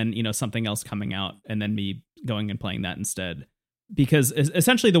 times, and then, you know, something else coming out, and then me going and playing that instead. Because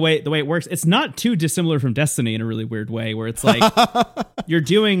essentially the way it works, it's not too dissimilar from Destiny in a really weird way, where it's like you're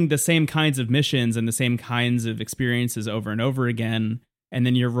doing the same kinds of missions and the same kinds of experiences over and over again, and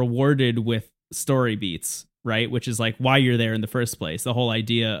then you're rewarded with story beats, right? Which is like why you're there in the first place. The whole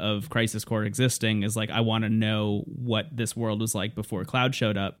idea of Crisis Core existing is like, I want to know what this world was like before Cloud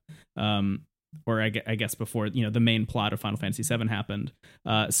showed up. Or I guess before, you know, the main plot of Final Fantasy VII happened.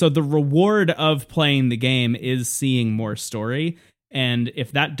 So the reward of playing the game is seeing more story. And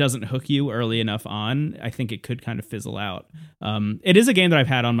if that doesn't hook you early enough on, I think it could kind of fizzle out. It is a game that I've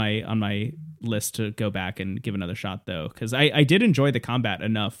had on my list to go back and give another shot, though, because I did enjoy the combat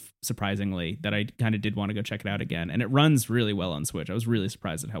enough, surprisingly, that I kind of did want to go check it out again. And it runs really well on Switch. I was really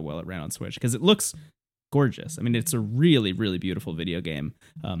surprised at how well it ran on Switch, because it looks gorgeous. I mean, it's a really, really beautiful video game,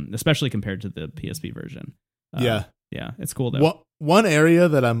 especially compared to the PSP version. Yeah, it's cool though. One area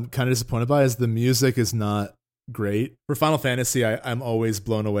that I'm kind of disappointed by is the music is not great. For Final Fantasy, I'm always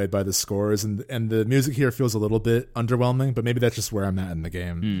blown away by the scores, and the music here feels a little bit underwhelming, but maybe that's just where I'm at in the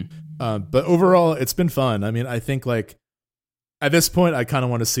game. But overall, it's been fun. I mean, I think like At this point, I kind of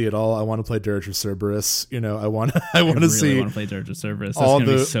want to see it all. I want to play Dirge of Cerberus. You know, I want to really see. Want to play Dirge of Cerberus. That's going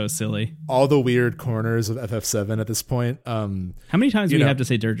to be so silly. All the weird corners of FF7 at this point. How many times do we have to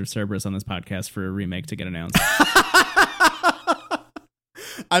say Dirge of Cerberus on this podcast for a remake to get announced?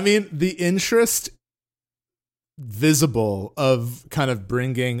 I mean, the interest visible of kind of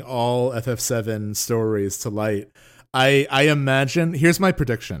bringing all FF7 stories to light. I imagine. Here's my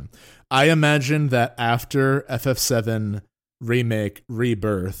prediction. I imagine that after FF7 Remake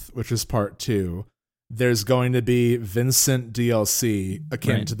Rebirth, which is part 2, there's going to be Vincent DLC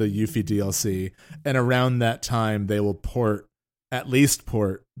akin to the Yuffie DLC, and around that time they will at least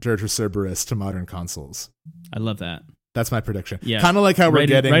port Dirge of Cerberus to modern consoles. I love that. That's my prediction. Yeah, kind of like how we're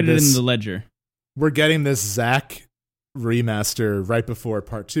getting write this it in the ledger. We're getting this Zack remaster right before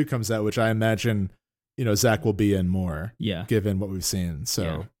part 2 comes out, which I imagine, you know, Zack will be in more. Yeah, given what we've seen.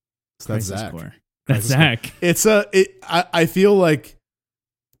 So that's Zack. That's Zack. I feel like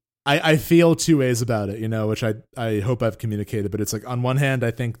I feel two ways about it, you know, which I hope I've communicated, but it's like, on one hand,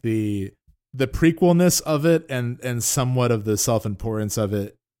 I think the prequelness of it and somewhat of the self-importance of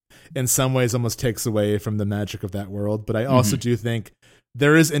it in some ways almost takes away from the magic of that world. But I also do think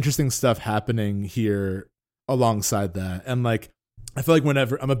there is interesting stuff happening here alongside that. And like, I feel like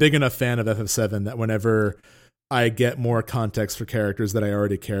whenever I'm a big enough fan of FF7 that whenever I get more context for characters that I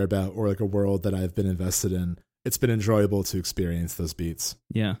already care about, or like a world that I've been invested in, it's been enjoyable to experience those beats.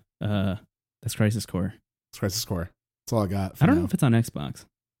 Yeah. That's Crisis Core. It's Crisis Core. That's all I got. I don't know if it's on Xbox.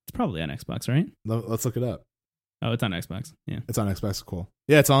 It's probably on Xbox, right? Let's look it up. Oh, it's on Xbox. Yeah. It's on Xbox. Cool.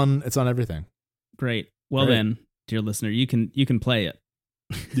 Yeah, it's on everything. Great. Well then, dear listener, you can play it.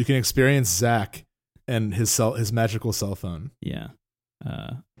 You can experience Zack and his magical cell phone. Yeah.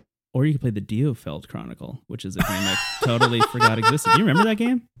 Or you can play the Diofeld Chronicle, which is a game I totally forgot existed. Do you remember that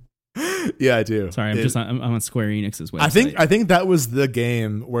game? Yeah, I do. Sorry, I'm on Square Enix's website. I think that was the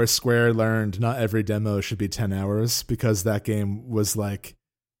game where Square learned not every demo should be 10 hours, because that game was like,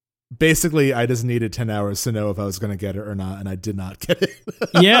 basically I just needed 10 hours to know if I was going to get it or not, and I did not get it.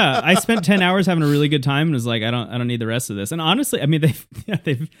 Yeah, I spent 10 hours having a really good time and was like, I don't need the rest of this. And honestly, I mean, I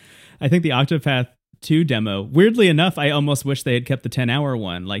think the Octopath 2 demo, weirdly enough, I almost wish they had kept the 10-hour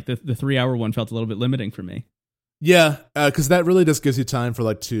one. Like the 3-hour one felt a little bit limiting for me. Yeah, because that really just gives you time for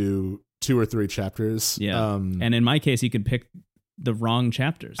like two or three chapters. Yeah, and in my case, you could pick the wrong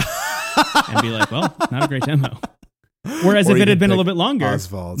chapters and be like, well, not a great demo. Whereas if it had been a little bit longer,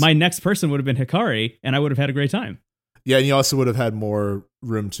 Oswald. My next person would have been Hikari, and I would have had a great time. Yeah, and you also would have had more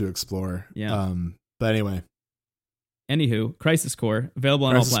room to explore. Yeah. But anyway. Anywho, Crisis Core, available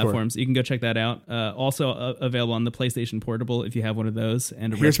on all platforms. You can go check that out. Also available on the PlayStation Portable if you have one of those.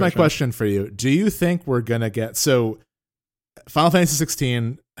 And here's my question for you. Do you think we're going to get... So, Final Fantasy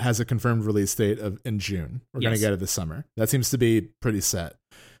 16 has a confirmed release date in June. We're going to get it this summer. That seems to be pretty set.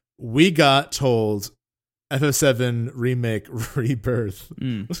 We got told FF7 Remake Rebirth.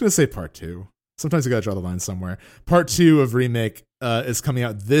 I was going to say Part 2. Sometimes you got to draw the line somewhere. Part 2 of Remake is coming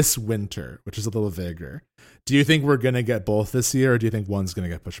out this winter, which is a little vaguer. Do you think we're going to get both this year, or do you think one's going to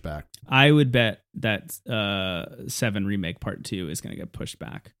get pushed back? I would bet that 7 Remake Part 2 is going to get pushed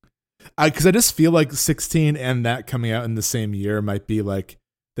back. Because I just feel like 16 and that coming out in the same year might be like,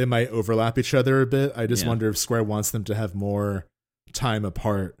 they might overlap each other a bit. I just wonder if Square wants them to have more time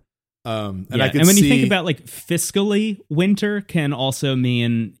apart. And when you think about like fiscally, winter can also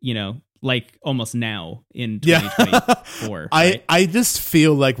mean, you know, like almost now in 2024. Right? I just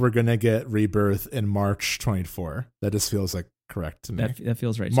feel like we're going to get Rebirth in March 24. That just feels like correct to me. That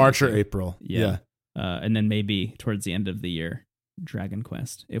feels right. March or April. Yeah. And then maybe towards the end of the year, Dragon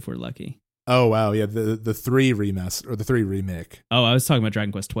Quest, if we're lucky. Oh, wow. Yeah. The 3 remaster or the 3 remake. Oh, I was talking about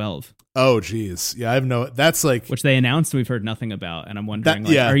Dragon Quest 12. Oh, geez. Yeah. that's like. Which they announced we've heard nothing about. And I'm wondering,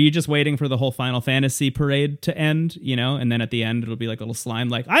 are you just waiting for the whole Final Fantasy parade to end, you know? And then at the end, it'll be like a little slime,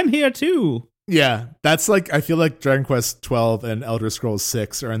 like, I'm here too. Yeah. That's like, I feel like Dragon Quest 12 and Elder Scrolls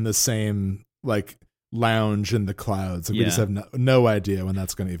 6 are in the same, like, lounge in the clouds. Like, we just have no idea when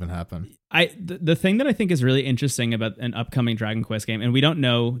that's going to even happen. The thing that I think is really interesting about an upcoming Dragon Quest game, and we don't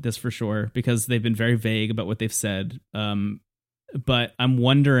know this for sure because they've been very vague about what they've said, but I'm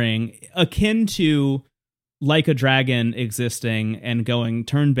wondering, akin to Like a Dragon existing and going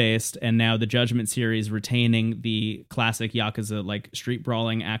turn-based, and now the Judgment series retaining the classic Yakuza like street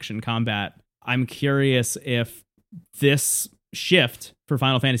brawling action combat, I'm curious if this shift for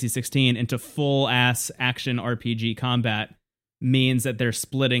Final Fantasy 16 into full-ass action RPG combat means that they're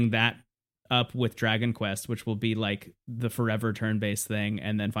splitting that up with Dragon Quest, which will be like the forever turn-based thing,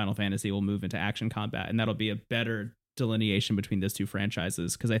 and then Final Fantasy will move into action combat, and that'll be a better delineation between those two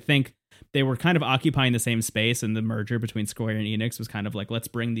franchises, because I think they were kind of occupying the same space, and the merger between Square and Enix was kind of like, let's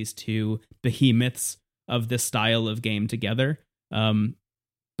bring these two behemoths of this style of game together.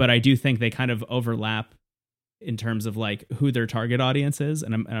 But I do think they kind of overlap in terms of like who their target audience is,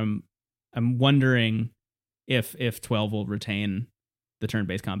 and I'm wondering if 12 will retain the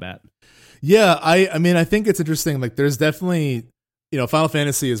turn-based combat. Yeah, I mean, I think it's interesting. Like, there's definitely, Final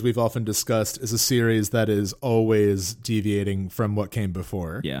Fantasy, as we've often discussed, is a series that is always deviating from what came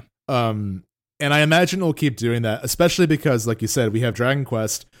before. Yeah. And I imagine it'll keep doing that, especially because, like you said, we have Dragon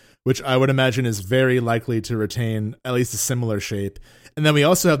Quest, which I would imagine is very likely to retain at least a similar shape. And then we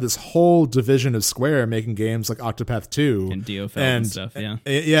also have this whole division of Square making games like Octopath 2 and DioFell and stuff. Yeah.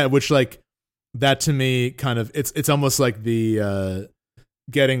 Yeah, which, like, that to me kind of, it's almost like the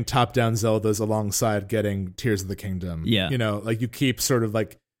getting top-down Zeldas alongside getting Tears of the Kingdom. Yeah. Like, you keep sort of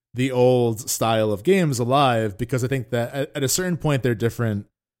like the old style of games alive, because I think that at a certain point they're different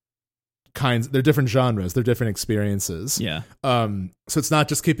they're different genres, they're different experiences. Yeah. So it's not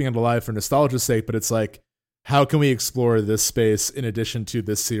just keeping it alive for nostalgia's sake, but it's like, how can we explore this space in addition to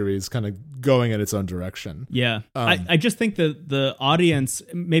this series kind of going in its own direction? Yeah. I just think the audience,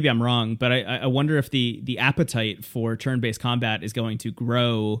 maybe I'm wrong, but I wonder if the appetite for turn-based combat is going to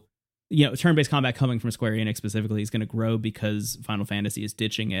grow. Turn-based combat coming from Square Enix specifically is going to grow because Final Fantasy is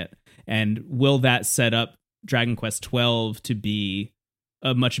ditching it. And will that set up Dragon Quest 12 to be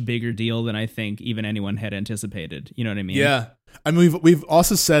a much bigger deal than I think even anyone had anticipated? You know what I mean? Yeah. I mean, we've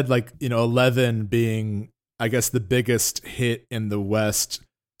also said, like, 11 being, I guess, the biggest hit in the West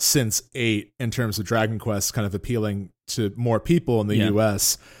since 8 in terms of Dragon Quest kind of appealing to more people in the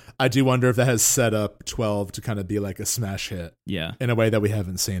US. I do wonder if that has set up 12 to kind of be like a smash hit. Yeah. In a way that we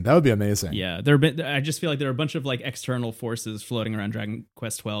haven't seen. That would be amazing. Yeah. I just feel like there are a bunch of like external forces floating around Dragon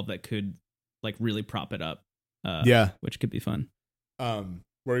Quest 12 that could like really prop it up. Which could be fun. What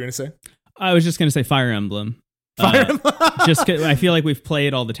were you going to say? I was just going to say Fire Emblem. Just I feel like we've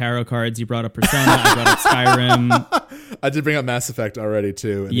played all the tarot cards. You brought up Persona. I brought up Skyrim. I did bring up Mass Effect already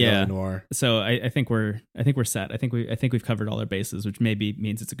too. Yeah. Noir. So I think we're set. I think we've covered all our bases, which maybe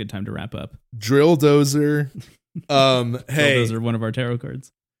means it's a good time to wrap up. Drill Dozer. Hey, Drill Dozer, one of our tarot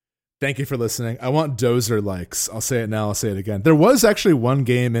cards. Thank you for listening. I want Dozer likes. I'll say it now. I'll say it again. There was actually one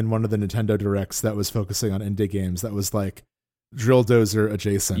game in one of the Nintendo Directs that was focusing on indie games that was like Drill Dozer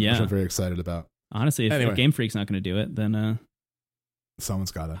adjacent, which I'm very excited about. Honestly, if Game Freak's not going to do it, then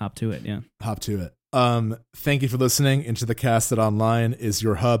someone's got to hop to it. Yeah, hop to it. Thank you for listening. Into the Cast Online is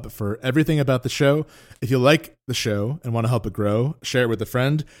your hub for everything about the show. If you like the show and want to help it grow, share it with a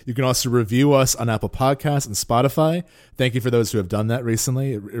friend. You can also review us on Apple Podcasts and Spotify. Thank you for those who have done that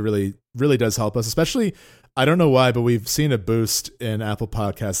recently. It really, really does help us. Especially, I don't know why, but we've seen a boost in Apple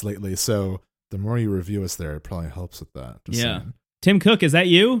Podcasts lately. So the more you review us there, it probably helps with that. Just saying. Tim Cook, is that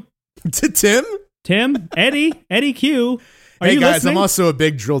you? Tim? Eddie Q. Are hey you guys, listening? I'm also a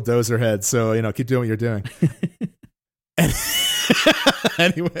big Drill Dozer head, so keep doing what you're doing.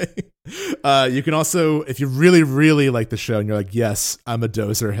 Anyway, you can also, if you really, really like the show and you're like, yes, I'm a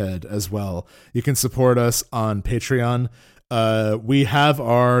Dozer head as well, you can support us on Patreon. We have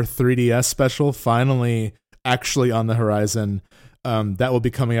our 3DS special finally actually on the horizon. That will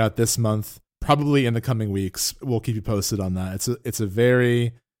be coming out this month, probably in the coming weeks. We'll keep you posted on that. It's a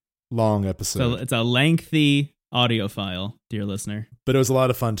very long episode. So it's a lengthy audio file, dear listener. But it was a lot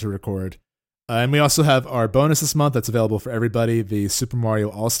of fun to record. And we also have our bonus this month that's available for everybody, the Super Mario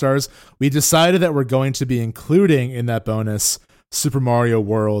All-Stars. We decided that we're going to be including in that bonus Super Mario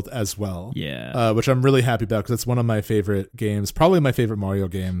World as well. Yeah. Which I'm really happy about because it's one of my favorite games, probably my favorite Mario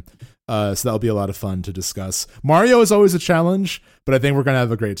game. So that'll be a lot of fun to discuss. Mario is always a challenge, but I think we're going to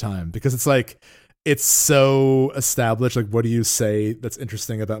have a great time because it's like, it's so established. Like, what do you say that's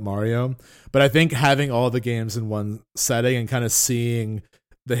interesting about Mario? But I think having all the games in one setting and kind of seeing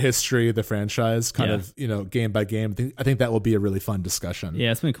the history of the franchise kind of, game by game, I think that will be a really fun discussion. Yeah,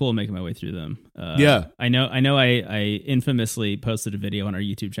 it's been cool making my way through them. Yeah. I know I infamously posted a video on our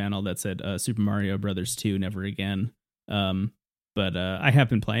YouTube channel that said Super Mario Brothers 2 Never Again. But I have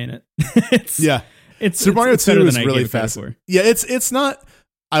been playing it. It's Super Mario 2 is really fast. Yeah, it's not,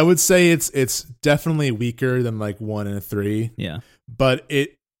 I would say it's definitely weaker than like 1 and 3. Yeah. But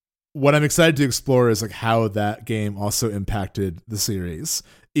what I'm excited to explore is like how that game also impacted the series,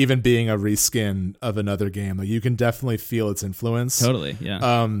 even being a reskin of another game. Like you can definitely feel its influence. Totally,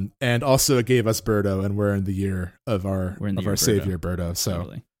 yeah. And also it gave us Birdo, and we're in the year of our savior Birdo. So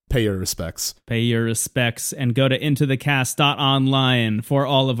totally. Pay your respects. Pay your respects and go to intothecast.online for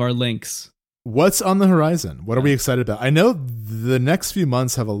all of our links. What's on the horizon? What are we excited about? I know the next few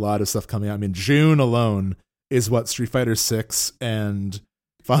months have a lot of stuff coming out. I mean, June alone is what Street Fighter 6 and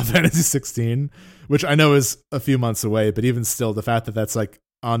Final Fantasy 16, which I know is a few months away, but even still, the fact that that's like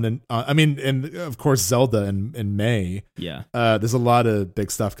and of course Zelda in May. Yeah. There's a lot of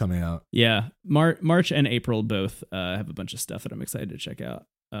big stuff coming out. Yeah. March and April both have a bunch of stuff that I'm excited to check out.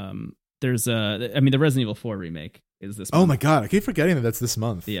 There's the Resident Evil 4 remake is this month. Oh my god, I keep forgetting that that's this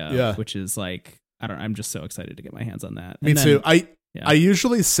month. Yeah. Which is like, I'm just so excited to get my hands on that. Me too. I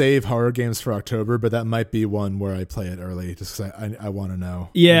usually save horror games for October, but that might be one where I play it early just because I want to know.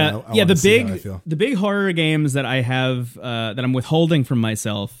 Yeah, the big horror games that I have that I'm withholding from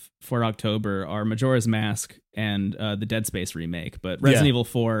myself for October are Majora's Mask and the Dead Space remake. But Resident Evil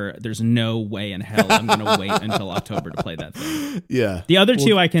 4, there's no way in hell I'm going to wait until October to play that thing. Yeah. The other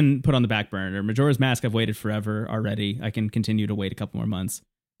two I can put on the back burner. Majora's Mask, I've waited forever already. I can continue to wait a couple more months.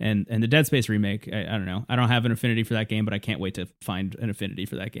 And the Dead Space remake, I don't know. I don't have an affinity for that game, but I can't wait to find an affinity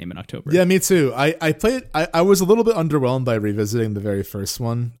for that game in October. Yeah, me too. I played. I was a little bit underwhelmed by revisiting the very first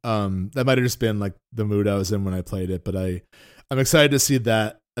one. That might have just been like the mood I was in when I played it, but I'm excited to see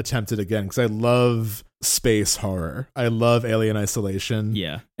that attempted again because I love space horror. I love Alien Isolation.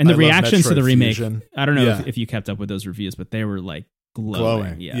 Yeah, and the reactions to the remake. Fusion. I don't know if you kept up with those reviews, but they were like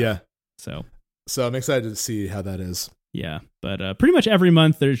glowing. Yeah. So I'm excited to see how that is. Yeah, but pretty much every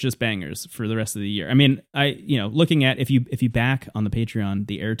month there's just bangers for the rest of the year. I mean, looking at if you back on the Patreon,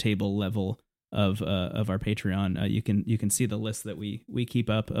 the Airtable level of our Patreon, you can see the list that we keep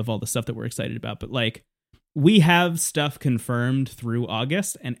up of all the stuff that we're excited about. But like, we have stuff confirmed through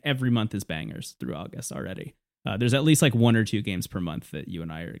August, and every month is bangers through August already. There's at least like 1 or 2 games per month that you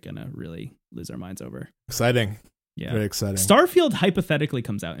and I are gonna really lose our minds over. Exciting. Yeah, very exciting. Starfield hypothetically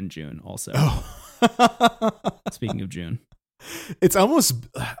comes out in June also. Oh. Speaking of June, it's almost,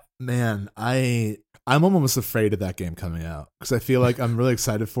 man, I'm almost afraid of that game coming out because I feel like I'm really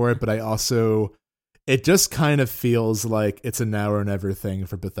excited for it, but it just kind of feels like it's a now or never thing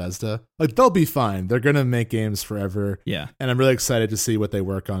for Bethesda. Like, they'll be fine. They're going to make games forever. Yeah. And I'm really excited to see what they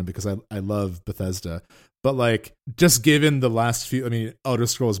work on because I love Bethesda. But like, just given the last few, Elder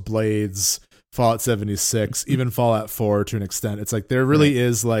Scrolls Blades, Fallout 76, even Fallout 4 to an extent, it's like there really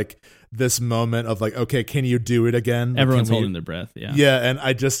is like this moment of like, okay, can you do it again? Everyone's holding their breath. Yeah. Yeah. And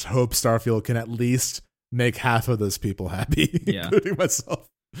I just hope Starfield can at least make half of those people happy, including myself.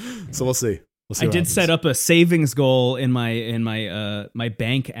 So we'll see. I did set up a savings goal in my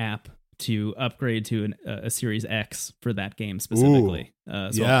bank app to upgrade to a Series X for that game specifically.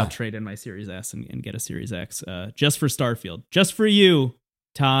 I'll trade in my Series S and get a Series X just for Starfield. Just for you,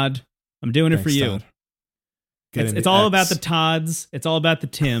 Todd. I'm doing it for you. Todd. It's all about the Todds. It's all about the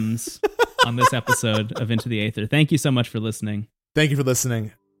Tims on this episode of Into the Aether. Thank you so much for listening. Thank you for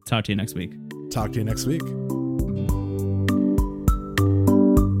listening. Talk to you next week. Talk to you next week.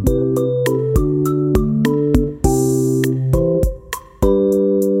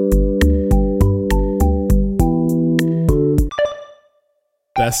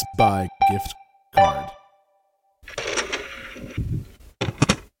 Best Buy gift card.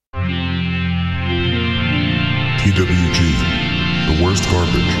 TWG, the worst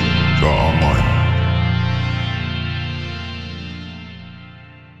garbage. Online.